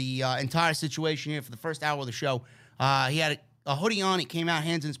over the entire situation here for the first hour of the show. He had a hoodie on. He came out,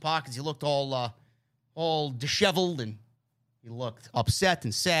 hands in his pockets. He looked all disheveled, and he looked upset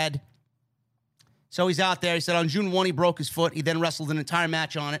and sad. So he's out there. He said on June 1, he broke his foot. He then wrestled an entire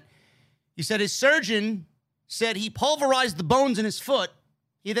match on it. He said his surgeon said he pulverized the bones in his foot.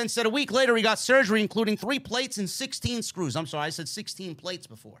 He then said a week later he got surgery, including 3 plates and 16 screws. I'm sorry, I said 16 plates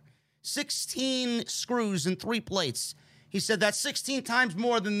before. 16 screws and 3 plates. He said that's 16 times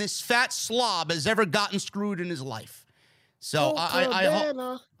more than this fat slob has ever gotten screwed in his life. So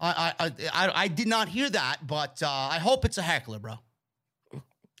I did not hear that, but I hope it's a heckler, bro.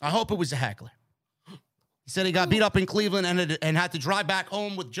 I hope it was a heckler. He said he got beat up in Cleveland and had to drive back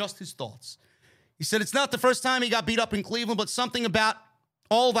home with just his thoughts. He said it's not the first time he got beat up in Cleveland, but something about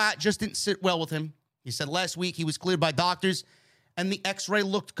all that just didn't sit well with him. He said last week he was cleared by doctors and the x-ray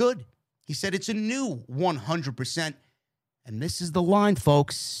looked good. He said it's a new 100%. And this is the line,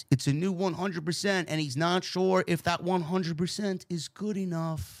 folks. It's a new 100%, and he's not sure if that 100% is good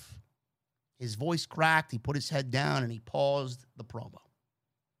enough. His voice cracked. He put his head down, and he paused the promo.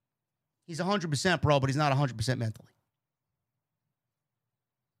 He's 100% pro, but he's not 100% mentally.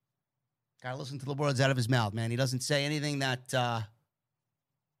 Gotta listen to the words out of his mouth, man. He doesn't say anything that's not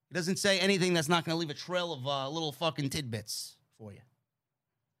going to leave a trail of little fucking tidbits for you.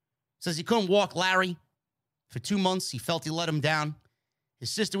 Says he couldn't walk Larry for 2 months. He felt he let him down. His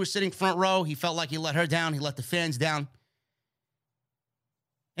sister was sitting front row. He felt like he let her down. He let the fans down.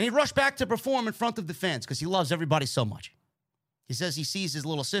 And he rushed back to perform in front of the fans because he loves everybody so much. He says he sees his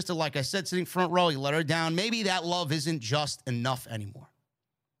little sister, like I said, sitting front row. He let her down. Maybe that love isn't just enough anymore.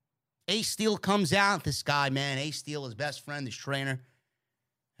 Ace Steel comes out. This guy, man, Ace Steel, his best friend, his trainer.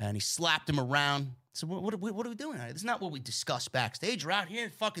 And he slapped him around. So what are we doing? This is not what we discussed backstage. You're out here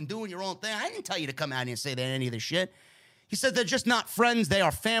fucking doing your own thing. I didn't tell you to come out here and say that any of this shit. He said they're just not friends. They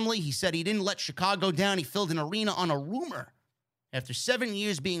are family. He said he didn't let Chicago down. He filled an arena on a rumor after 7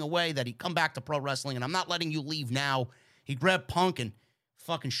 years being away that he'd come back to pro wrestling, and I'm not letting you leave now. He grabbed Punk and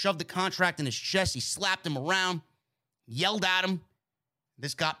fucking shoved the contract in his chest. He slapped him around, yelled at him.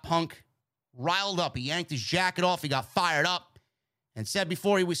 This got Punk riled up. He yanked his jacket off. He got fired up and said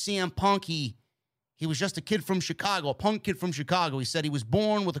before he was CM Punk, he was just a kid from Chicago, a punk kid from Chicago. He said he was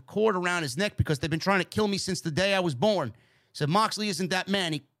born with a cord around his neck because they've been trying to kill me since the day I was born. He said Moxley isn't that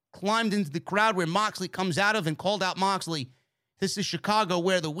man. He climbed into the crowd where Moxley comes out of and called out Moxley. This is Chicago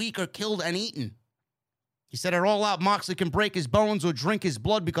where the weak are killed and eaten. He said at All Out, Moxley can break his bones or drink his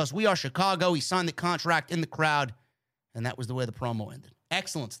blood because we are Chicago. He signed the contract in the crowd, and that was the way the promo ended.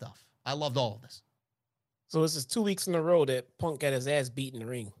 Excellent stuff. I loved all of this. So this is 2 weeks in a row that Punk got his ass beat in the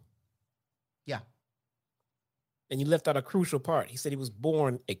ring. Yeah. And you left out a crucial part. He said he was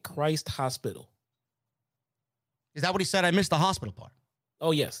born at Christ Hospital. Is that what he said? I missed the hospital part.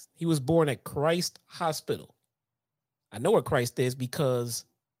 Oh, yes. He was born at Christ Hospital. I know where Christ is because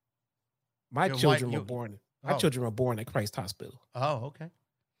my children were born at Christ Hospital. Oh, okay.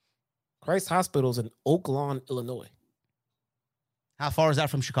 Christ Hospital is in Oak Lawn, Illinois. How far is that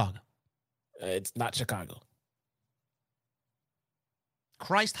from Chicago? It's not Chicago.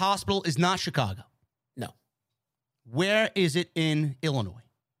 Christ Hospital is not Chicago. No. Where is it in Illinois?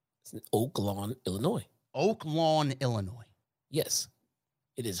 It's in Oak Lawn, Illinois. Oak Lawn, Illinois. Yes.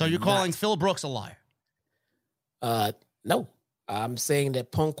 It is. So you're calling Phil Brooks a liar? No. I'm saying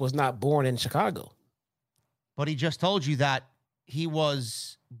that Punk was not born in Chicago. But he just told you that he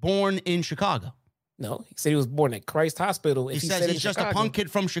was born in Chicago. No, he said he was born at Christ Hospital. He says he's just a punk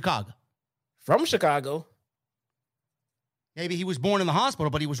kid from Chicago. From Chicago? Maybe he was born in the hospital,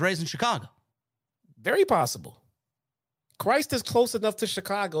 but he was raised in Chicago. Very possible. Christ is close enough to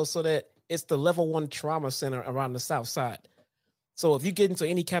Chicago so that it's the level 1 trauma center around the South Side. So if you get into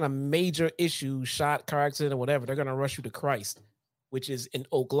any kind of major issue, shot, car accident, or whatever, they're going to rush you to Christ, which is in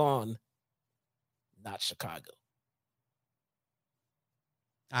Oak Lawn, not Chicago.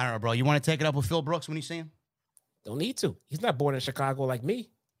 I don't know, bro. You want to take it up with Phil Brooks when you see him? Don't need to. He's not born in Chicago like me.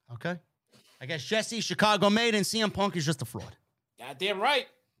 Okay. I guess Jesse's Chicago made and CM Punk is just a fraud. Goddamn right.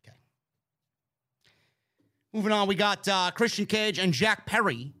 Okay. Moving on, we got Christian Cage and Jack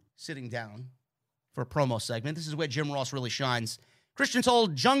Perry sitting down for a promo segment. This is where Jim Ross really shines. Christian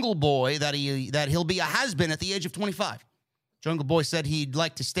told Jungle Boy that he'll be a has-been at the age of 25. Jungle Boy said he'd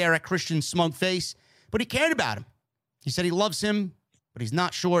like to stare at Christian's smug face, but he cared about him. He said he loves him, but he's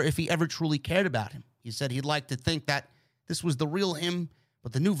not sure if he ever truly cared about him. He said he'd like to think that this was the real him,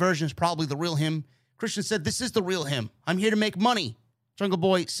 but the new version is probably the real him. Christian said, this is the real him. I'm here to make money. Jungle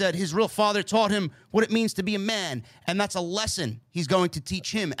Boy said his real father taught him what it means to be a man, and that's a lesson he's going to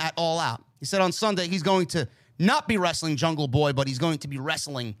teach him at All Out. He said on Sunday he's going to not be wrestling Jungle Boy, but he's going to be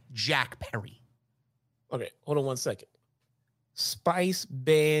wrestling Jack Perry. Okay, hold on 1 second. Spice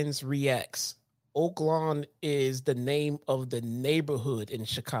Bands Reacts. Oak Lawn is the name of the neighborhood in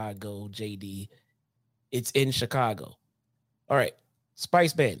Chicago, JD. It's in Chicago. All right,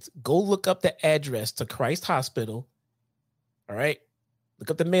 Spice Bands. Go look up the address to Christ Hospital. All right?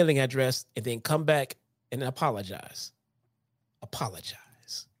 Look up the mailing address and then come back and apologize. Apologize.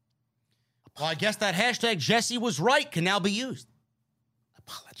 Well, I guess that hashtag Jesse was right can now be used.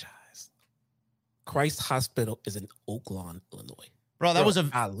 Apologize. Christ Hospital is in Oak Lawn, Illinois. Bro,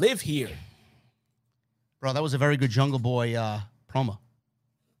 I live here. Bro, that was a very good Jungle Boy promo.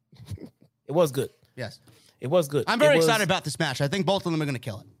 It was good. Yes. It was good. I'm very excited about this match. I think both of them are going to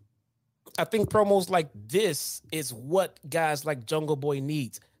kill it. I think promos like this is what guys like Jungle Boy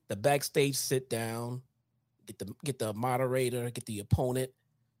needs. The backstage sit down, get the moderator, get the opponent.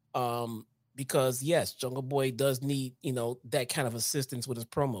 Because yes, Jungle Boy does need, that kind of assistance with his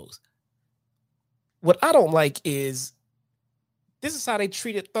promos. What I don't like is This is how they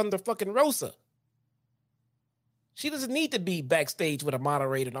treated Thunder fucking Rosa. She doesn't need to be backstage with a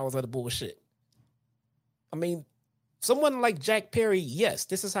moderator and all this other bullshit. I mean, someone like Jack Perry, yes,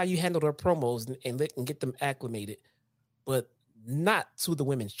 this is how you handle their promos and get them acclimated, but not to the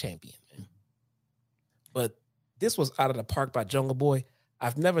women's champion. Man. But this was out of the park by Jungle Boy.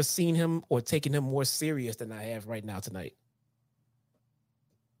 I've never seen him or taken him more serious than I have right now tonight.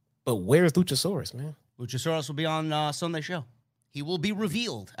 But where's Luchasaurus, man? Luchasaurus will be on Sunday show. He will be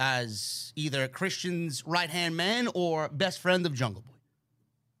revealed as either Christian's right-hand man or best friend of Jungle Boy.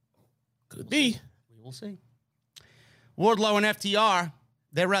 Could be. We will see. Wardlow and FTR,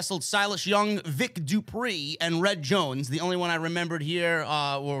 they wrestled Silas Young, Vic Dupree, and Red Jones. The only one I remembered here,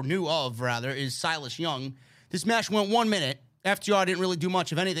 or knew of, rather, is Silas Young. This match went 1 minute. FTR didn't really do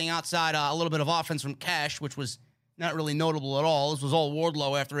much of anything outside a little bit of offense from Cash, which was not really notable at all. This was all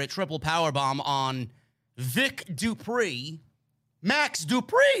Wardlow after a triple powerbomb on Vic Dupree. Max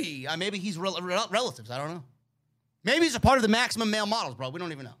Dupree. Maybe he's relatives. I don't know. Maybe he's a part of the Maximum Male Models, bro. We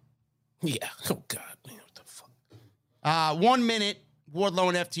don't even know. Yeah. Oh, God. Man, what the fuck? 1 minute, Wardlow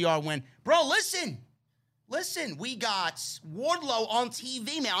and FTR win. Bro, listen. Listen, we got Wardlow on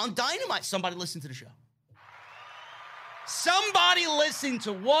TV, man, on Dynamite. Somebody listen to the show. Somebody listen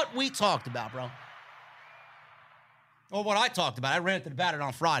to what we talked about, bro. Or what I talked about. I ranted about it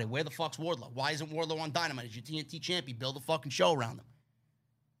on Friday. Where the fuck's Wardlow? Why isn't Wardlow on Dynamite? He's your TNT champion. Build a fucking show around him. I'm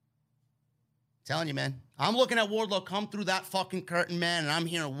telling you, man. I'm looking at Wardlow come through that fucking curtain, man, and I'm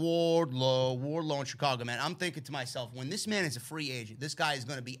hearing Wardlow in Chicago, man. I'm thinking to myself, when this man is a free agent, this guy is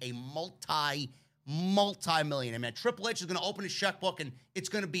going to be a multi-millionaire, man. Triple H is going to open his checkbook, and it's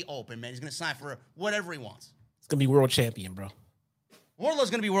going to be open, man. He's going to sign for whatever he wants. It's going to be world champion, bro. Wardlow's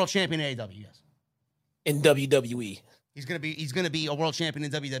going to be world champion in AEW, yes. In WWE. He's gonna be a world champion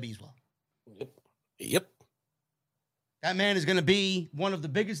in WWE as well. Yep. That man is gonna be one of the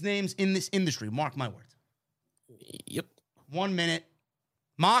biggest names in this industry. Mark my words. Yep. 1 minute.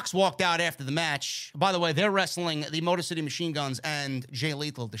 Mox walked out after the match. By the way, they're wrestling the Motor City Machine Guns and Jay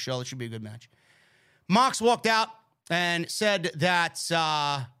Lethal at the show. It should be a good match. Mox walked out and said that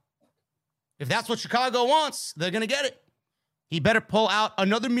if that's what Chicago wants, they're gonna get it. He better pull out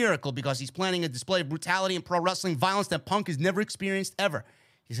another miracle because he's planning a display of brutality and pro wrestling violence that Punk has never experienced ever.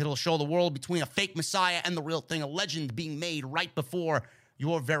 He said it'll show the world between a fake messiah and the real thing, a legend being made right before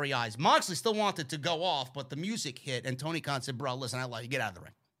your very eyes. Moxley still wanted to go off, but the music hit, and Tony Khan said, bro, listen, I love you. Get out of the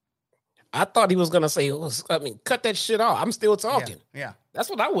ring. I thought he was going to say, cut that shit off. I'm still talking. Yeah. That's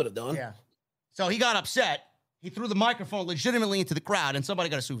what I would have done. Yeah. So he got upset. He threw the microphone legitimately into the crowd, and somebody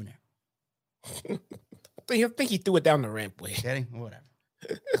got a souvenir. I think he threw it down the rampway. Did he? Whatever.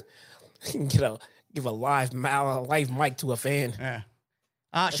 Give a live mic to a fan. Yeah.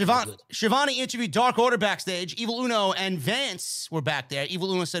 Shivani interviewed Dark Order backstage. Evil Uno and Vance were back there.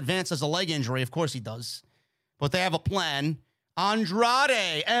 Evil Uno said Vance has a leg injury. Of course he does. But they have a plan.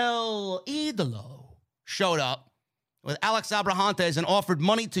 Andrade El Idolo showed up with Alex Abrahantes and offered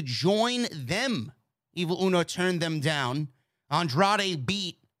money to join them. Evil Uno turned them down. Andrade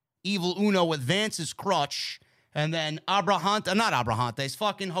beat Evil Uno with Vance's crutch, and then Jose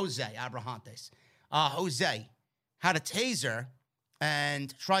had a taser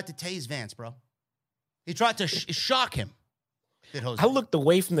and tried to tase Vance, bro. He tried to shock him. Did Jose? I looked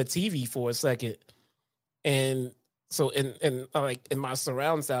away from the TV for a second, and so in my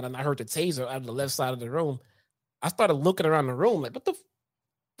surround sound, and I heard the taser out of the left side of the room. I started looking around the room like, what the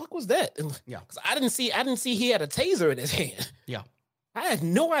fuck was that? And, yeah, because I didn't see he had a taser in his hand. Yeah. I had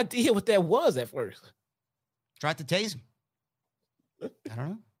no idea what that was at first. Tried to tase him.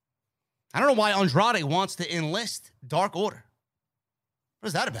 I don't know why Andrade wants to enlist Dark Order. What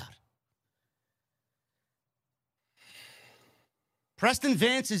is that about? Preston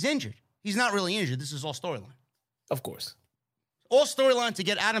Vance is injured. He's not really injured. This is all storyline. Of course. All storyline to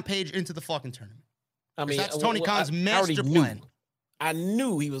get Adam Page into the fucking tournament. I mean, that's Tony Khan's master plan. I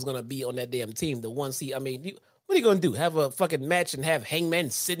knew he was going to be on that damn team. The one seat. I mean, what are you going to do? Have a fucking match and have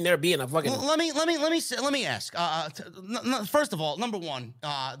Hangman sitting there being a fucking... Let me ask. First of all, number one,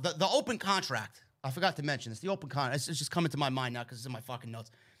 the open contract. I forgot to mention this. The open contract. It's just coming to my mind now because it's in my fucking notes.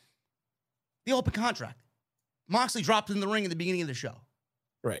 The open contract. Moxley dropped in the ring at the beginning of the show.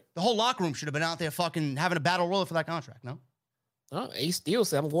 Right. The whole locker room should have been out there fucking having a battle royal for that contract, no? Ace Steel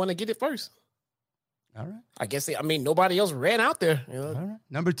said, I'm going to get it first. All right. I guess, nobody else ran out there. You know? All right.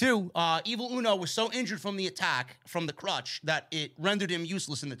 Number two, Evil Uno was so injured from the attack, from the crutch, that it rendered him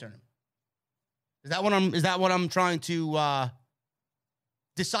useless in the tournament. Is that what I'm trying to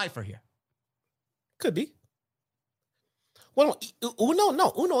decipher here? Could be. Well,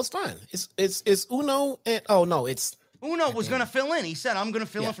 Uno is fine. It's Uno and it's Uno was going to fill in. He said, I'm going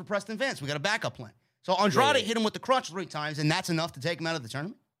to fill in for Preston Vance. We got a backup plan. So Andrade hit him with the crutch 3 times, and that's enough to take him out of the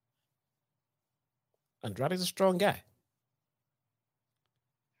tournament? Andrade's a strong guy.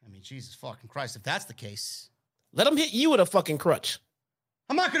 I mean, Jesus fucking Christ, if that's the case. Let him hit you with a fucking crutch.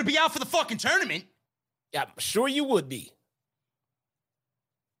 I'm not going to be out for the fucking tournament. Yeah, I'm sure you would be.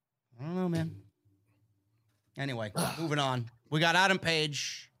 I don't know, man. Anyway, moving on. We got Adam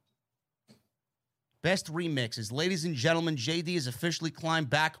Page. Best remixes. Ladies and gentlemen, JD has officially climbed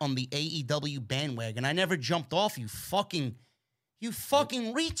back on the AEW bandwagon. I never jumped off, you fucking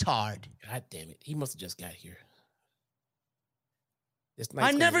retard. God damn it. He must have just got here.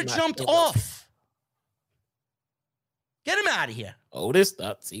 I never jumped off. Get him out of here. Otis,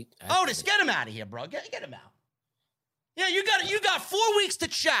 Otis, get him out of here, bro. Get him out. Yeah, you got 4 weeks to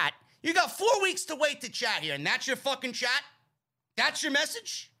chat. You got 4 weeks to wait to chat here, and that's your fucking chat? That's your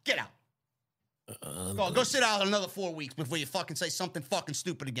message? Get out. Go sit out another 4 weeks before you fucking say something fucking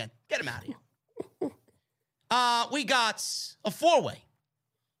stupid again. Get him out of here. We got a four-way.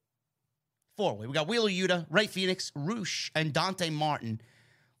 We got Wheeler Yuta, Rey Fenix, Roosh, and Dante Martin.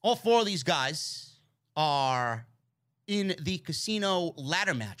 All 4 of these guys are in the casino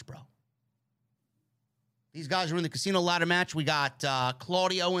ladder match, bro. These guys are in the casino ladder match. We got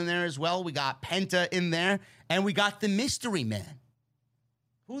Claudio in there as well. We got Penta in there. And we got the mystery man.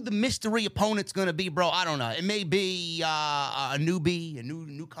 Who the mystery opponent's going to be, bro, I don't know. It may be a newbie, a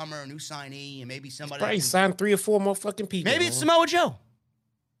newcomer, a new signee, and maybe somebody. Probably signed 3 or 4 more fucking people. Maybe it's Samoa Joe.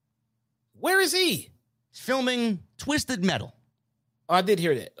 Where is he? He's filming Twisted Metal. Oh, I did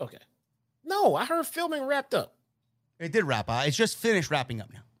hear that. Okay. No, I heard filming wrapped up. It did wrap up. It's just finished wrapping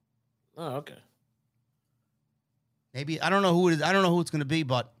up now. Oh, okay. Maybe, I don't know who it is. I don't know who it's going to be,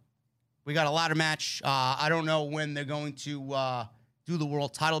 but we got a ladder match. I don't know when they're going to do the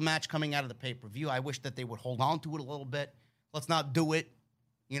world title match coming out of the pay-per-view. I wish that they would hold on to it a little bit. Let's not do it,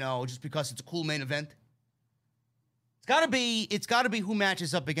 just because it's a cool main event. It's got to be who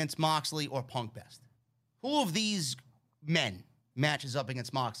matches up against Moxley or Punk best. Who of these men matches up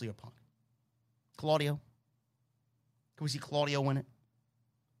against Moxley or Punk? Claudio? Can we see Claudio win it?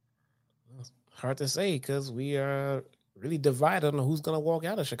 Hard to say because we are really divided on who's going to walk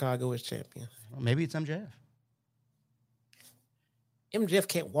out of Chicago as champion. Well, maybe it's MJF. MJF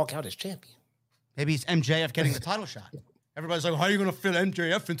can't walk out as champion. Maybe it's MJF getting the title shot. Everybody's like, how are you going to fit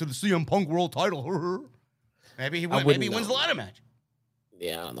MJF into the CM Punk world title? Maybe he wins the ladder match.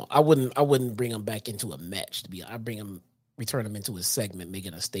 Yeah, I don't know. I wouldn't bring him back into a match. Return him into a segment,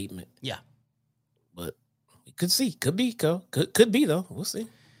 making a statement. Yeah. But we could see. Could be though. We'll see.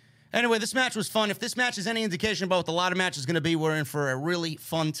 Anyway, this match was fun. If this match is any indication about what the ladder match is going to be, we're in for a really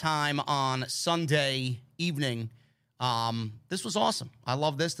fun time on Sunday evening. This was awesome. I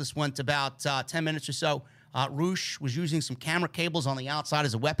love this. This went about 10 minutes or so. Roosh was using some camera cables on the outside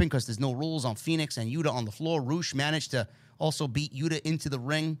as a weapon because there's no rules on Phoenix and Yuta on the floor. Roosh managed to also beat Yuta into the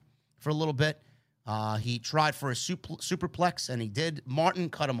ring for a little bit. He tried for a superplex, and he did. Martin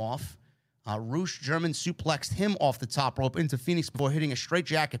cut him off. Roosh German suplexed him off the top rope into Phoenix before hitting a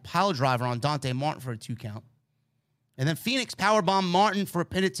straightjacket pile driver on Dante Martin for a 2 count. And then Phoenix powerbombed Martin for a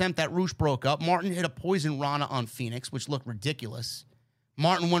pin attempt that Roosh broke up. Martin hit a poison Rana on Phoenix, which looked ridiculous.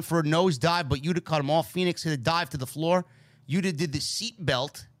 Martin went for a nosedive, but Yuta cut him off. Phoenix hit a dive to the floor. Yuta did the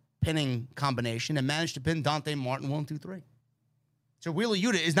seatbelt pinning combination and managed to pin Dante Martin 1, 2, 3. So Wheeler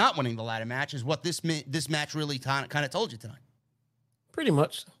Yuta is not winning the ladder match, is what this match really kind of told you tonight. Pretty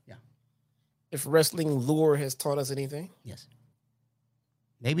much. Yeah. If wrestling lore has taught us anything. Yes.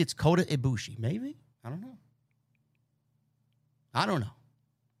 Maybe it's Kota Ibushi. Maybe? I don't know.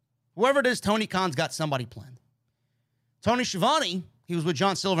 Whoever it is, Tony Khan's got somebody planned. Tony Schiavone, he was with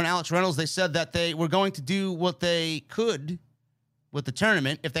John Silver and Alex Reynolds. They said that they were going to do what they could with the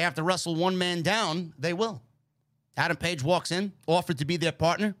tournament. If they have to wrestle one man down, they will. Adam Page walks in, offered to be their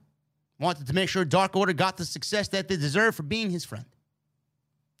partner, wanted to make sure Dark Order got the success that they deserve for being his friend.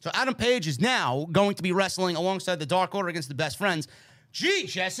 So Adam Page is now going to be wrestling alongside the Dark Order against the Best Friends. Gee,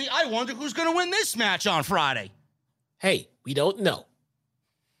 Jesse, I wonder who's going to win this match on Friday. Hey, we don't know.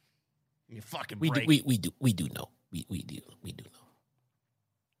 You fucking we do know. We do know.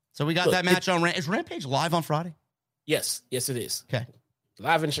 So we got that match on Rampage. Is Rampage live on Friday? Yes, it is. Okay.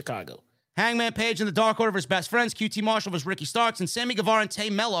 Live in Chicago. Hangman Page and the Dark Order versus Best Friends. QT Marshall versus Ricky Starks. And Sammy Guevara and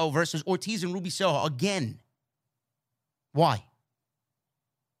Tay Mello versus Ortiz and Ruby Soho. Again. Why?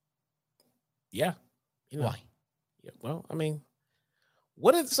 Yeah. Why? Yeah, well, I mean,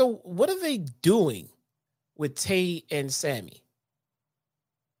 what are they doing with Tay and Sammy?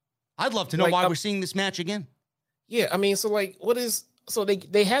 I'd love to know why we're seeing this match again. Yeah, I mean, so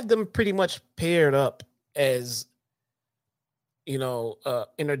they have them pretty much paired up as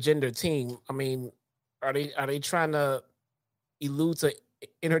intergender team. I mean, are they trying to elude to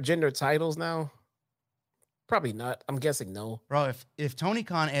intergender titles now? Probably not. I'm guessing no. Bro, if Tony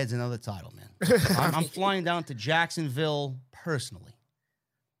Khan adds another title, man, I'm flying down to Jacksonville personally.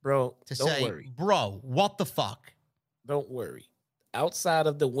 Bro, don't worry. Bro, what the fuck? Don't worry. Outside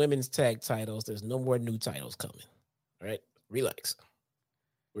of the women's tag titles, there's no more new titles coming. All right? Relax.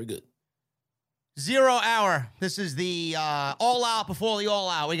 We're good. 0 Hour. This is the All Out before the All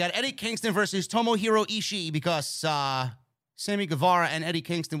Out. We got Eddie Kingston versus Tomohiro Ishii because Sammy Guevara and Eddie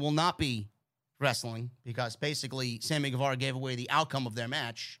Kingston will not be wrestling because basically Sammy Guevara gave away the outcome of their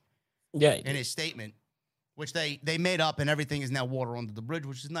match in his statement, which they made up, and everything is now water under the bridge,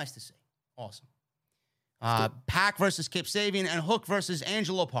 which is nice to see. Awesome. Pac versus Kip Sabian and Hook versus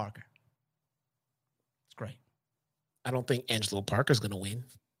Angelo Parker. It's great. I don't think Angelo Parker's going to win.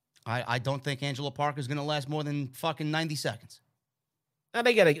 I don't think Angelo Parker's going to last more than fucking 90 seconds. Now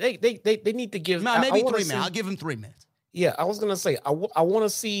they need to give... maybe 3 minutes. I'll give him 3 minutes. Yeah, I was going to say, I want to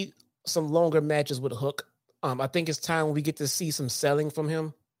see some longer matches with Hook. I think it's time we get to see some selling from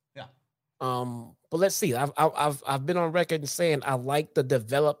him. Yeah. But let's see. I've been on record saying I like the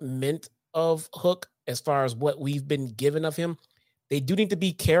development of Hook as far as what we've been given of him. They do need to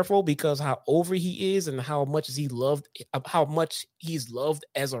be careful because how over he is and how much he's loved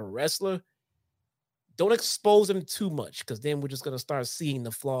as a wrestler. Don't expose him too much because then we're just going to start seeing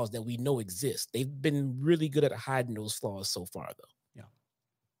the flaws that we know exist. They've been really good at hiding those flaws so far, though. Yeah.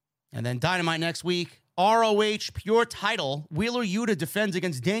 And then Dynamite next week, ROH Pure Title, Wheeler Yuta defends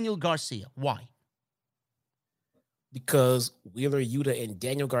against Daniel Garcia. Why? Because Wheeler Yuta and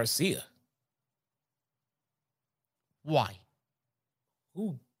Daniel Garcia. Why?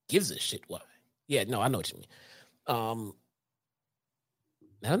 Who gives a shit? Why? Yeah, no, I know what you mean. I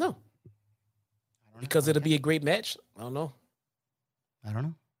don't know. Because it'll be a great match. I don't know.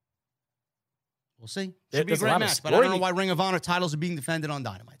 We'll see. Should be a great match, but I don't know why Ring of Honor titles are being defended on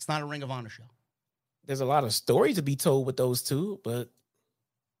Dynamite. It's not a Ring of Honor show. There's a lot of story to be told with those two, but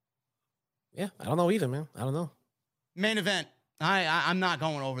yeah, I don't know either, man. I don't know. Main event. I'm not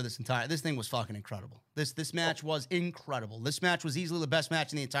going over this entire. This thing was fucking incredible. This match was incredible. This match was easily the best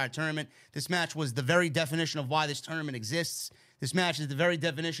match in the entire tournament. This match was the very definition of why this tournament exists. This match is the very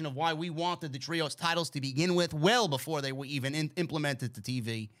definition of why we wanted the trios titles to begin with, well before they were even implemented to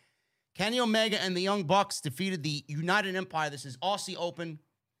TV. Kenny Omega and the Young Bucks defeated the United Empire. This is Aussie Open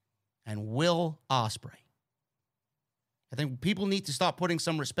and Will Ospreay. I think people need to start putting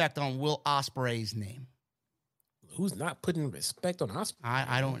some respect on Will Ospreay's name. Who's not putting respect on Ospreay?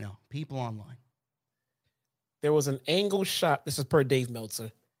 I don't know. People online. There was an angle shot. This is per Dave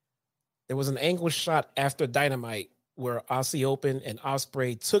Meltzer. There was an angle shot after Dynamite where Aussie Open and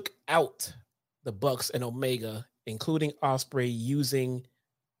Ospreay took out the Bucks and Omega, including Ospreay using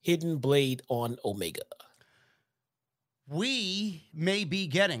Hidden Blade on Omega. We may be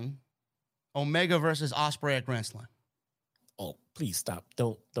getting Omega versus Ospreay at Grand Slam. Oh, please stop.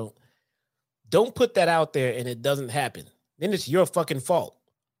 Don't put that out there and it doesn't happen. Then it's your fucking fault.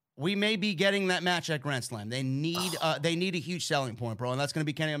 We may be getting that match at Grand Slam. They need a huge selling point, bro, and that's going to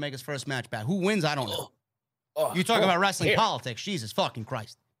be Kenny Omega's first match back. Who wins? I don't know. You talk about wrestling politics. Jesus fucking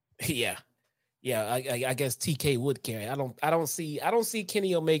Christ. Yeah. I guess TK would carry. I don't see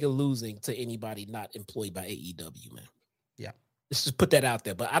Kenny Omega losing to anybody not employed by AEW, man. Yeah. Let's just put that out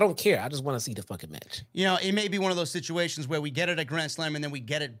there. But I don't care. I just want to see the fucking match. You know, it may be one of those situations where we get it at Grand Slam and then we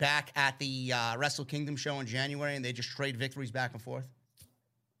get it back at the Wrestle Kingdom show in January and they just trade victories back and forth.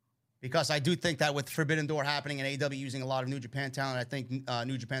 Because I do think that with Forbidden Door happening and AEW using a lot of New Japan talent, I think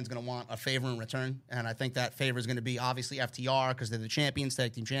New Japan's going to want a favor in return. And I think that favor is going to be obviously FTR because they're the champions,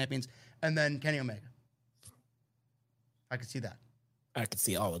 tag team champions, and then Kenny Omega. I could see that. I could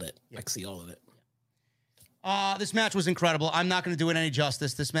see all of that. Yeah. I could see all of it. This match was incredible. I'm not going to do it any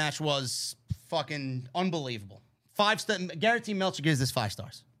justice. This match was fucking unbelievable. Guarantee Meltzer gives this 5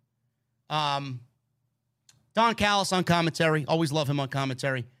 stars. Don Callis on commentary. Always love him on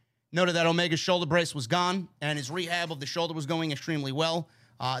commentary. Noted that Omega's shoulder brace was gone and his rehab of the shoulder was going extremely well.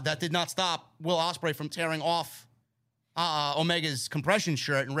 That did not stop Will Ospreay from tearing off Omega's compression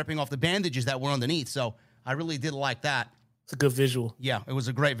shirt and ripping off the bandages that were underneath. So I really did like that. It's a good visual. Yeah, it was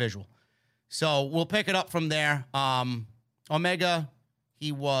a great visual. So we'll pick it up from there. Omega,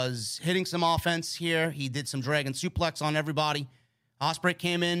 he was hitting some offense here. He did some dragon suplex on everybody. Ospreay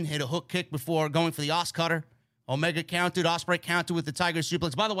came in, hit a hook kick before going for the Os cutter. Omega countered. Ospreay countered with the Tiger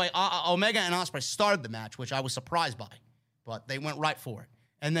suplex. By the way, Omega and Ospreay started the match, which I was surprised by, but they went right for it.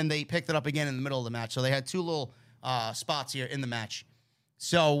 And then they picked it up again in the middle of the match. So they had 2 little spots here in the match.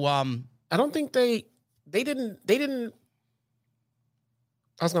 So I don't think they didn't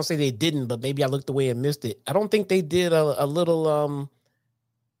I was gonna say they didn't, but maybe I looked away and missed it. I don't think they did a little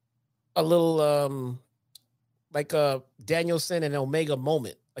like a Danielson and Omega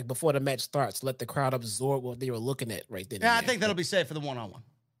moment, like before the match starts, let the crowd absorb what they were looking at right then. Yeah, I think that'll be safe for the one-on-one.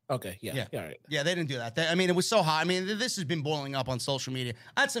 Okay, yeah, all right. Yeah, they didn't do that. I mean, it was so hot. I mean, this has been boiling up on social media.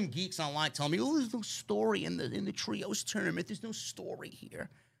 I had some geeks online telling me, "Oh, there's no story in the trios tournament. There's no story here."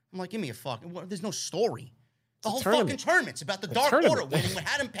 I'm like, "Give me a fucking what? There's no story. The whole fucking tournament's about the Dark Order winning with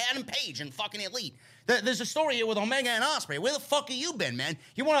Adam Page and fucking Elite. There's a story here with Omega and Ospreay. Where the fuck have you been, man?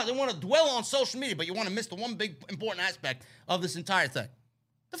 You want to dwell on social media, but you want to miss the one big important aspect of this entire thing.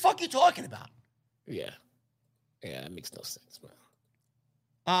 The fuck are you talking about?" Yeah, that makes no sense, man.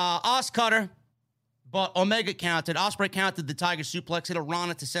 Os cutter, but Omega counted. Ospreay counted the Tiger suplex, hit a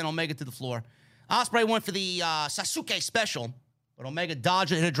Rana to send Omega to the floor. Ospreay went for the Sasuke special, but Omega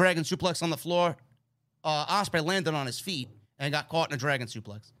dodged it, hit a Dragon suplex on the floor. Ospreay landed on his feet and got caught in a Dragon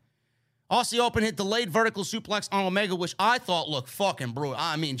suplex. Aussie Open hit delayed vertical suplex on Omega, which I thought looked fucking brutal.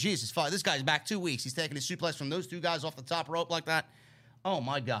 I mean, Jesus fuck, this guy's back 2 weeks. He's taking his suplex from those two guys off the top rope like that. Oh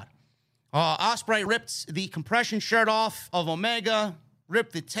my God. Ospreay ripped the compression shirt off of Omega,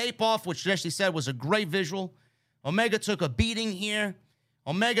 ripped the tape off, which Jesse said was a great visual. Omega took a beating here.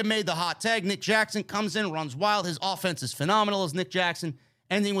 Omega made the hot tag. Nick Jackson comes in, runs wild. His offense is phenomenal as Nick Jackson,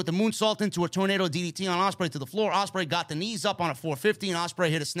 ending with the moonsault into a tornado DDT on Ospreay to the floor. Ospreay got the knees up on a 450, and Ospreay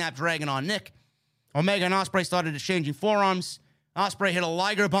hit a Snapdragon on Nick. Omega and Ospreay started exchanging forearms. Ospreay hit a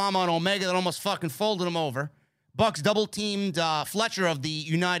Liger bomb on Omega that almost fucking folded him over. Bucks double-teamed Fletcher of the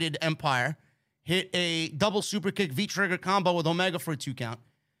United Empire. Hit a double super kick V-trigger combo with Omega for a 2 count.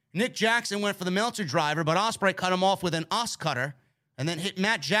 Nick Jackson went for the Meltzer driver, but Ospreay cut him off with an Os cutter and then hit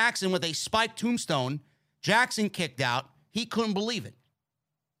Matt Jackson with a spiked tombstone. Jackson kicked out. He couldn't believe it.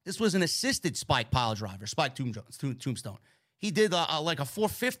 This was an assisted spike pile driver, spike tombstone. He did like a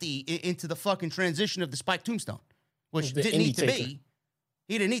 450 into the fucking transition of the spike tombstone, which didn't need to be.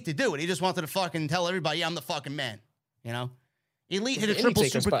 He didn't need to do it. He just wanted to fucking tell everybody, "Yeah, I'm the fucking man." You know? Elite hit a triple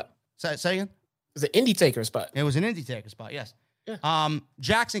super spot. Say again? It was an indie taker spot. It was an indie taker spot, yes. Yeah.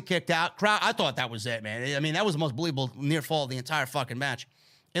 Jackson kicked out. Crowd, I thought that was it, man. I mean, that was the most believable near fall of the entire fucking match.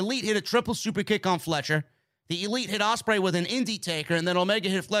 Elite hit a triple super kick on Fletcher. The Elite hit Ospreay with an indie taker, and then Omega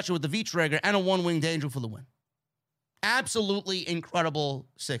hit Fletcher with the V-trigger and a one-winged angel for the win. Absolutely incredible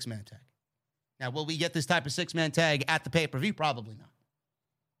 6-man tag. Now, will we get this type of 6-man tag at the pay-per-view? Probably not.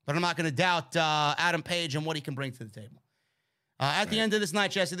 But I'm not going to doubt Adam Page and what he can bring to the table. At the end of this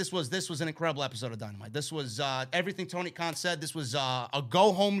night, Jesse, this was an incredible episode of Dynamite. This was everything Tony Khan said. This was a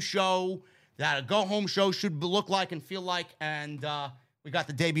go-home show that a go-home show should look like and feel like. And we got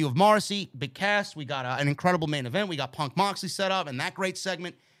the debut of Morrissey, big cast. We got an incredible main event. We got Punk Moxley set up and that great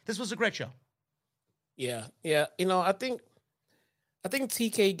segment. This was a great show. Yeah. You know, I think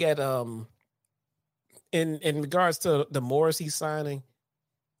TK got in regards to the Morrissey signing,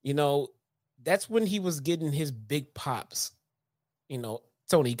 you know, that's when he was getting his big pops. You know,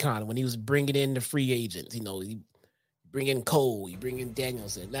 Tony Khan, when he was bringing in the free agents, you know, he bring in Cole, he bring in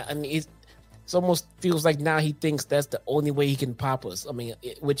Danielson. Now, I mean, it almost feels like now he thinks that's the only way he can pop us. I mean,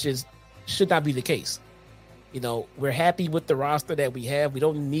 should not be the case. You know, we're happy with the roster that we have. We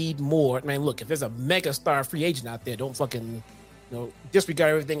don't need more. I mean, look, if there's a mega star free agent out there, don't fucking, you know,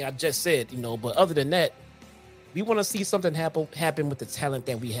 disregard everything I just said, you know. But other than that, we want to see something happen with the talent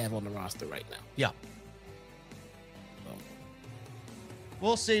that we have on the roster right now. Yeah.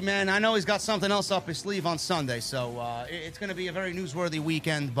 We'll see, man. I know he's got something else up his sleeve on Sunday, so it's going to be a very newsworthy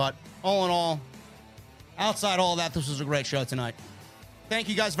weekend. But all in all, outside all that, this was a great show tonight. Thank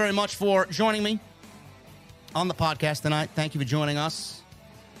you guys very much for joining me on the podcast tonight. Thank you for joining us.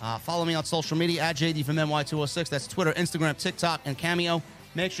 Follow me on social media at JDfromNY206. That's Twitter, Instagram, TikTok, and Cameo.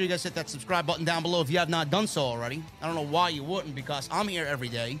 Make sure you guys hit that subscribe button down below if you have not done so already. I don't know why you wouldn't, because I'm here every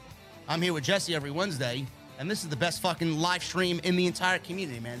day. I'm here with Jesse every Wednesday. And this is the best fucking live stream in the entire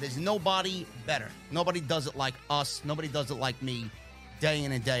community, man. There's nobody better. Nobody does it like us. Nobody does it like me day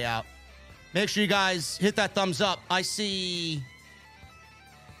in and day out. Make sure you guys hit that thumbs up. I see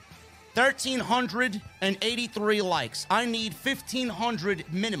 1,383 likes. I need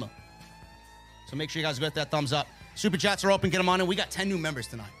 1,500 minimum. So make sure you guys get that thumbs up. Super chats are open. Get them on in. We got 10 new members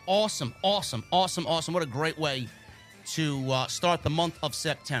tonight. Awesome. What a great way to start the month of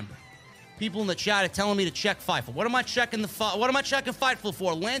September. People in the chat are telling me to check Fightful. What am I checking Fightful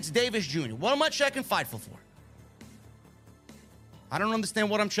for? Lance Davis Jr. What am I checking Fightful for? I don't understand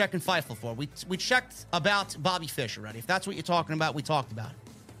what I'm checking Fightful for. We checked about Bobby Fish already. If that's what you're talking about, we talked about it.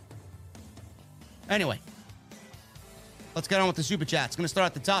 Anyway, let's get on with the super chat. It's going to start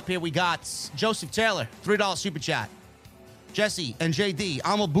at the top here. We got Joseph Taylor, $3 super chat. Jesse and JD,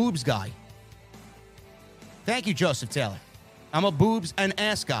 I'm a boobs guy. Thank you, Joseph Taylor. I'm a boobs and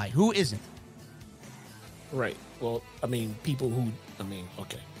ass guy. Who isn't? Right. Well, I mean,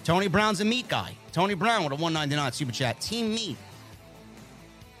 okay. Tony Brown's a meat guy. Tony Brown with a $1.99 super chat. Team meat.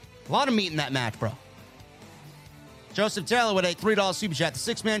 A lot of meat in that match, bro. Joseph Taylor with a $3 super chat. The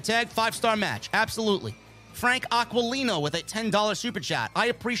six-man tag, 5-star match. Absolutely. Frank Aquilino with a $10 super chat. I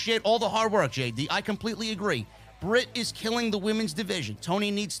appreciate all the hard work, JD. I completely agree. Britt is killing the women's division.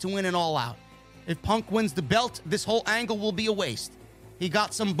 Tony needs to win an all-out. If Punk wins the belt, this whole angle will be a waste. He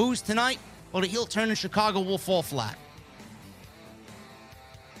got some booze tonight, but a heel turn in Chicago will fall flat.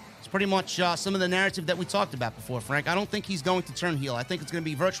 It's pretty much some of the narrative that we talked about before, Frank. I don't think he's going to turn heel. I think it's going to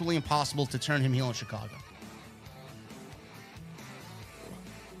be virtually impossible to turn him heel in Chicago.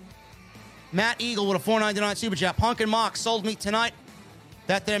 Matt Eagle with a $4.99 super chat. Punk and Mox sold me tonight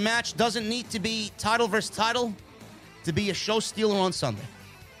that their match doesn't need to be title versus title to be a show stealer on Sunday.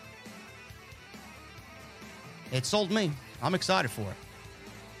 It sold me. I'm excited for it.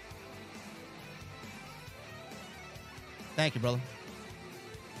 Thank you, brother.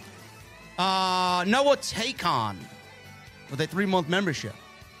 Noah Tacon with a 3-month membership.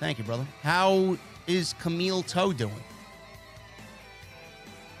 Thank you, brother. How is Camille Toe doing?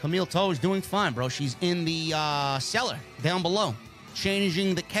 Camille Toe is doing fine, bro. She's in the cellar down below,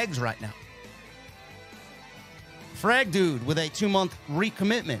 changing the kegs right now. Frag Dude with a 2-month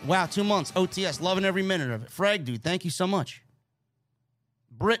recommitment. Wow, 2 months. OTS, loving every minute of it. Frag Dude, thank you so much.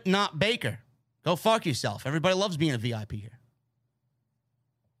 Britt Not Baker, go fuck yourself. Everybody loves being a VIP here.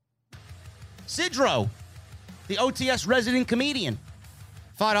 Sidro, the OTS resident comedian.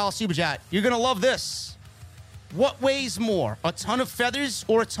 $5 super chat. You're going to love this. What weighs more, a ton of feathers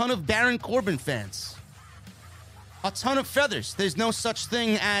or a ton of Baron Corbin fans? A ton of feathers. There's no such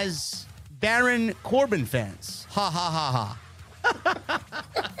thing as Baron Corbin fans. Ha, ha, ha, ha.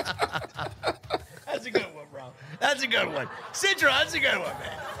 That's a good one, bro. That's a good one. Sidro, that's a good one,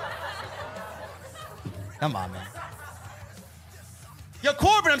 man. Come on, man. Yo,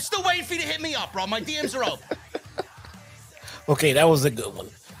 Corbin, I'm still waiting for you to hit me up, bro. My DMs are open. Okay, that was a good one.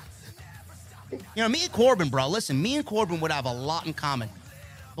 You know, me and Corbin, bro, listen, me and Corbin would have a lot in common.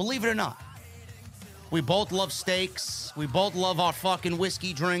 Believe it or not. We both love steaks. We both love our fucking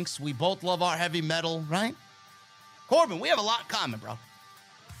whiskey drinks. We both love our heavy metal, right? Corbin, we have a lot in common, bro.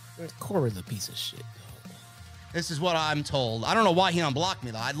 Corbin's a piece of shit, though. This is what I'm told. I don't know why he unblocked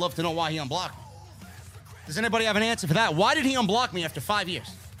me, though. I'd love to know why he unblocked me. Does anybody have an answer for that? Why did he unblock me after 5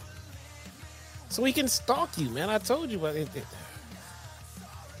 years? So he can stalk you, man. I told you.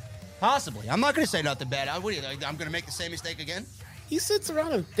 Possibly. I'm not going to say nothing bad. I'm going to make the same mistake again? He sits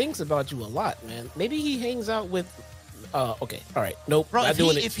around and thinks about you a lot, man. Maybe he hangs out with... okay. All right. Nope. Bro, not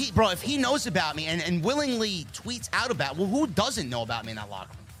doing it. If he knows about me and willingly tweets out about... Well, who doesn't know about me in that locker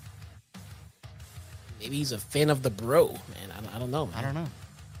room? Maybe he's a fan of the bro, man. I don't know, man. I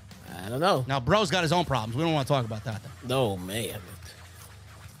don't know. Now, bro's got his own problems. We don't want to talk about that, though. No, man.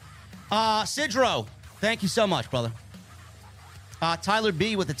 Sidro, thank you so much, brother. Tyler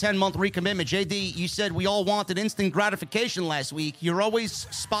B with a 10-month recommitment. JD, you said we all wanted instant gratification last week. You're always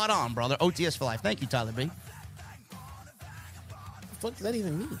spot on, brother. OTS for life. Thank you, Tyler B. What the fuck does that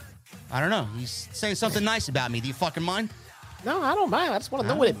even mean? I don't know. He's saying something nice about me. Do you fucking mind? No, I don't mind. I just want to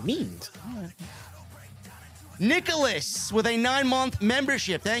know what it means. All right. Nicholas with a 9-month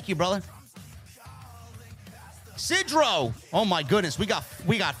membership. Thank you, brother. Sidro. Oh, my goodness. We got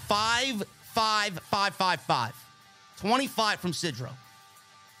 5, 5, 5, 5, 5. 25 from Sidro.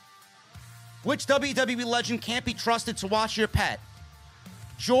 Which WWE legend can't be trusted to watch your pet?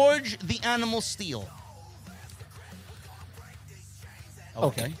 George the Animal Steel.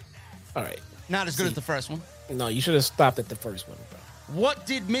 Okay. All right. Not as good as the first one. No, you should have stopped at the first one, bro. What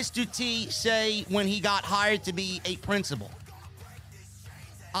did Mr. T say when he got hired to be a principal?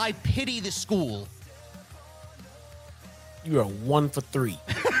 I pity the school. You are 1 for 3.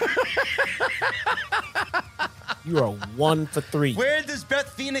 You are 1 for 3. Where does Beth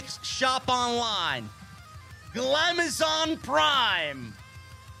Phoenix shop online? Glamazon Prime.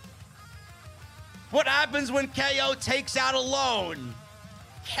 What happens when KO takes out a loan?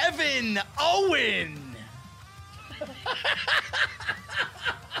 Kevin Owen.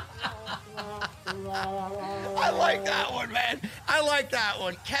 I like that one, man. I like that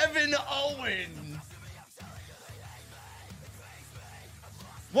one. Kevin Owen.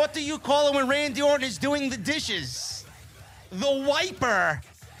 What do you call it when Randy Orton is doing the dishes? The wiper.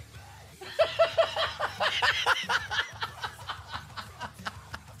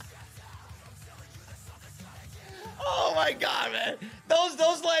 Oh my God, man. Those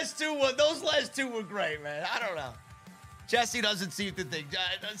last two were great, man. I don't know. Jesse doesn't seem to think.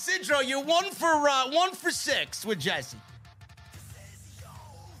 Sidro, you're 1 for 6 with Jesse.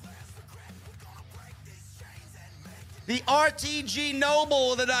 The RTG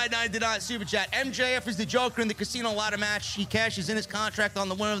Noble with a $9.99 super chat. MJF is the Joker in the casino ladder match. He cashes in his contract on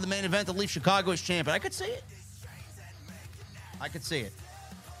the winner of the main event to leave Chicago as champion. I could see it.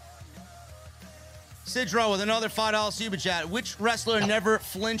 Sidro with another $5 super chat. Which wrestler never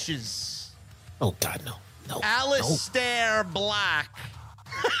flinches? Oh, God, no. Alistair Black.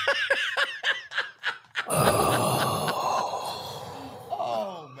 Oh,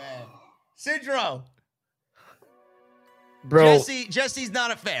 man. Sidro. Bro. Jesse's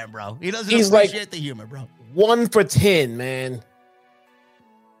not a fan, bro. He doesn't appreciate the humor, bro. 1 for 10, man.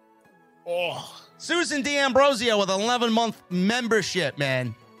 Oh. Susan D'Ambrosio with an 11-month membership,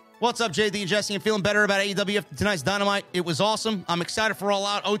 man. What's up, JD and Jesse? I'm feeling better about AEW after tonight's Dynamite. It was awesome. I'm excited for All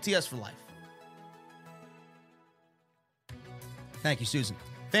Out. OTS for life. Thank you, Susan.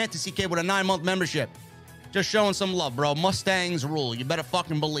 Fantasy Kid with a 9-month membership. Just showing some love, bro. Mustangs rule. You better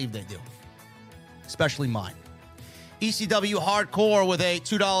fucking believe they do. Especially mine. ECW Hardcore with a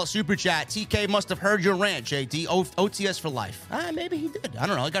 $2 super chat. TK must have heard your rant, JD. OTS for life. Maybe he did. I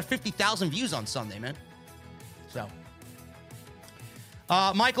don't know. He got 50,000 views on Sunday, man. So.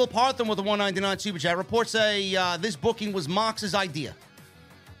 Michael Partham with a $1.99 super chat. Reports say this booking was Mox's idea.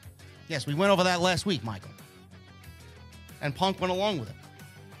 Yes, we went over that last week, Michael. And Punk went along with it.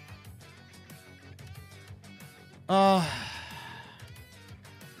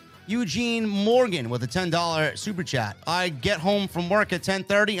 Eugene Morgan with a $10 super chat. I get home from work at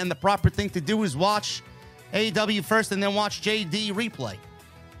 10:30, and the proper thing to do is watch AEW first and then watch JD replay.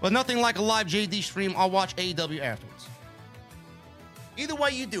 But nothing like a live JD stream. I'll watch AEW afterwards. Either way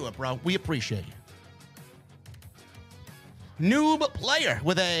you do it, bro, we appreciate you. Noob Player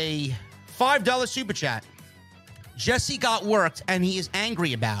with a $5 super chat. Jesse got worked, and he is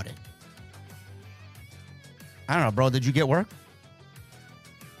angry about it. I don't know, bro. Did you get work?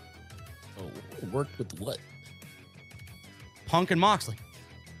 Oh, worked with what? Punk and Moxley.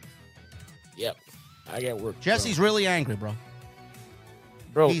 Yep. I got work. Jesse's really angry, bro.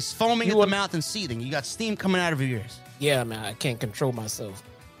 Bro, he's foaming at the mouth and seething. You got steam coming out of your ears. Yeah, man. I can't control myself.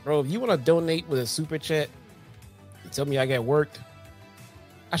 Bro, if you want to donate with a super chat and tell me I got worked,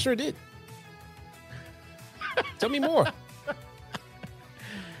 I sure did. Tell me more.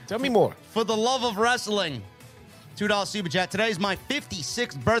 Tell me more. For the love of wrestling. $2 super chat. Today's my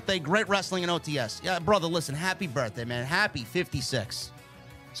 56th birthday. Great wrestling and OTS. Yeah, brother, listen. Happy birthday, man. Happy 56.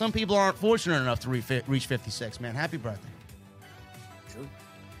 Some people aren't fortunate enough to reach 56, man. Happy birthday. True.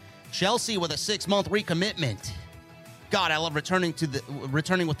 Chelsea with a 6-month recommitment. God, I love returning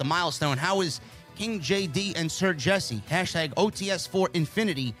with the milestone. How is King JD and Sir Jesse? Hashtag OTS for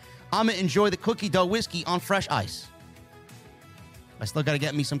infinity. I'ma enjoy the cookie dough whiskey on fresh ice. I still got to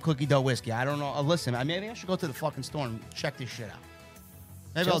get me some cookie dough whiskey. I don't know. Listen, maybe I should go to the fucking store and check this shit out.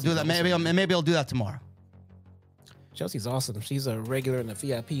 Maybe Chelsea's I'll do that. Awesome. Maybe I'll do that tomorrow. Chelsea's awesome. She's a regular in the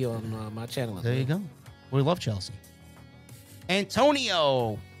VIP on my channel. There you go. We love Chelsea.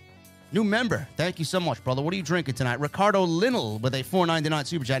 Antonio, new member. Thank you so much, brother. What are you drinking tonight? Ricardo Linnell with a $4.99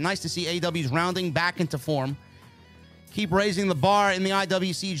 super chat. Nice to see AEW's rounding back into form. Keep raising the bar in the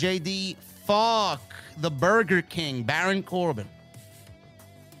IWC, JD. Fuck the Burger King, Baron Corbin.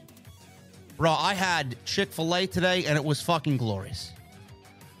 Bro, I had Chick-fil-A today, and it was fucking glorious.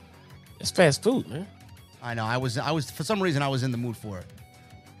 It's fast food, man. I know. I was. For some reason, I was in the mood for it.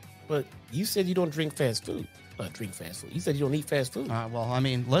 But you said you don't drink fast food. Drink fast food. You said you don't eat fast food. Well, I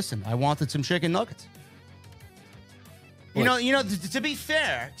mean, listen. I wanted some chicken nuggets. What? You know. To be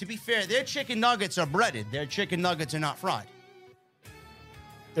fair, their chicken nuggets are breaded. Their chicken nuggets are not fried.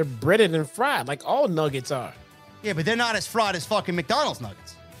 They're breaded and fried, like all nuggets are. Yeah, but they're not as fried as fucking McDonald's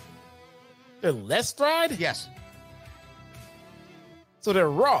nuggets. They're less fried? Yes. So they're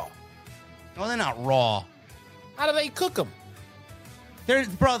raw. No, they're not raw. How do they cook them? They're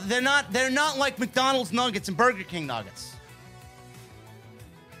not like McDonald's nuggets and Burger King nuggets.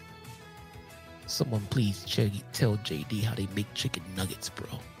 Someone please tell JD how they make chicken nuggets, bro.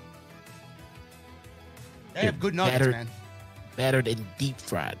 They have good nuggets, man. Battered and deep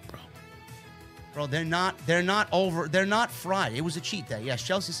fried, bro. Bro, they're not fried. It was a cheat day. Yes,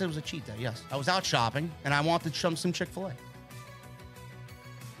 Chelsea said it was a cheat day. Yes. I was out shopping and I wanted some Chick-fil-A.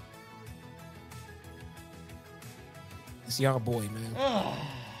 It's y'all boy, man.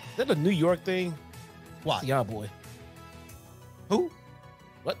 Is that a New York thing? What? It's y'all boy. Who?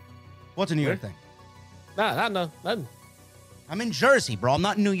 What? What's a New York thing? Nah, nothing. I'm in Jersey, bro. I'm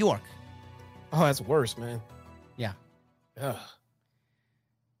not in New York. Oh, that's worse, man. Yeah. Ugh.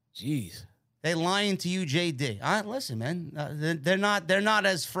 Jeez. They lying to you, JD. Listen, man. They're not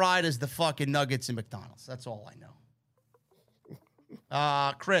as fried as the fucking nuggets in McDonald's. That's all I know.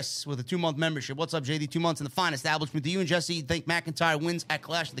 Chris with a 2-month membership. What's up, JD? 2 months in the fine establishment. Do you and Jesse think McIntyre wins at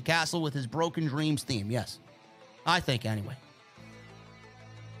Clash of the Castle with his Broken Dreams theme? Yes. I think, anyway.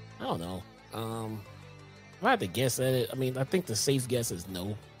 I don't know. If I had to guess at it, I mean, I think the safe guess is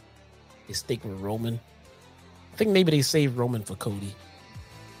no. They stick with Roman. I think maybe they save Roman for Cody.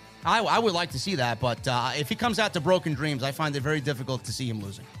 I would like to see that, but if he comes out to Broken Dreams, I find it very difficult to see him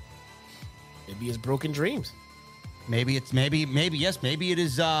losing. Maybe it's Broken Dreams. Maybe it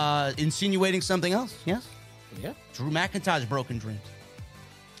is insinuating something else. Yes. Yeah. Drew McIntyre's Broken Dreams.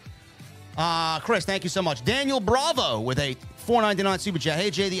 Chris, thank you so much. Daniel Bravo with a $4.99 super chat.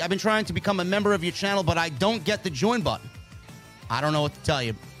 Hey, JD, I've been trying to become a member of your channel, but I don't get the join button. I don't know what to tell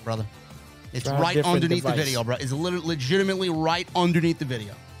you, brother. It's right underneath the video, bro. It's legitimately right underneath the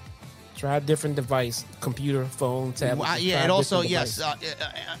video. Try a different device, computer, phone, tablet. Yeah, and also, yes,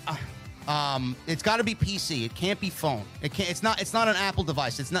 it's got to be PC. It can't be phone. It's not an Apple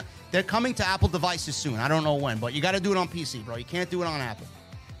device. It's not. They're coming to Apple devices soon. I don't know when, but you got to do it on PC, bro. You can't do it on Apple.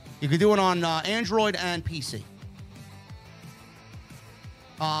 You can do it on Android and PC.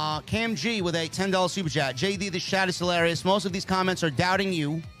 Cam G with a $10 super chat. JD, this chat is hilarious. Most of these comments are doubting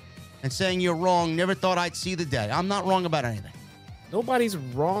you and saying you're wrong. Never thought I'd see the day. I'm not wrong about anything. Nobody's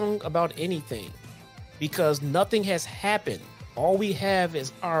wrong about anything because nothing has happened. All we have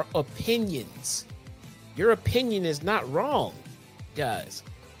is our opinions. Your opinion is not wrong, guys.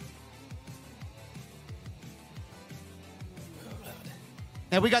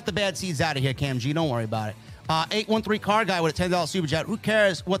 Now, we got the bad seeds out of here, Cam G. Don't worry about it. 813 Car Guy with a $10 super chat. Who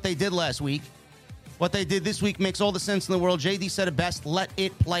cares what they did last week? What they did this week makes all the sense in the world. JD said it best. Let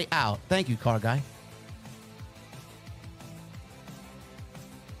it play out. Thank you, Car Guy.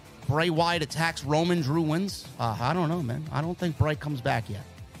 Bray Wyatt attacks Roman. Drew wins. I don't know, man. I don't think Bray comes back yet.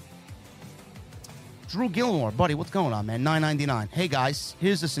 Drew Gilmore, buddy, what's going on, man? $9.99. Hey, guys,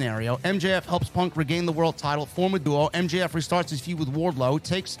 here's the scenario. MJF helps Punk regain the world title, form a duo. MJF restarts his feud with Wardlow,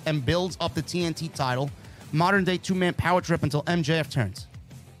 takes and builds up the TNT title. Modern-day two-man power trip until MJF turns.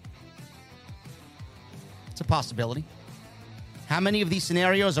 It's a possibility. How many of these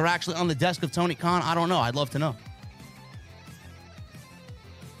scenarios are actually on the desk of Tony Khan? I don't know. I'd love to know.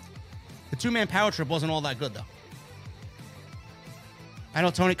 The two-man power trip wasn't all that good, though. I know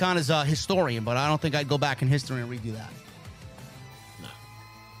Tony Khan is a historian, but I don't think I'd go back in history and redo that. No.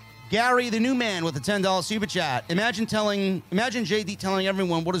 Gary, the new man, with a $10 super chat. Imagine JD telling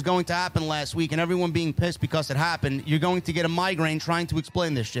everyone what is going to happen last week and everyone being pissed because it happened. You're going to get a migraine trying to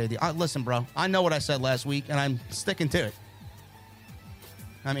explain this, JD. Listen, bro, I know what I said last week, and I'm sticking to it.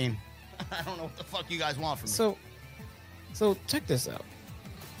 I mean, I don't know what the fuck you guys want from me. So check this out.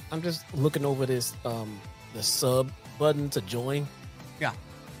 I'm just looking over this, the sub button to join. Yeah.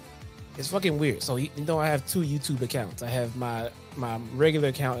 It's fucking weird. So, you know, I have two YouTube accounts. I have my regular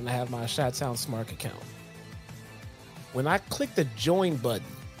account and I have my Chi-Town Smart account. When I click the join button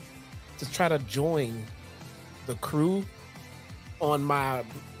to try to join the crew on my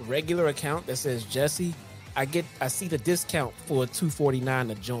regular account that says Jesse, I see the discount for $2.49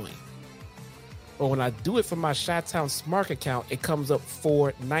 to join. But when I do it for my Chi-Town Smart account, it comes up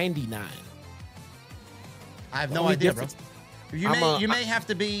 $4.99. I have no idea, bro. You may have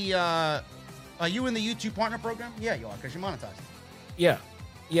to be. Are you in the YouTube partner program? Yeah, you are, because you're monetized. Yeah.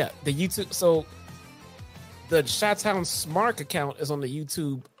 The YouTube. So the Chi-Town Smart account is on the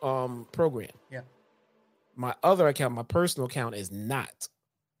YouTube program. Yeah. My other account, my personal account, is not.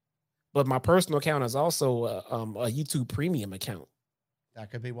 But my personal account is also a YouTube Premium account.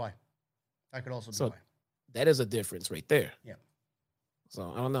 That could be why. That could also be why. That is a difference right there. Yeah.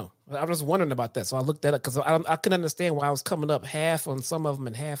 So I don't know. I was wondering about that. So I looked at it because I couldn't understand why I was coming up half on some of them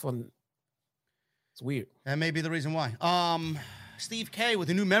and half on. It's weird. That may be the reason why. Steve K with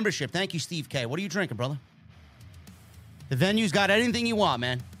a new membership. Thank you, Steve K. What are you drinking, brother? The venue's got anything you want,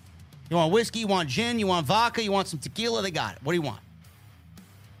 man. You want whiskey? You want gin? You want vodka? You want some tequila? They got it. What do you want?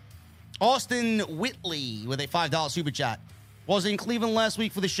 Austin Whitley with a $5 super chat. Was in Cleveland last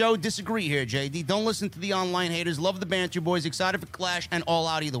week for the show. Disagree here, JD. Don't listen to the online haters. Love the banter, boys. Excited for Clash and all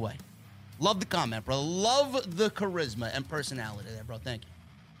out either way. Love the comment, bro. Love the charisma and personality there, bro. Thank you.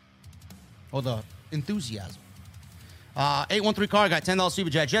 Or the enthusiasm. 813 Car Guy, $10 super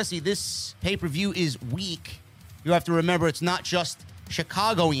chat. Jesse, this pay-per-view is weak. You have to remember it's not just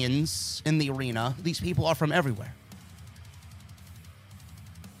Chicagoans in the arena. These people are from everywhere.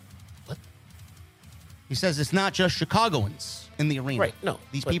 What? He says it's not just Chicagoans in the arena. Right, no.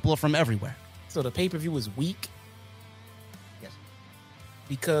 These people are from everywhere. So the pay-per-view is weak? Yes.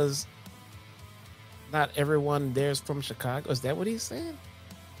 Because Not everyone there's from Chicago. Is that what he's saying?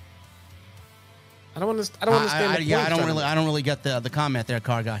 I don't understand. I don't really get the comment there,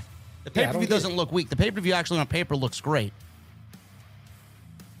 car guy. The pay-per-view doesn't look weak. The pay-per-view actually on paper looks great.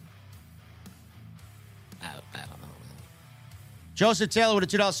 I don't know. Joseph Taylor with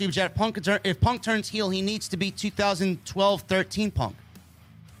a $2 super chat. If Punk turns heel, he needs to be 2012-13 Punk.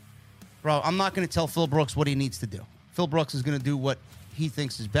 Bro, I'm not going to tell Phil Brooks what he needs to do. Phil Brooks is going to do what he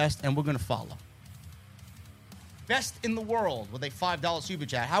thinks is best, and we're going to follow. Best in the world with a $5 super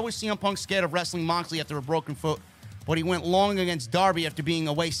chat. How was CM Punk scared of wrestling Moxley after a broken foot, but he went long against Darby after being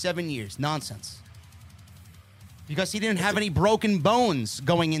away 7 years? Nonsense. Because he didn't have any broken bones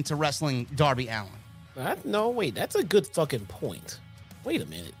going into wrestling Darby Allin. No, wait. That's a good fucking point. Wait a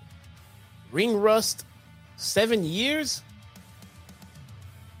minute. Ring rust, 7 years?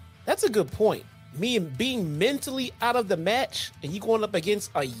 That's a good point. Me and being mentally out of the match, and you going up against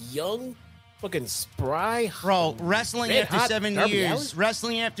a young, fucking spry, bro. Wrestling after 7 years.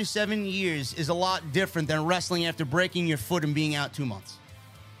 Wrestling after 7 years is a lot different than wrestling after breaking your foot and being out 2 months.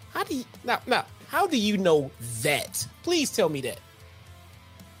 How do you now? How do you know that? Please tell me that.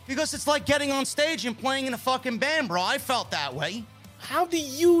 Because it's like getting on stage and playing in a fucking band, bro. I felt that way. How do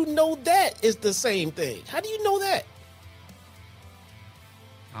you know that is the same thing? How do you know that?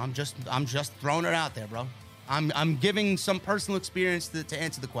 I'm just throwing it out there, bro. I'm giving some personal experience to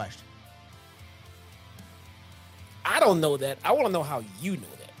answer the question. I don't know that. I want to know how you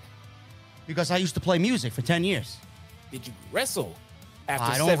know that. Because I used to play music for 10 years. Did you wrestle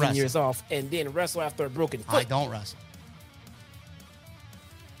after 7 years off and then wrestle after a broken foot? I don't wrestle.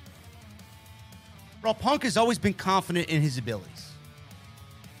 Bro, Punk has always been confident in his abilities.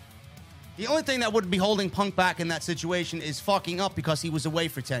 The only thing that would be holding Punk back in that situation is fucking up because he was away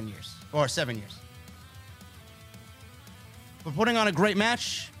for 10 years or 7 years. But putting on a great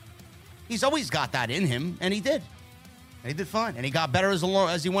match, he's always got that in him, and he did. And he did fine, and he got better as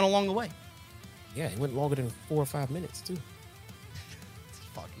he went along the way. Yeah, he went longer than 4 or 5 minutes, too. This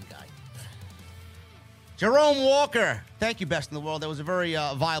fucking guy. Jerome Walker. Thank you, best in the world. That was a very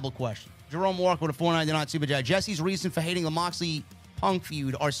viable question. Jerome Walker with a $4.99 super chat. Jesse's reason for hating the Moxley Punk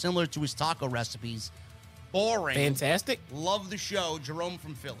feud are similar to his taco recipes. Boring. Fantastic. Love the show. Jerome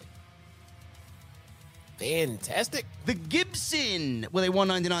from Philly. Fantastic. The Gibson with a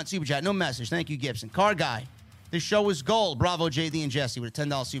 $1.99 super chat. No message. Thank you, Gibson. Car guy. This show is gold. Bravo, JD and Jesse with a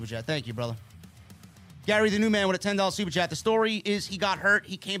 $10 super chat. Thank you, brother. Gary the New Man with a $10 super chat. The story is he got hurt.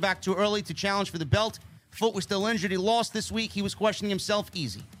 He came back too early to challenge for the belt. Foot was still injured. He lost this week. He was questioning himself.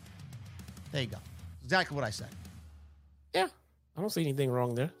 Easy. There you go. Exactly what I said. Yeah. I don't see anything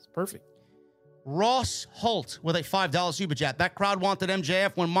wrong there. It's perfect. Ross Holt with a $5 super chat. That crowd wanted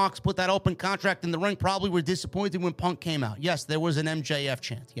MJF when Mox put that open contract in the ring. Probably were disappointed when Punk came out. Yes, there was an MJF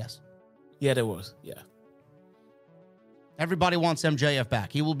chant. Yes. Yeah, there was. Yeah. Everybody wants MJF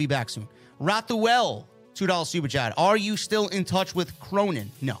back. He will be back soon. Rathuel, $2 super chat. Are you still in touch with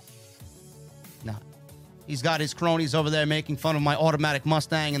Cronin? No. Not. He's got his cronies over there making fun of my automatic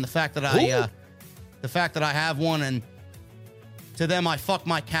Mustang and the fact that I have one, and to them I fuck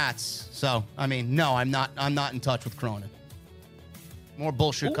my cats. So, I mean, no, I'm not in touch with Cronin. More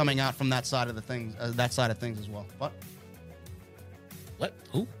bullshit coming out from that side of the things, as well. What? What?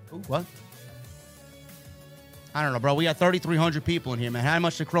 Who? What? I don't know, bro. We got 3,300 people in here, man. How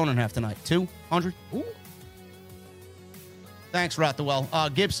much did Cronin have tonight? 200? Ooh. Thanks,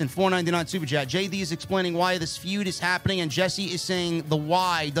 Rathuel. Gibson, $4.99 super chat. JD is explaining why this feud is happening, and Jesse is saying the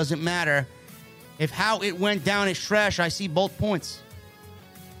why doesn't matter. If how it went down is trash, I see both points.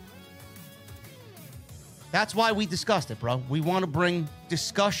 That's why we discussed it, bro. We want to bring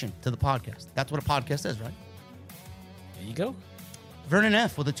discussion to the podcast. That's what a podcast is, right? There you go. Vernon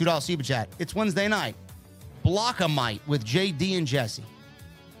F. with a $2 super chat. It's Wednesday night. Blockamite with JD and Jesse.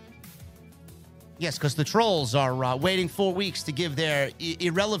 Yes, because the trolls are waiting 4 weeks to give their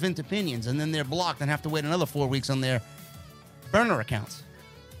irrelevant opinions, and then they're blocked and have to wait another 4 weeks on their burner accounts.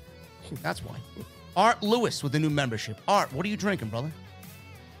 That's why. Art Lewis with the new membership. Art, what are you drinking, brother?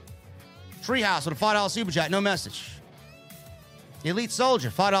 Treehouse with a $5 super chat. No message. Elite Soldier,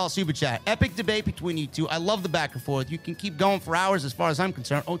 $5 super chat. Epic debate between you two. I love the back and forth. You can keep going for hours as far as I'm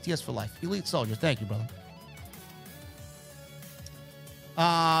concerned. OTS for life. Elite Soldier, thank you, brother.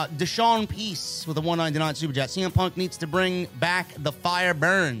 Deshaun Peace with a $1.99 super chat. CM Punk needs to bring back the Fire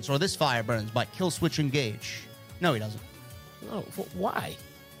Burns, or This Fire Burns, by Killswitch Engage. No, he doesn't. No, why?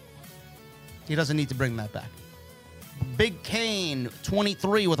 He doesn't need to bring that back. Big Kane,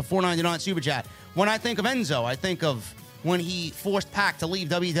 23 with a $4.99 super chat. When I think of Enzo, I think of when he forced Pac to leave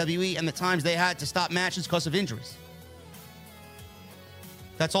WWE and the times they had to stop matches because of injuries.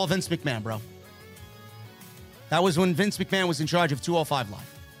 That's all Vince McMahon, bro. That was when Vince McMahon was in charge of 205 Live.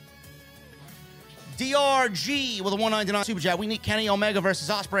 DRG with a 199 Super Chat. We need Kenny Omega versus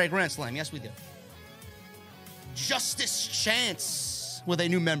Ospreay at Grand Slam. Yes, we do. Justice Chance with a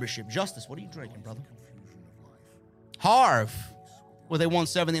new membership. Justice, what are you drinking, brother? Harv with a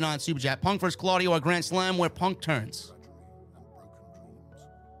 179 Super Chat. Punk versus Claudio at Grand Slam where Punk turns.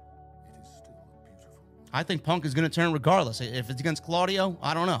 I think Punk is going to turn regardless. If it's against Claudio,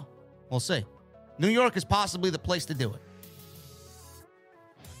 I don't know. We'll see. New York is possibly the place to do it.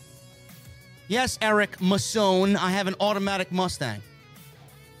 Yes, Eric Masson, I have an automatic Mustang.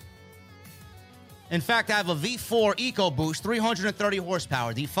 In fact, I have a V4 EcoBoost, 330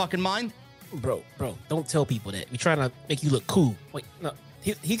 horsepower. Do you fucking mind? Bro, don't tell people that. We're trying to make you look cool. Wait, no.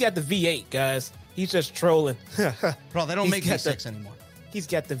 He got the V8, guys. He's just trolling. Bro, they don't make V6 anymore. He's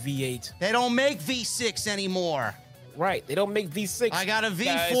got the V8. They don't make V6 anymore. Right, they don't make V6. I got a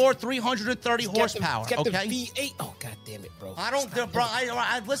V4, 330 horsepower. Got okay, the V8. Oh, god damn it, bro.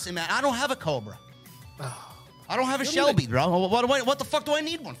 Listen, man. I don't have a Cobra. I don't have a Shelby, bro. What the fuck do I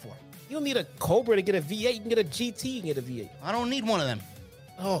need one for? You don't need a Cobra to get a V8. You can get a GT and get a V8. I don't need one of them.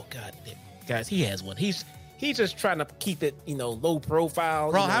 Oh god damn, guys, he has one. He's just trying to keep it, low profile.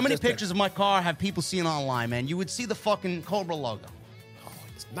 Bro, how many pictures of my car have people seen online, man? You would see the fucking Cobra logo. Oh,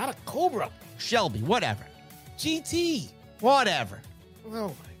 it's not a Cobra. Shelby, whatever. GT. Whatever. Oh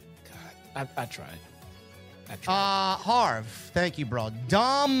my god. I tried. Harv, thank you, bro.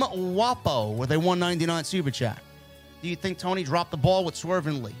 Dom Wapo with a 199 Super Chat. Do you think Tony dropped the ball with Swerve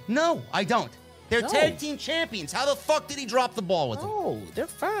and Lee? No, I don't. They're tag team champions. How the fuck did he drop the ball with them? Oh, they're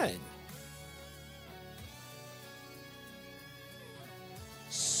fine.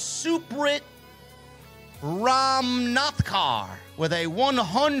 Suprit Ramnathkar with a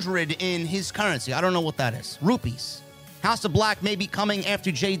 100 in his currency. I don't know what that is. Rupees. House of Black may be coming after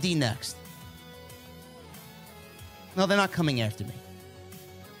JD next. No, they're not coming after me.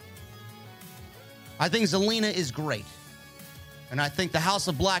 I think Zelina is great. And I think the House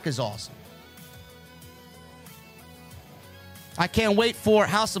of Black is awesome. I can't wait for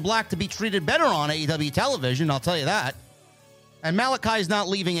House of Black to be treated better on AEW television, I'll tell you that. And Malachi is not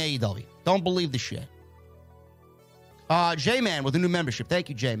leaving AEW. Don't believe the shit. J-Man with a new membership. Thank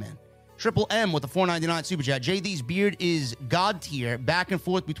you, J-Man. Triple M with a 499 Super Chat. JD's beard is God tier. Back and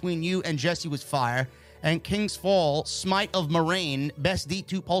forth between you and Jesse was fire. And King's Fall, Smite of Moraine, best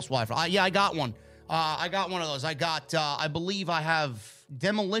D2 Pulse Wi-Fi. Yeah, I got one. I got one of those. I got, I believe I have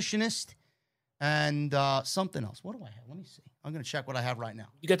Demolitionist and something else. What do I have? Let me see. I'm going to check what I have right now.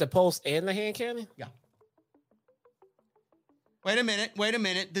 You got the Pulse and the hand cannon? Yeah. Wait a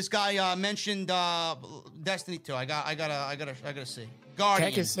minute. This guy mentioned Destiny 2. I gotta see.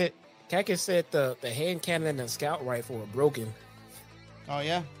 Guardian. Kaka said the hand cannon and the scout rifle were broken. Oh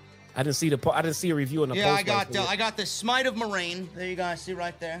yeah. I didn't see a review on the. Yeah, I got the Smite of Moraine. There you guys see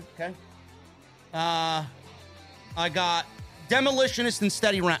right there. Okay. I got Demolitionist and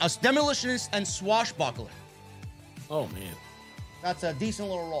Steady Round. Demolitionist and Swashbuckler. Oh man, that's a decent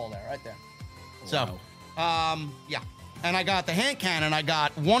little roll there, right there. Wow. So, yeah. And I got the hand cannon. I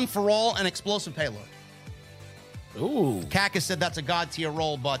got One for All and Explosive Payload. Ooh. Kaka said that's a God tier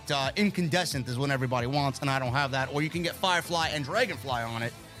roll, but Incandescent is what everybody wants, and I don't have that. Or you can get Firefly and Dragonfly on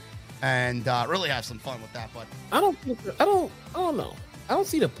it, and really have some fun with that. But I don't know. I don't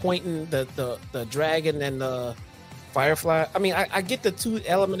see the point in the dragon and the Firefly. I mean, I get the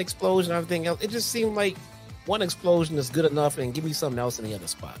 2-element explosion and everything else. It just seemed like one explosion is good enough, and give me something else in the other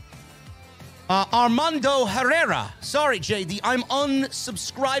spot. Armando Herrera. Sorry, JD. I'm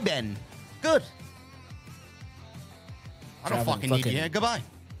unsubscribing. Good. I don't fucking need you here. Goodbye.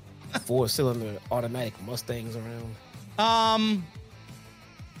 4-cylinder automatic Mustangs around.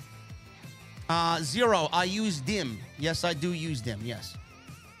 Zero. I use DIM. Yes, I do use DIM. Yes.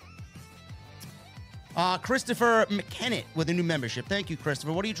 Christopher McKennett with a new membership. Thank you,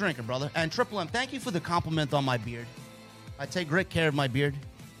 Christopher. What are you drinking, brother? And Triple M, thank you for the compliment on my beard. I take great care of my beard.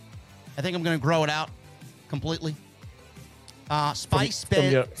 I think I'm going to grow it out completely. Spice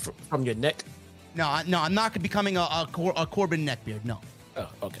Bed. From your neck? No, I'm not becoming a Corbin neckbeard. No. Oh,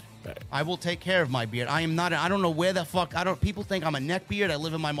 okay. Right. I will take care of my beard. I am not. I don't know where the fuck. People think I'm a neckbeard. I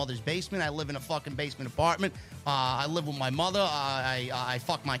live in my mother's basement. I live in a fucking basement apartment. I live with my mother. I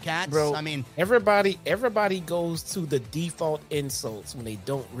fuck my cats. Bro, I mean, everybody goes to the default insults when they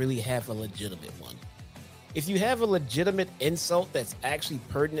don't really have a legitimate one. If you have a legitimate insult that's actually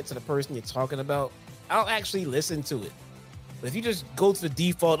pertinent to the person you're talking about, I'll actually listen to it. But if you just go to the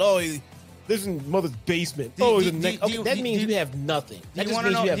default, lives in mother's basement. That means you have nothing. Do you want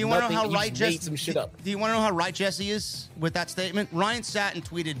to know how right Jesse? Do you want to know how right Jesse is with that statement? Ryan Satin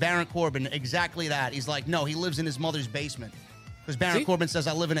tweeted Baron Corbin exactly that. He's like, no, he lives in his mother's basement. Because Baron Corbin says,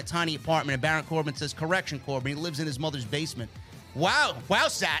 I live in a tiny apartment. And Baron Corbin says, correction, Corbin, he lives in his mother's basement. Wow,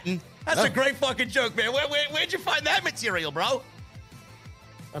 Satin. That's a great fucking joke, man. Where'd you find that material, bro?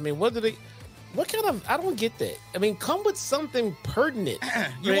 I mean, what kind of? I don't get that. I mean, come with something pertinent.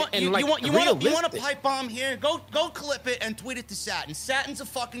 You want a pipe bomb here? Go clip it and tweet it to Satin. Satin's a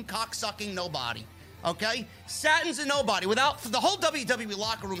fucking cocksucking nobody. Okay, Satin's a nobody. Without the whole WWE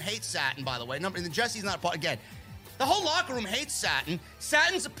locker room hates Satin. By the way, and Jesse's not a part again. The whole locker room hates Satin.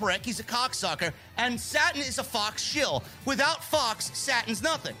 Satin's a prick. He's a cocksucker, and Satin is a Fox shill. Without Fox, Satin's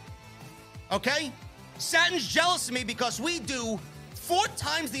nothing. Okay, Satin's jealous of me because we do 4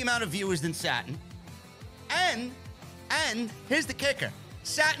 times the amount of viewers than Satin. And here's the kicker.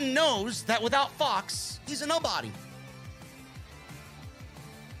 Satin knows that without Fox, he's a nobody.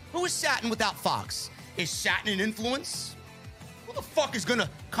 Who is Satin without Fox? Is Satin an influence? Who the fuck is gonna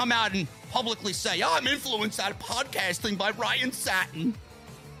come out and publicly say, I'm influenced out of podcasting by Ryan Satin?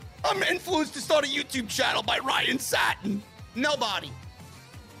 I'm influenced to start a YouTube channel by Ryan Satin. Nobody.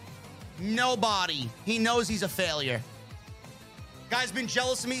 He knows he's a failure. Guy's been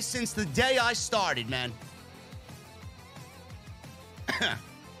jealous of me since the day I started, man.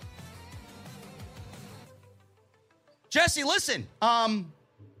 Jesse, listen.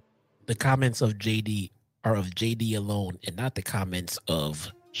 The comments of JD are of JD alone, and not the comments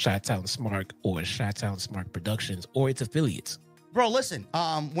of Chi-Town Smart or Chi-Town Smart Productions or its affiliates. Bro, listen.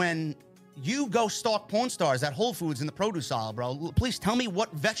 When you go stalk porn stars at Whole Foods in the produce aisle, bro, please tell me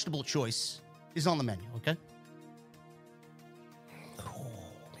what vegetable choice is on the menu, okay?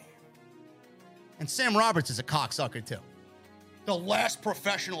 And Sam Roberts is a cocksucker, too. The last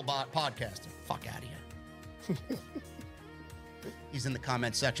professional podcaster. Fuck out of here. He's in the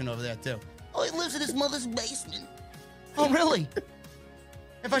comment section over there, too. Oh, he lives in his mother's basement. Oh, really?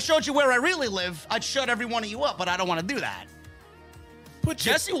 If I showed you where I really live, I'd shut every one of you up, but I don't want to do that.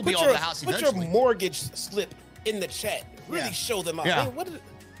 Jesse will be over the house eventually. Put your mortgage slip in the chat. Really show them out. Yeah,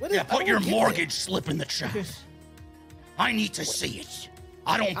 Man, put your mortgage slip in the chat. I need to see it.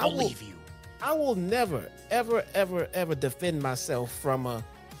 I don't believe you. I will never, ever, ever, ever defend myself from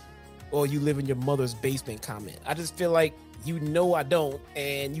or you live in your mother's basement comment. I just feel like you know I don't,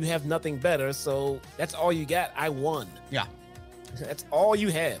 and you have nothing better, so that's all you got. I won. Yeah. That's all you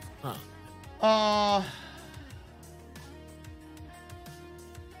have, huh?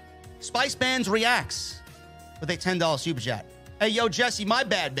 Spice Bands reacts with a $10 super chat. Hey, yo, Jesse, my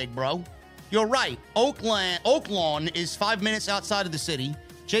bad, big bro. You're right. Oak Lawn is 5 minutes outside of the city.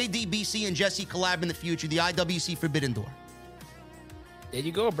 JD, BC, and Jesse collab in the future. The IWC Forbidden Door. There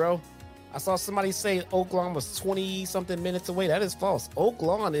you go, bro. I saw somebody say Oak Lawn was 20-something minutes away. That is false. Oak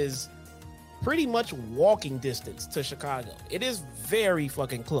Lawn is pretty much walking distance to Chicago. It is very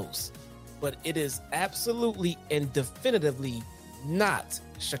fucking close. But it is absolutely and definitively not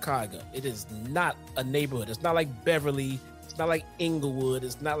Chicago. It is not a neighborhood. It's not like Beverly. It's not like Inglewood.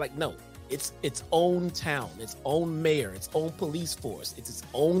 It's not like, no. It's its own town, its own mayor, its own police force. It's its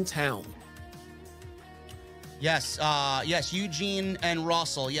own town. Yes, Eugene and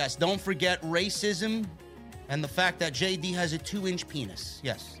Russell. Yes, don't forget racism and the fact that JD has a 2-inch penis.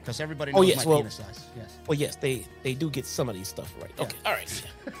 Yes, because everybody knows my penis size. Yes. Well, yes, they do get some of these stuff right. Okay, all right.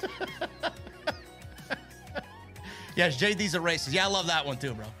 Yes, JD's a racist. Yeah, I love that one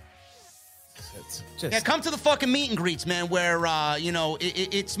too, bro. Just, come to the fucking meet and greets, man, where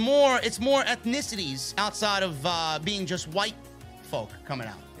it's more ethnicities outside of being just white folk coming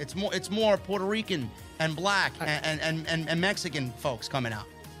out. It's more Puerto Rican and black and Mexican folks coming out.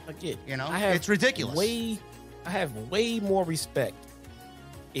 Again, it's ridiculous. I have way more respect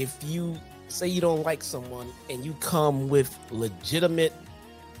if you say you don't like someone and you come with legitimate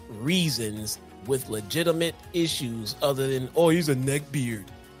reasons, with legitimate issues, other than, oh, he's a neckbeard.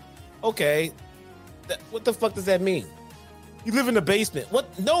 Okay, what the fuck does that mean? You live in the basement.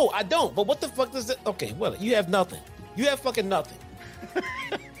 What? No, I don't. But what the fuck does that? Okay, well, you have nothing. You have fucking nothing.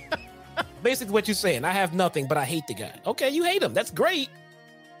 Basically what you're saying, I have nothing, but I hate the guy. Okay, you hate him. That's great.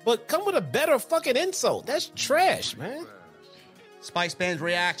 But come with a better fucking insult. That's trash, man. Spice Bands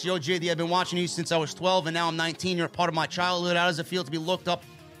reacts. Yo, JD, I've been watching you since I was 12, and now I'm 19. You're a part of my childhood. How does it feel to be looked up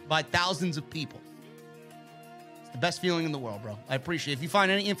by thousands of people? The best feeling in the world, bro. I appreciate it. If you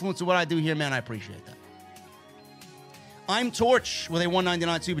find any influence in what I do here, man, I appreciate that. I'm Torch with a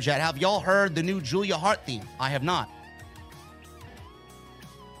 $1.99 super chat. Have y'all heard the new Julia Hart theme? I have not.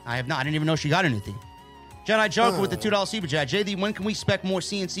 I didn't even know she got a new theme. Jedi Joker with the $2 super chat. JD, when can we expect more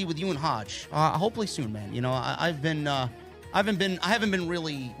CNC with you and Hodge? Hopefully soon, man. You know, I haven't been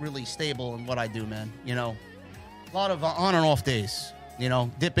really stable in what I do, man. You know, a lot of on and off days. You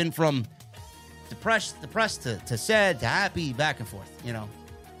know, dipping from depressed to sad to happy, back and forth. You know,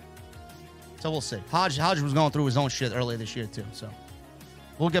 so we'll see. Hodge was going through his own shit earlier this year too, so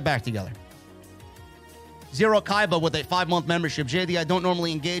we'll get back together. Zero Kaiba with a 5-month membership. JD, I don't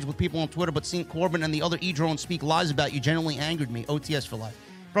normally engage with people on Twitter, but seeing Corbin and the other E-drones speak lies about you genuinely angered me. OTS for life.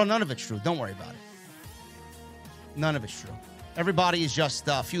 Bro, none of it's true. Don't worry about it. None of it's true. Everybody is just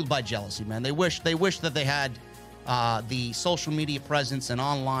fueled by jealousy, man. They wish that they had the social media presence and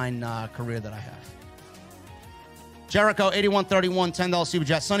online career that I have. Jericho, 8131, $10 super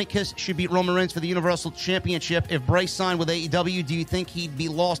chat. Sonny Kiss should beat Roman Reigns for the Universal Championship. If Bray signed with AEW, do you think he'd be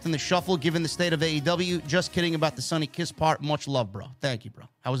lost in the shuffle given the state of AEW? Just kidding about the Sonny Kiss part. Much love, bro. Thank you, bro.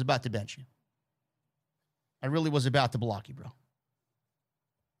 I was about to bench you. I really was about to block you,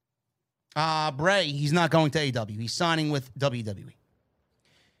 bro. Bray, he's not going to AEW. He's signing with WWE.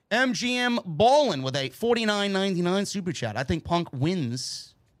 MGM Ballin with a $49.99 super chat. I think Punk wins.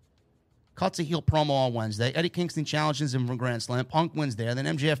 Cuts a heel promo on Wednesday. Eddie Kingston challenges him for Grand Slam. Punk wins there. Then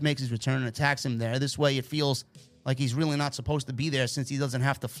MJF makes his return and attacks him there. This way it feels like he's really not supposed to be there since he doesn't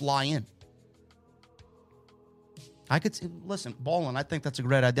have to fly in. Listen, Ballin, I think that's a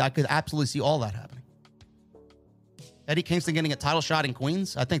great idea. I could absolutely see all that happening. Eddie Kingston getting a title shot in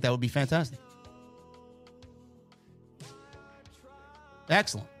Queens, I think that would be fantastic.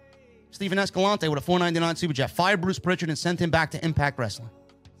 Excellent. Stephen Escalante with a $4.99 super chat. Fire Bruce Pritchard and send him back to Impact Wrestling.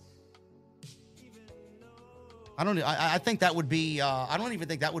 I think that would be. I don't even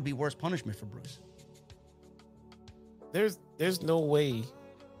think that would be worse punishment for Bruce. There's no way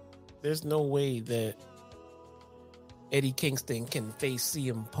that Eddie Kingston can face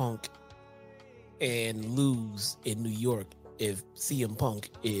CM Punk and lose in New York if CM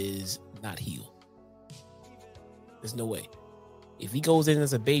Punk is not heel. There's no way. If he goes in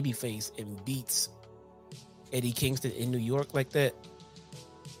as a babyface and beats Eddie Kingston in New York like that,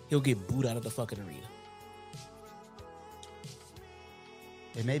 he'll get booed out of the fucking arena.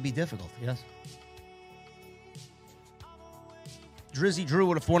 It may be difficult, yes. Drizzy Drew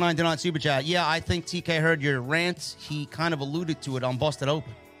with a $4.99 super chat. Yeah, I think TK heard your rant. He kind of alluded to it on Busted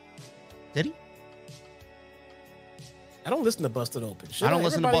Open. Did he? I don't listen to Busted Open. I don't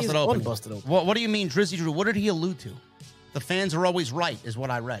listen to Busted Open. Busted Open. What do you mean, Drizzy Drew? What did he allude to? The fans are always right, is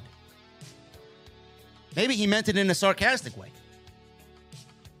what I read. Maybe he meant it in a sarcastic way.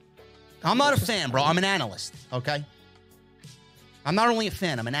 I'm not a fan, bro. I'm an analyst, okay? I'm not only a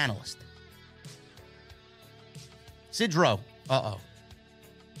fan, I'm an analyst. Sidro. Uh-oh.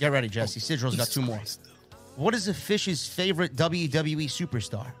 Get ready, Jesse. Sidro's got two more. What is the Fish's favorite WWE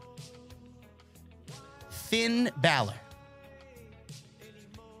superstar? Finn Balor.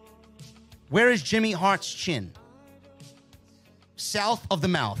 Where is Jimmy Hart's chin? South of the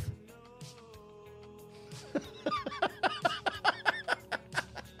mouth.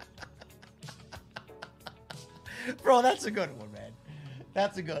 Bro, that's a good one, man.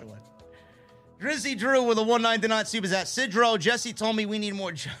 That's a good one. Drizzy Drew with a $1.99 super chat. Sidro, Jesse told me we need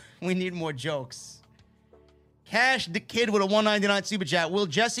more jokes. Cash the Kid with a $1.99 super chat. Will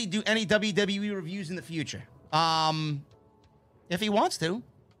Jesse do any WWE reviews in the future? If he wants to.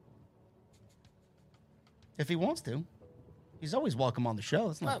 If he wants to. He's always welcome on the show.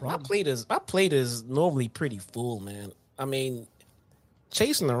 That's not a problem. My plate is normally pretty full, man. I mean,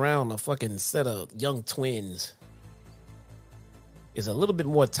 chasing around a fucking set of young twins is a little bit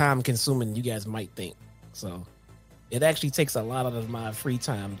more time consuming than you guys might think. So it actually takes a lot of my free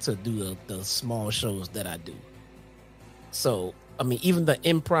time to do the small shows that I do. So, I mean, even the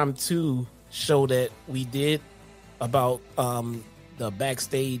impromptu show that we did about the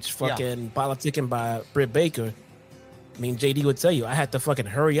backstage fucking politicking by Britt Baker, I mean, JD would tell you, I had to fucking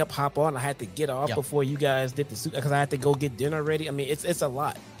hurry up, hop on. I had to get off before you guys did the suit because I had to go get dinner ready. I mean, it's a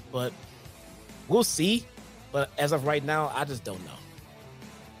lot, but we'll see. But as of right now, I just don't know.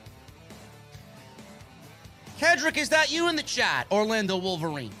 Kedrick, is that you in the chat? Orlando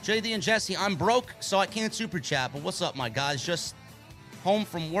Wolverine. JD and Jesse, I'm broke, so I can't super chat. But what's up, my guys? Just home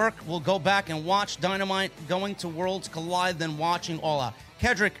from work. We'll go back and watch Dynamite, going to Worlds Collide, then watching All Out.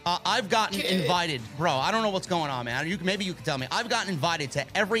 Kedrick, I've gotten invited. Bro, I don't know what's going on, man. Maybe you can tell me. I've gotten invited to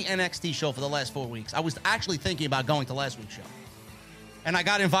every NXT show for the last 4 weeks. I was actually thinking about going to last week's show. And I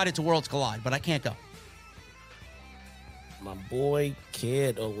got invited to Worlds Collide, but I can't go. My boy,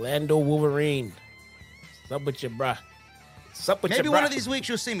 kid, Orlando Wolverine. What's up with you, bruh? What's up with you, bruh? Maybe one of these weeks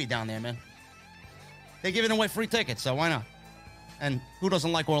you'll see me down there, man. They're giving away free tickets, so why not? And who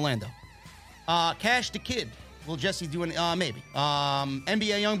doesn't like Orlando? Cash the Kid. Will Jesse do an maybe?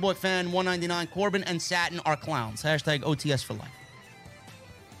 NBA Youngboy fan 199. Corbin and Satin are clowns. Hashtag OTS for life.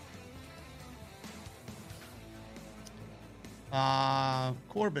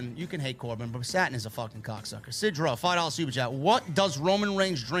 Corbin, you can hate Corbin, but Satin is a fucking cocksucker. Sidro, $5 super chat. What does Roman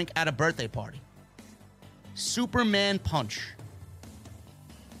Reigns drink at a birthday party? Superman Punch.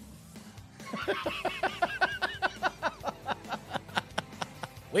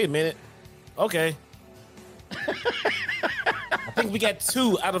 Wait a minute. Okay. I think we got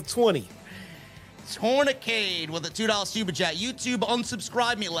 2 out of 20. Tornicade with a $2 super chat. YouTube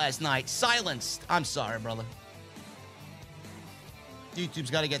unsubscribed me last night. Silenced. I'm sorry, brother.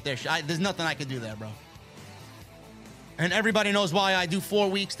 YouTube's got to get their shit. There's nothing I can do there, bro. And everybody knows why I do 4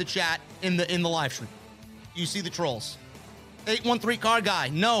 weeks to chat in the live stream. You see the trolls. 813 car guy.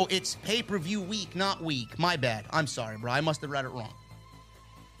 No, it's pay-per-view week, not week. My bad. I'm sorry, bro. I must have read it wrong.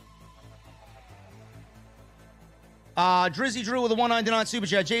 Drizzy Drew with a 199 super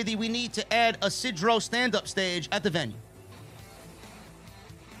chat. JD, we need to add a Sidro stand-up stage at the venue.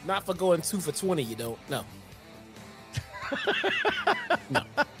 Not for going 2 for 20, you don't. No. No.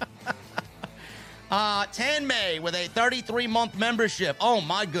 Tan May with a 33-month membership. Oh,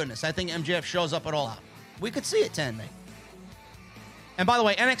 my goodness. I think MJF shows up at All Out. We could see it, Tan May. And by the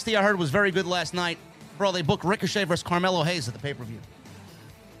way, NXT, I heard, was very good last night. Bro, they booked Ricochet versus Carmelo Hayes at the pay-per-view.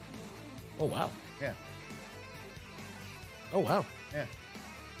 Oh, wow. Yeah. Oh, wow. Yeah.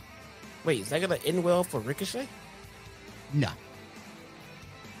 Wait, is that going to end well for Ricochet? No.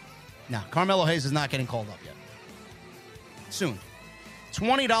 No, Carmelo Hayes is not getting called up yet. Soon.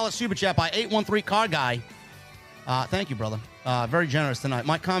 $20 super chat by 813 car guy. Thank you, brother. Very generous tonight.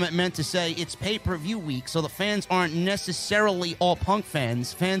 My comment meant to say it's pay-per-view week, so the fans aren't necessarily all Punk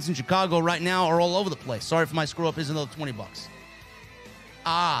fans. Fans in Chicago right now are all over the place. Sorry for my screw-up. Is another $20.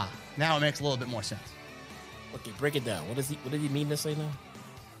 Now it makes a little bit more sense. Okay, break it down. What did he mean to say now?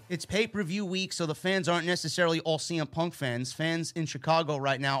 It's pay-per-view week, so the fans aren't necessarily all CM Punk fans. Fans in Chicago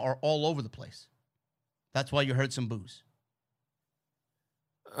right now are all over the place. That's why you heard some boos.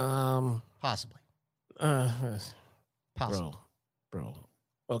 Possibly. Possibly. Bro.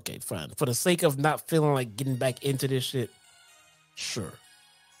 Okay, fine. For the sake of not feeling like getting back into this shit, sure.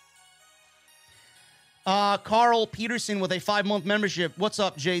 Carl Peterson with a 5-month membership. What's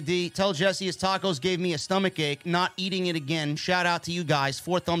up, JD? Tell Jesse his tacos gave me a stomach ache. Not eating it again. Shout out to you guys.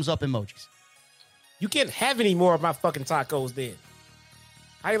 4 thumbs up emojis. You can't have any more of my fucking tacos then.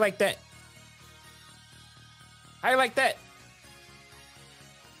 How you like that? How you like that?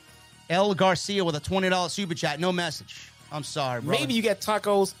 L. Garcia with a $20 super chat. No message. I'm sorry, bro. Maybe you got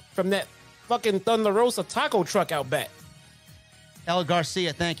tacos from that fucking Thunder Rosa taco truck out back. L.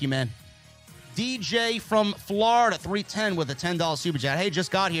 Garcia, thank you, man. DJ from Florida, 310 with a $10 super chat. Hey,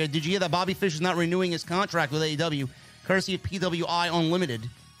 just got here. Did you hear that Bobby Fish is not renewing his contract with AEW? Courtesy of PWI Unlimited.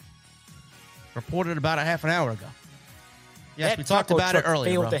 Reported about a half an hour ago. Yes, we talked about it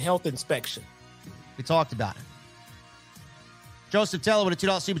earlier, failed bro. the health inspection. We talked about it. Joseph Teller with a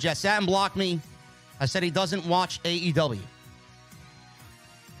 $2 super chat. Satin blocked me. I said he doesn't watch AEW.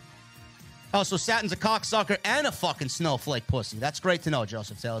 Oh, so Satin's a cocksucker and a fucking snowflake pussy. That's great to know,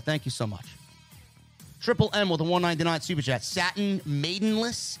 Joseph Taylor. Thank you so much. Triple M with a $1.99 super chat. Satin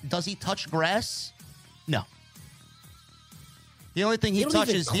maidenless? Does he touch grass? No. The only thing he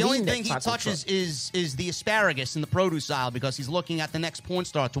touches is the asparagus in the produce aisle because he's looking at the next porn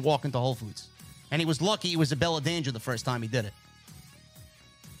star to walk into Whole Foods. And he was lucky he was a Bella Danger the first time he did it.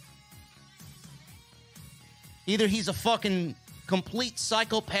 Either he's a fucking complete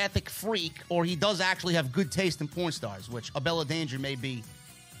psychopathic freak or he does actually have good taste in porn stars, which a Bella Danger may be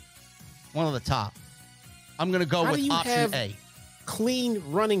one of the top. I'm going to go with option A. Clean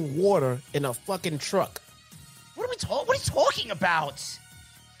running water in a fucking truck. What are you talking about?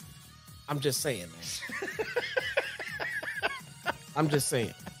 I'm just saying, man. I'm just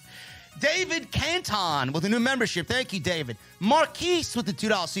saying. David Canton with a new membership. Thank you, David. Marquise with the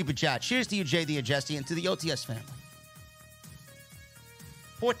 $2 super chat. Cheers to you, JD and Jesse, and to the OTS family.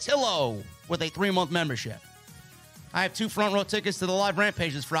 Portillo with a 3-month membership. I have 2 front row tickets to the live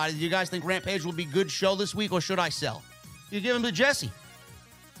Rampage this Friday. Do you guys think Rampage will be a good show this week, or should I sell? You give them to Jesse.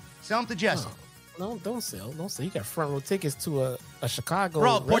 Sell them to Jesse. No, don't sell. Don't sell. You got front row tickets to a Chicago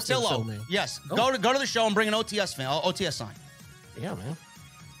Bro, wrestling Portillo. show, man. Yes. Go to the show and bring an OTS fan. OTS sign. Yeah, man.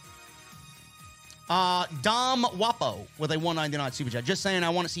 Dom Wapo with a $1.99 super chat. Just saying I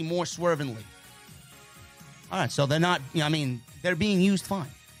want to see more Swerve and Lee. All right, so they're not, they're being used fine.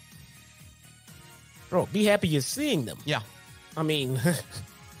 Bro, be happy you're seeing them. Yeah. I mean...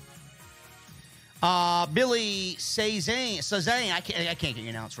 Billy Sazane. I can't get your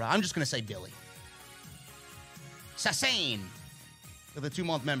announce right. I'm just gonna say Billy Sazane with a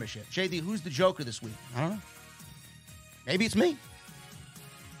 2-month membership. JD, who's the Joker this week? I don't know. Maybe it's me.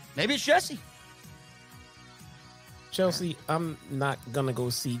 Maybe it's Jesse. Chelsea, I'm not gonna go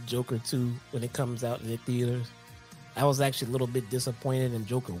see Joker 2 when it comes out in the theaters. I was actually a little bit disappointed in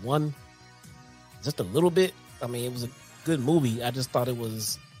Joker 1. Just a little bit. I mean, it was a good movie. I just thought it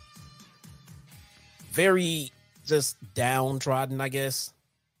was very just downtrodden, I guess.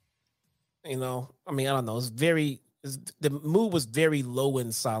 You know, I mean, I don't know. The mood was very low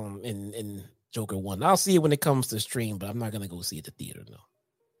and solemn in Joker 1. I'll see it when it comes to stream, but I'm not going to go see it at the theater, no.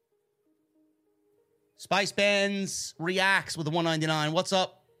 Spice Bands reacts with the 199. What's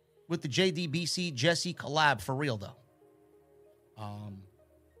up with the JDBC Jesse collab for real, though?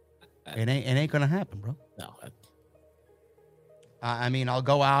 It ain't gonna happen, bro. No. I mean, I'll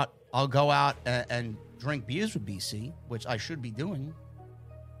go out and drink beers with BC, which I should be doing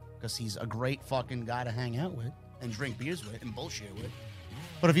because he's a great fucking guy to hang out with and drink beers with and bullshit with.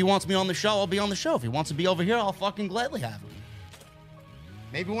 But if he wants me on the show, I'll be on the show. If he wants to be over here, I'll fucking gladly have him.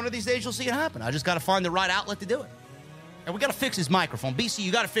 Maybe one of these days you'll see it happen. I just got to find the right outlet to do it. And we got to fix his microphone. BC,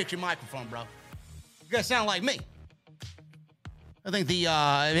 you got to fix your microphone, bro. You got to sound like me. I think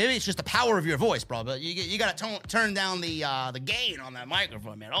maybe it's just the power of your voice, bro. But you got to turn down the gain on that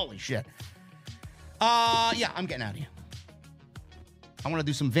microphone, man. Holy shit. Yeah, I'm getting out of here. I want to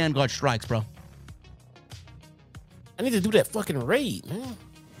do some Vanguard strikes, bro. I need to do that fucking raid, man.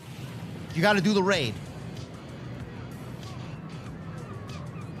 You got to do the raid.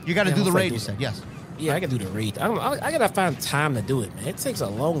 You got to do the raid, you said. Yes. Yeah, I got to do the raid. I got to find time to do it, man. It takes a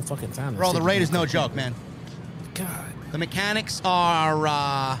long fucking time. Bro, the raid is no joke, man. God. The mechanics are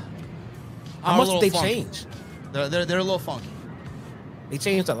how much did they change? They're a little funky. They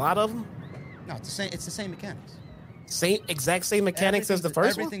changed a lot of them? No, it's the same mechanics. Exact same mechanics as the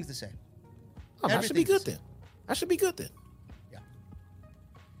first one? Everything's the same. Oh, that should be good then. That should be good then. Yeah.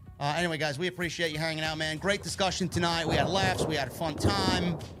 Anyway, guys, we appreciate you hanging out, man. Great discussion tonight. We had laughs. We had a fun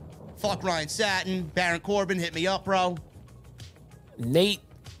time. Fuck Ryan Satin. Baron Corbin, hit me up, bro. Nate,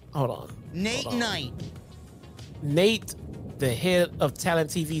 hold on. Knight. Nate, the head of Talent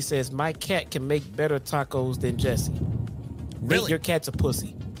TV, says, my cat can make better tacos than Jesse. Really? Nate, your cat's a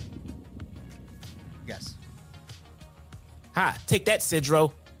pussy. Yes. Ha, take that,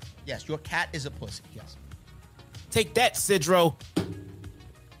 Sidro. Yes, your cat is a pussy. Yes. Take that, Sidro.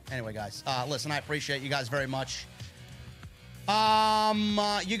 Anyway, guys, listen, I appreciate you guys very much.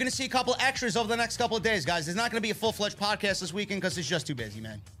 You're going to see a couple extras over the next couple of days, guys. There's not going to be a full-fledged podcast this weekend because it's just too busy,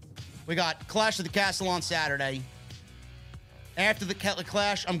 man. We got Clash of the Castle on Saturday. After the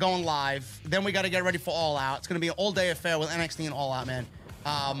Clash, I'm going live. Then we got to get ready for All Out. It's going to be an all-day affair with NXT and All Out, man.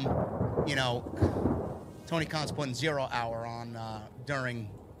 You know, Tony Khan's putting 0 hour on during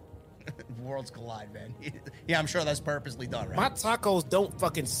Worlds Collide, man. Yeah, I'm sure that's purposely done, right? My tacos don't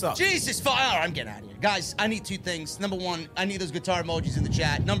fucking suck. Jesus, I'm getting out of here. Guys, I need 2 things. Number 1, I need those guitar emojis in the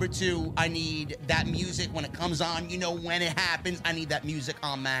chat. Number 2, I need that music when it comes on. You know when it happens. I need that music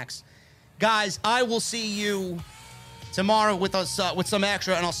on max. Guys, I will see you tomorrow with us with some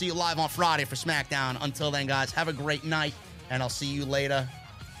extra, and I'll see you live on Friday for SmackDown. Until then, guys, have a great night, and I'll see you later.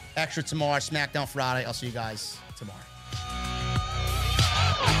 Extra tomorrow, SmackDown Friday. I'll see you guys tomorrow.